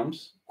Ilchoy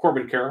Chromes,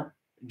 Corbin Carroll,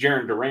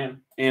 Jaron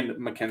Duran, and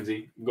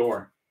Mackenzie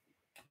Gore.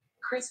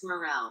 Chris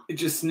Morrell. It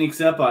just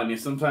sneaks up on you.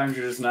 Sometimes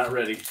you're just not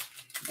ready.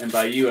 And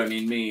by you, I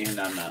mean me, and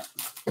I'm not.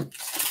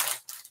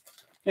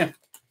 Yeah,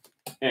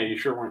 you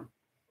sure weren't.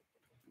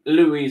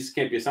 Luis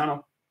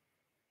Campiasano,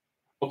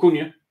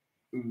 Acuna,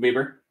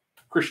 Bieber,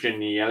 Christian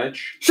Yelich,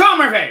 Sean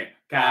Murphy,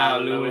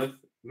 Kyle Lewis,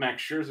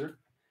 Max Scherzer,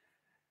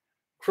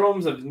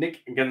 Chromes of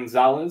Nick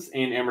Gonzalez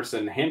and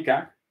Emerson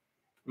Hancock,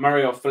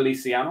 Mario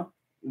Feliciano,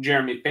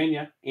 Jeremy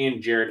Pena,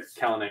 and Jared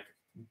Kalanick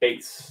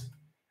base.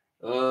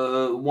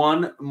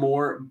 One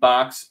more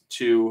box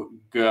to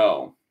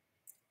go.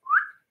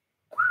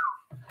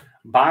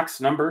 Box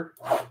number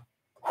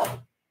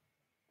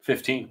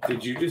 15.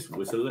 Did you just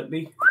whistle at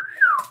me?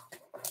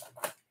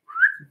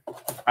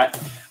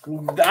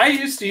 I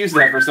used to use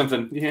that for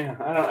something. Yeah,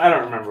 I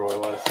don't remember what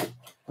it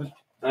was.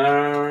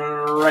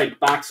 All right,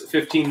 box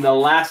 15, the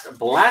last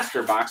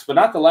blaster box, but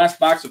not the last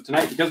box of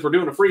tonight because we're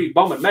doing a free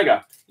Bowman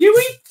Mega.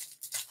 Yui!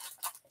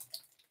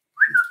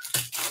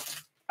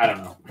 I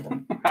don't know.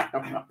 I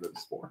don't know what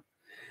it's for.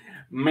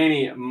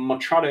 Manny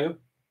Machado,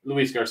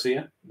 Luis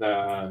Garcia,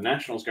 the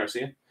Nationals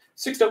Garcia,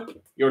 Sixto,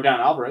 Yordan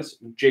Alvarez,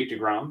 Jake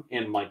DeGrom,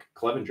 and Mike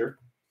Clevenger.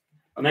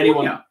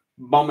 91,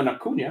 Bowman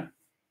Acuna,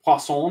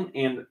 Poisson,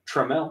 and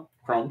Trammell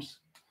Chromes,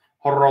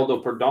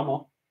 Geraldo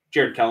Perdomo,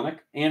 Jared Kelenic,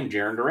 and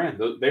Jaron Duran.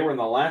 They were in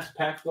the last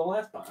pack of the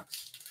last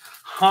box.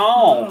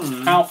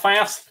 How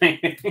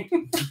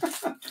fascinating.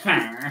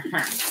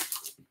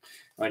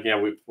 Like,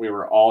 yeah, we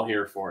were all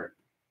here for it.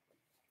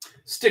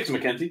 Sticks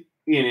McKenzie,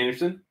 Ian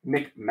Anderson,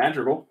 Nick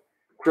Madrigal,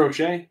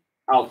 Crochet,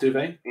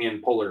 Altuve,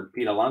 and Polar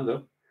Pete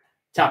Alonso.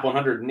 Top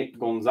 100, Nick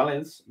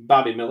Gonzalez,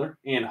 Bobby Miller,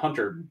 and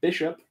Hunter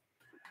Bishop.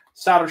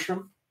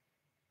 Soderstrom,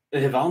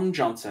 Ivan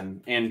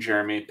Johnson, and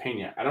Jeremy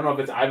Pena. I don't know if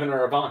it's Ivan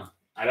or Ivan.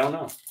 I don't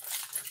know.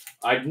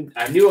 I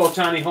knew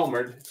Ohtani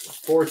homered.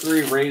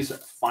 4-3 Rays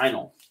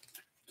final.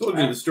 Told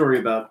you the story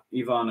about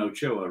Ivan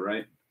Ochoa,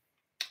 right?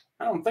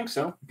 I don't think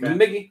so. Okay.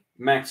 Miggy,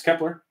 Max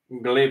Kepler,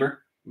 Glaber,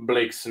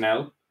 Blake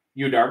Snell,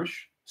 Yu Darvish,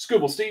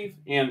 Scooble Steve,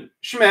 and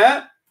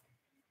Schmidt.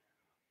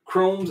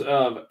 Chromes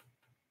of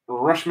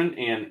Rushman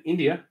and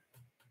India,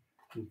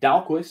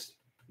 Dalquist,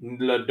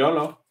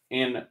 Lodolo,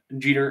 and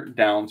Jeter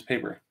Downs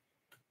paper.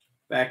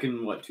 back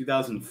in, what,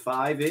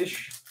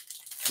 2005-ish?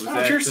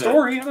 That's your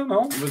story. I don't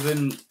know. It was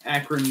in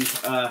Akron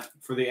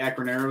for the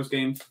Akron Arrows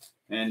game,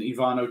 and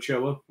Ivan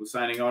Ochoa was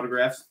signing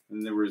autographs,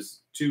 and there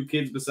was 2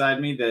 kids beside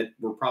me that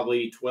were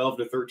probably 12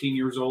 to 13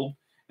 years old,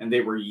 and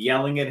they were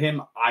yelling at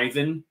him,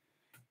 Ivan,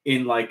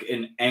 in like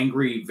an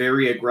angry,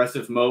 very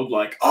aggressive mode,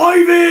 like,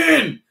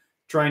 Ivan!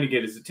 Trying to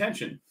get his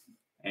attention.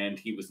 And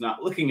he was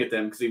not looking at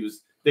them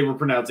because they were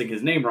pronouncing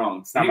his name wrong.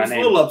 It's not he my was name.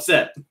 a little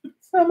upset.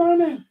 It's not my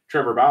name.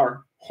 Trevor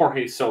Bauer,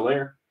 Jorge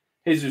Soler,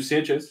 Jesus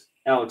Sanchez,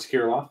 Alex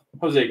Kirilloff,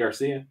 Jose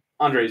Garcia,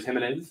 Andres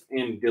Jimenez,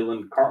 and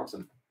Dylan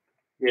Carlson.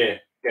 Yeah,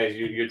 guys,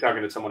 you're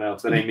talking to someone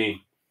else. That ain't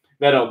me.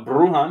 Beto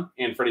Brujan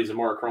and Freddie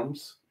Zamora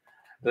Chromes,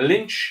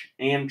 Lynch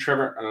and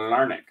Trevor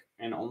Larnick,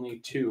 and only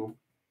 2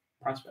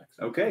 prospects.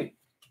 Okay.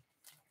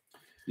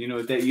 You know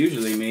what that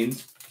usually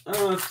means.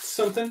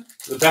 Something.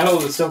 The Battle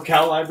of the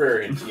SoCal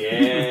Librarians.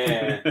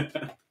 Yeah.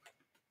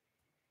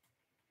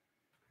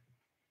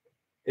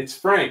 It's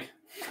Frank,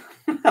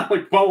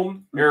 Alec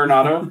Bohm,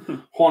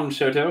 Arenado, Juan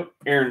Soto,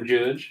 Aaron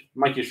Judge,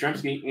 Mike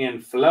Yastrzemski,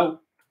 and Flo.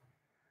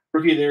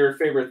 Rookie of their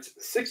favorite,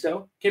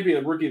 Sixto. Can't be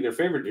the rookie of their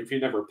favorite if you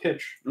never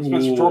pitch.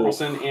 Spencer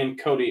Torkelson and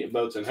Cody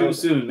Boatson. Too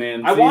soon,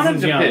 man. I want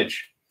him to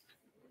pitch.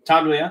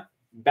 Taglia,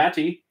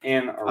 Batty,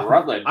 and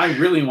Rutledge. I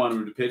really want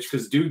him to pitch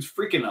because dude's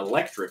freaking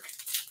electric.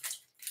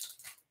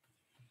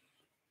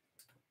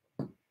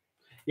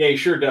 Yeah, he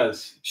sure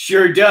does.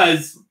 Sure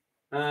does.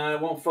 I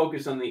won't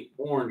focus on the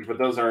orange, but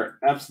those are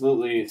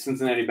absolutely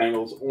Cincinnati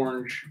Bengals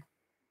orange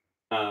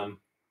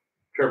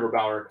Trevor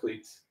Bauer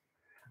cleats.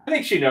 I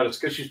think she noticed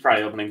because she's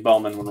probably opening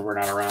Bowman when we're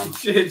not around.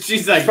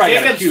 She's like,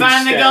 Jacob's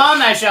finally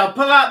gone, I shall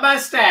pull out my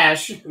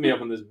stash. Let me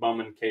open this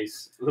Bowman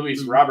case.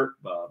 Luis Robert,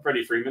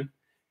 Freddie Freeman,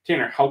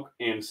 Tanner Houck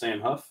and Sam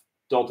Huff,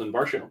 Dalton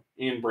Barshow,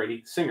 and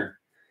Brady Singer.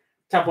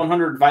 Top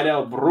 100,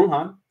 Vidal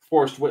Brujan,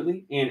 Forrest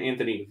Whitley, and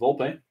Anthony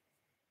Volpe.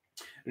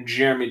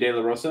 Jeremy De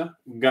La Rosa,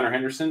 Gunnar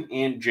Henderson,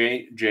 and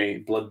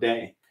J.J.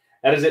 Blade.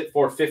 That is it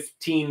for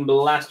 15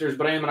 blasters,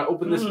 but I am going to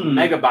open this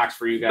mega box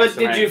for you guys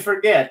tonight. Did you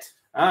forget?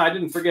 I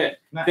didn't forget.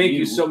 Thank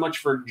you so much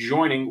for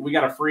joining. We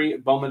got a free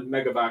Bowman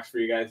mega box for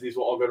you guys. These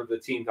will all go to the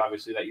teams,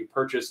 obviously, that you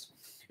purchased.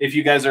 If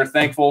you guys are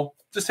thankful,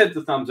 just hit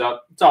the thumbs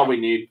up. That's all we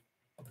need.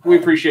 We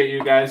appreciate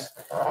you guys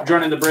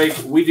joining the break.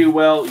 We do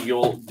well,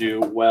 you'll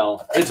do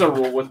well. It's a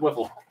rule with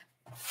Wiffle.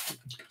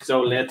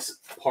 So let's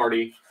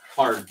party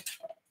hard.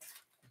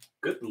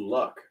 Good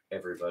luck,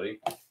 everybody.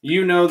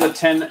 You know the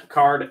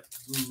 10-card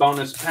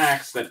bonus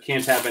packs that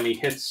can't have any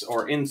hits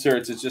or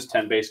inserts. It's just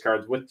 10 base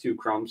cards with 2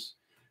 chromes.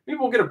 Maybe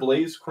we'll get a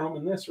Blaze chrome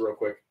in this real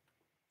quick.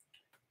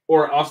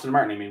 Or Austin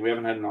Martin, I mean. We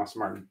haven't had an Austin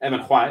Martin.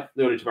 Evan Wyatt,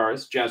 Leody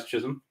Tavares, Jazz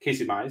Chisholm,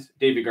 Casey Mize,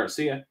 Davey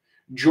Garcia,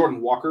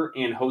 Jordan Walker,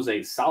 and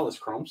Jose Salas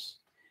chromes.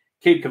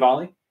 Cade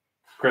Cavalli,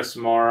 Chris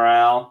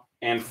Morale,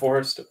 and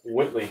Forrest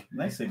Whitley.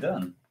 Nicely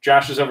done.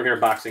 Josh is over here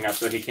boxing up,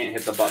 so he can't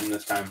hit the button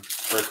this time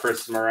for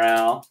Chris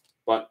Morale.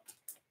 But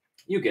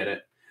you get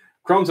it.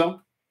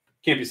 Chromezo,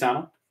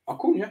 Campisano,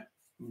 Acuna,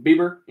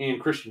 Bieber, and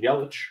Christian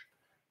Yelich.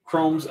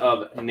 Chromes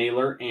of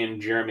Naylor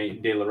and Jeremy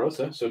De La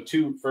Rosa. So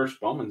 2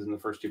 first Bowmans in the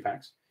first 2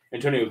 packs.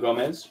 Antonio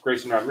Gomez,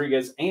 Grayson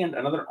Rodriguez, and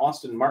another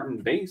Austin Martin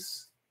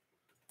base.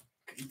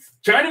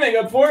 Trying to make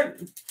up for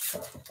it.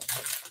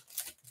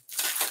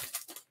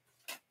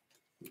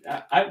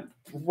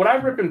 What I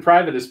rip in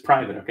private is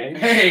private, okay?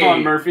 Hey.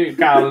 Sean Murphy,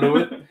 Kyle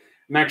Lewitt,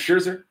 Max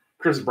Scherzer,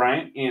 Chris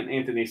Bryant, and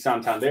Anthony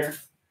Santander.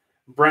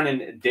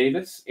 Brennan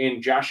Davis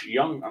and Josh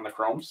Young on the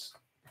chromes.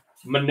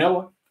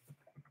 Manoa,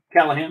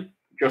 Callahan,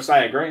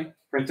 Josiah Gray,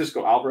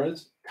 Francisco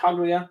Alvarez,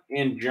 Taglia,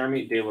 and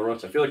Jeremy De La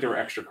Rosa. I feel like there were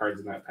extra cards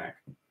in that pack.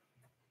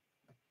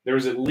 There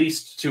was at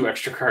least 2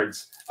 extra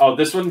cards. Oh,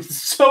 this one's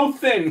so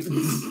thin.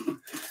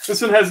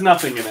 This one has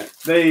nothing in it.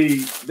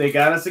 They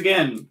got us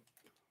again.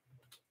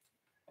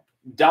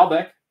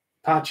 Dalbec,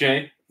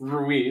 Pache,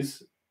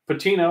 Ruiz,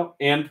 Patino,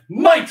 and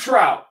Mike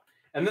Trout.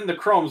 And then the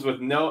chromes with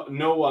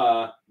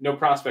no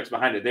prospects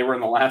behind it. They were in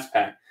the last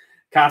pack.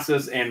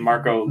 Casas and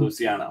Marco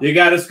Luciano. You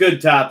got us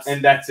good, Tops.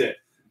 And that's it.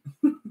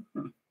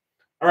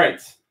 All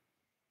right.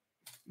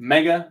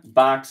 Mega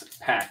box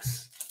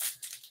packs.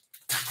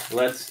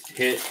 Let's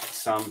hit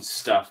some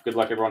stuff. Good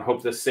luck, everyone.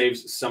 Hope this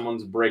saves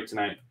someone's break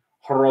tonight.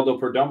 Geraldo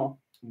Perdomo,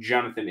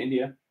 Jonathan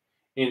India,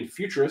 and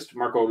futurist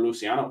Marco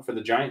Luciano for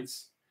the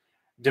Giants.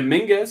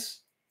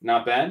 Dominguez,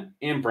 not bad,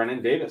 and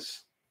Brennan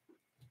Davis.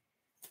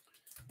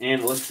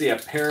 And let's see, a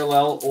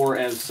parallel, or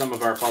as some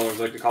of our followers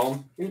like to call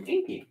him, an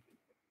inky.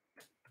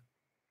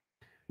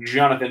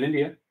 Jonathan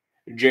India,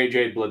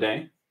 J.J.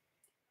 Blade,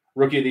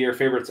 Rookie of the Year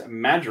favorites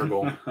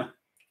Madrigal,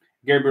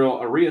 Gabriel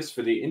Arias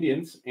for the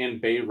Indians,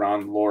 and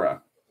Bayron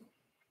Lora.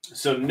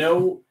 So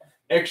no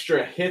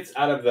extra hits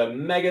out of the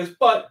megas,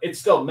 but it's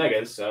still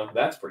megas, so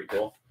that's pretty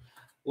cool.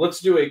 Let's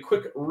do a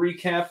quick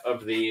recap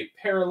of the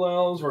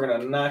parallels. We're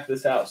going to knock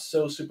this out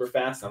so super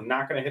fast. I'm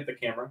not going to hit the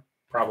camera,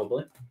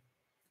 probably.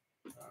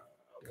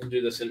 We'll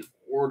do this in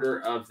order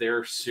of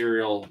their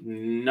serial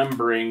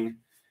numbering.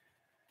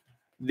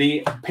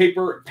 The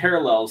paper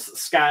parallels: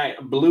 Sky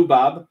Blue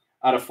Bob,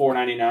 out of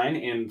 499,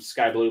 and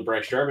Sky Blue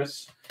Bryce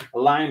Jarvis.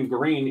 Lime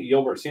Green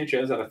Yolbert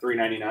Sanchez out of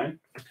 399.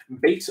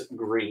 Bates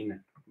Green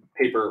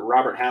paper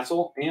Robert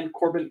Hassel and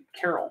Corbin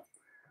Carroll.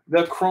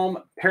 The Chrome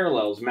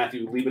Parallels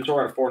Matthew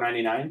Libator out of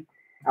 499.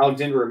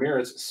 Alexander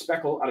Ramirez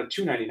Speckle out of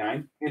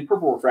 299. And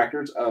Purple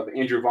Refractors of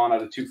Andrew Vaughn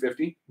out of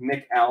 250.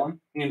 Nick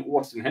Allen and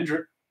Weston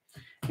Hendrick.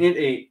 And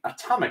a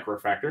Atomic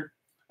Refractor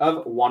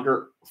of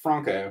Wander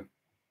Franco.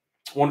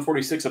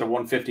 146 out of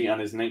 150 on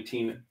his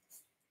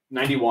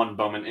 1991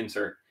 Bowman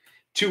insert.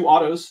 2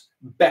 autos,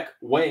 Beck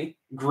Way,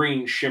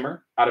 Green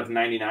Shimmer out of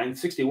 99,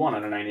 61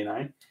 out of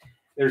 99.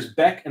 There's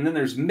Beck, and then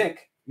there's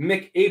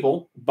Mick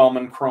Abel,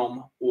 Bowman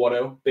Chrome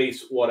Auto,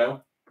 base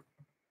auto.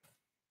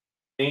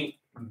 Ain't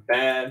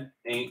bad,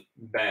 ain't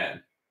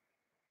bad.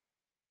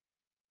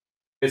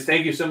 Guys,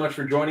 thank you so much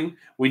for joining.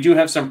 We do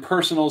have some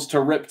personals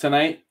to rip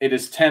tonight. It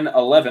is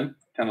 10:11.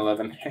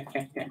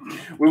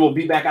 10:11. We will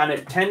be back on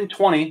at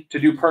 10:20 to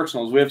do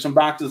personals. We have some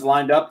boxes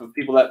lined up of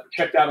people that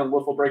checked out on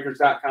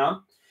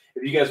wifflebreakers.com.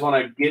 If you guys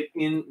want to get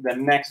in the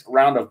next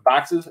round of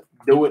boxes,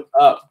 do it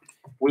up.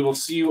 We will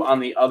see you on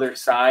the other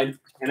side.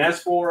 And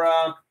as for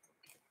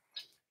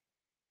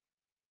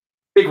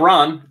Big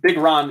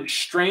Ron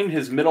strained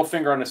his middle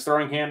finger on his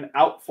throwing hand,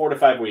 out 4 to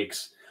 5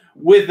 weeks.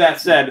 With that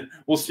said,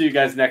 we'll see you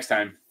guys next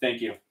time.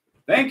 Thank you.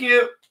 Thank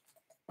you.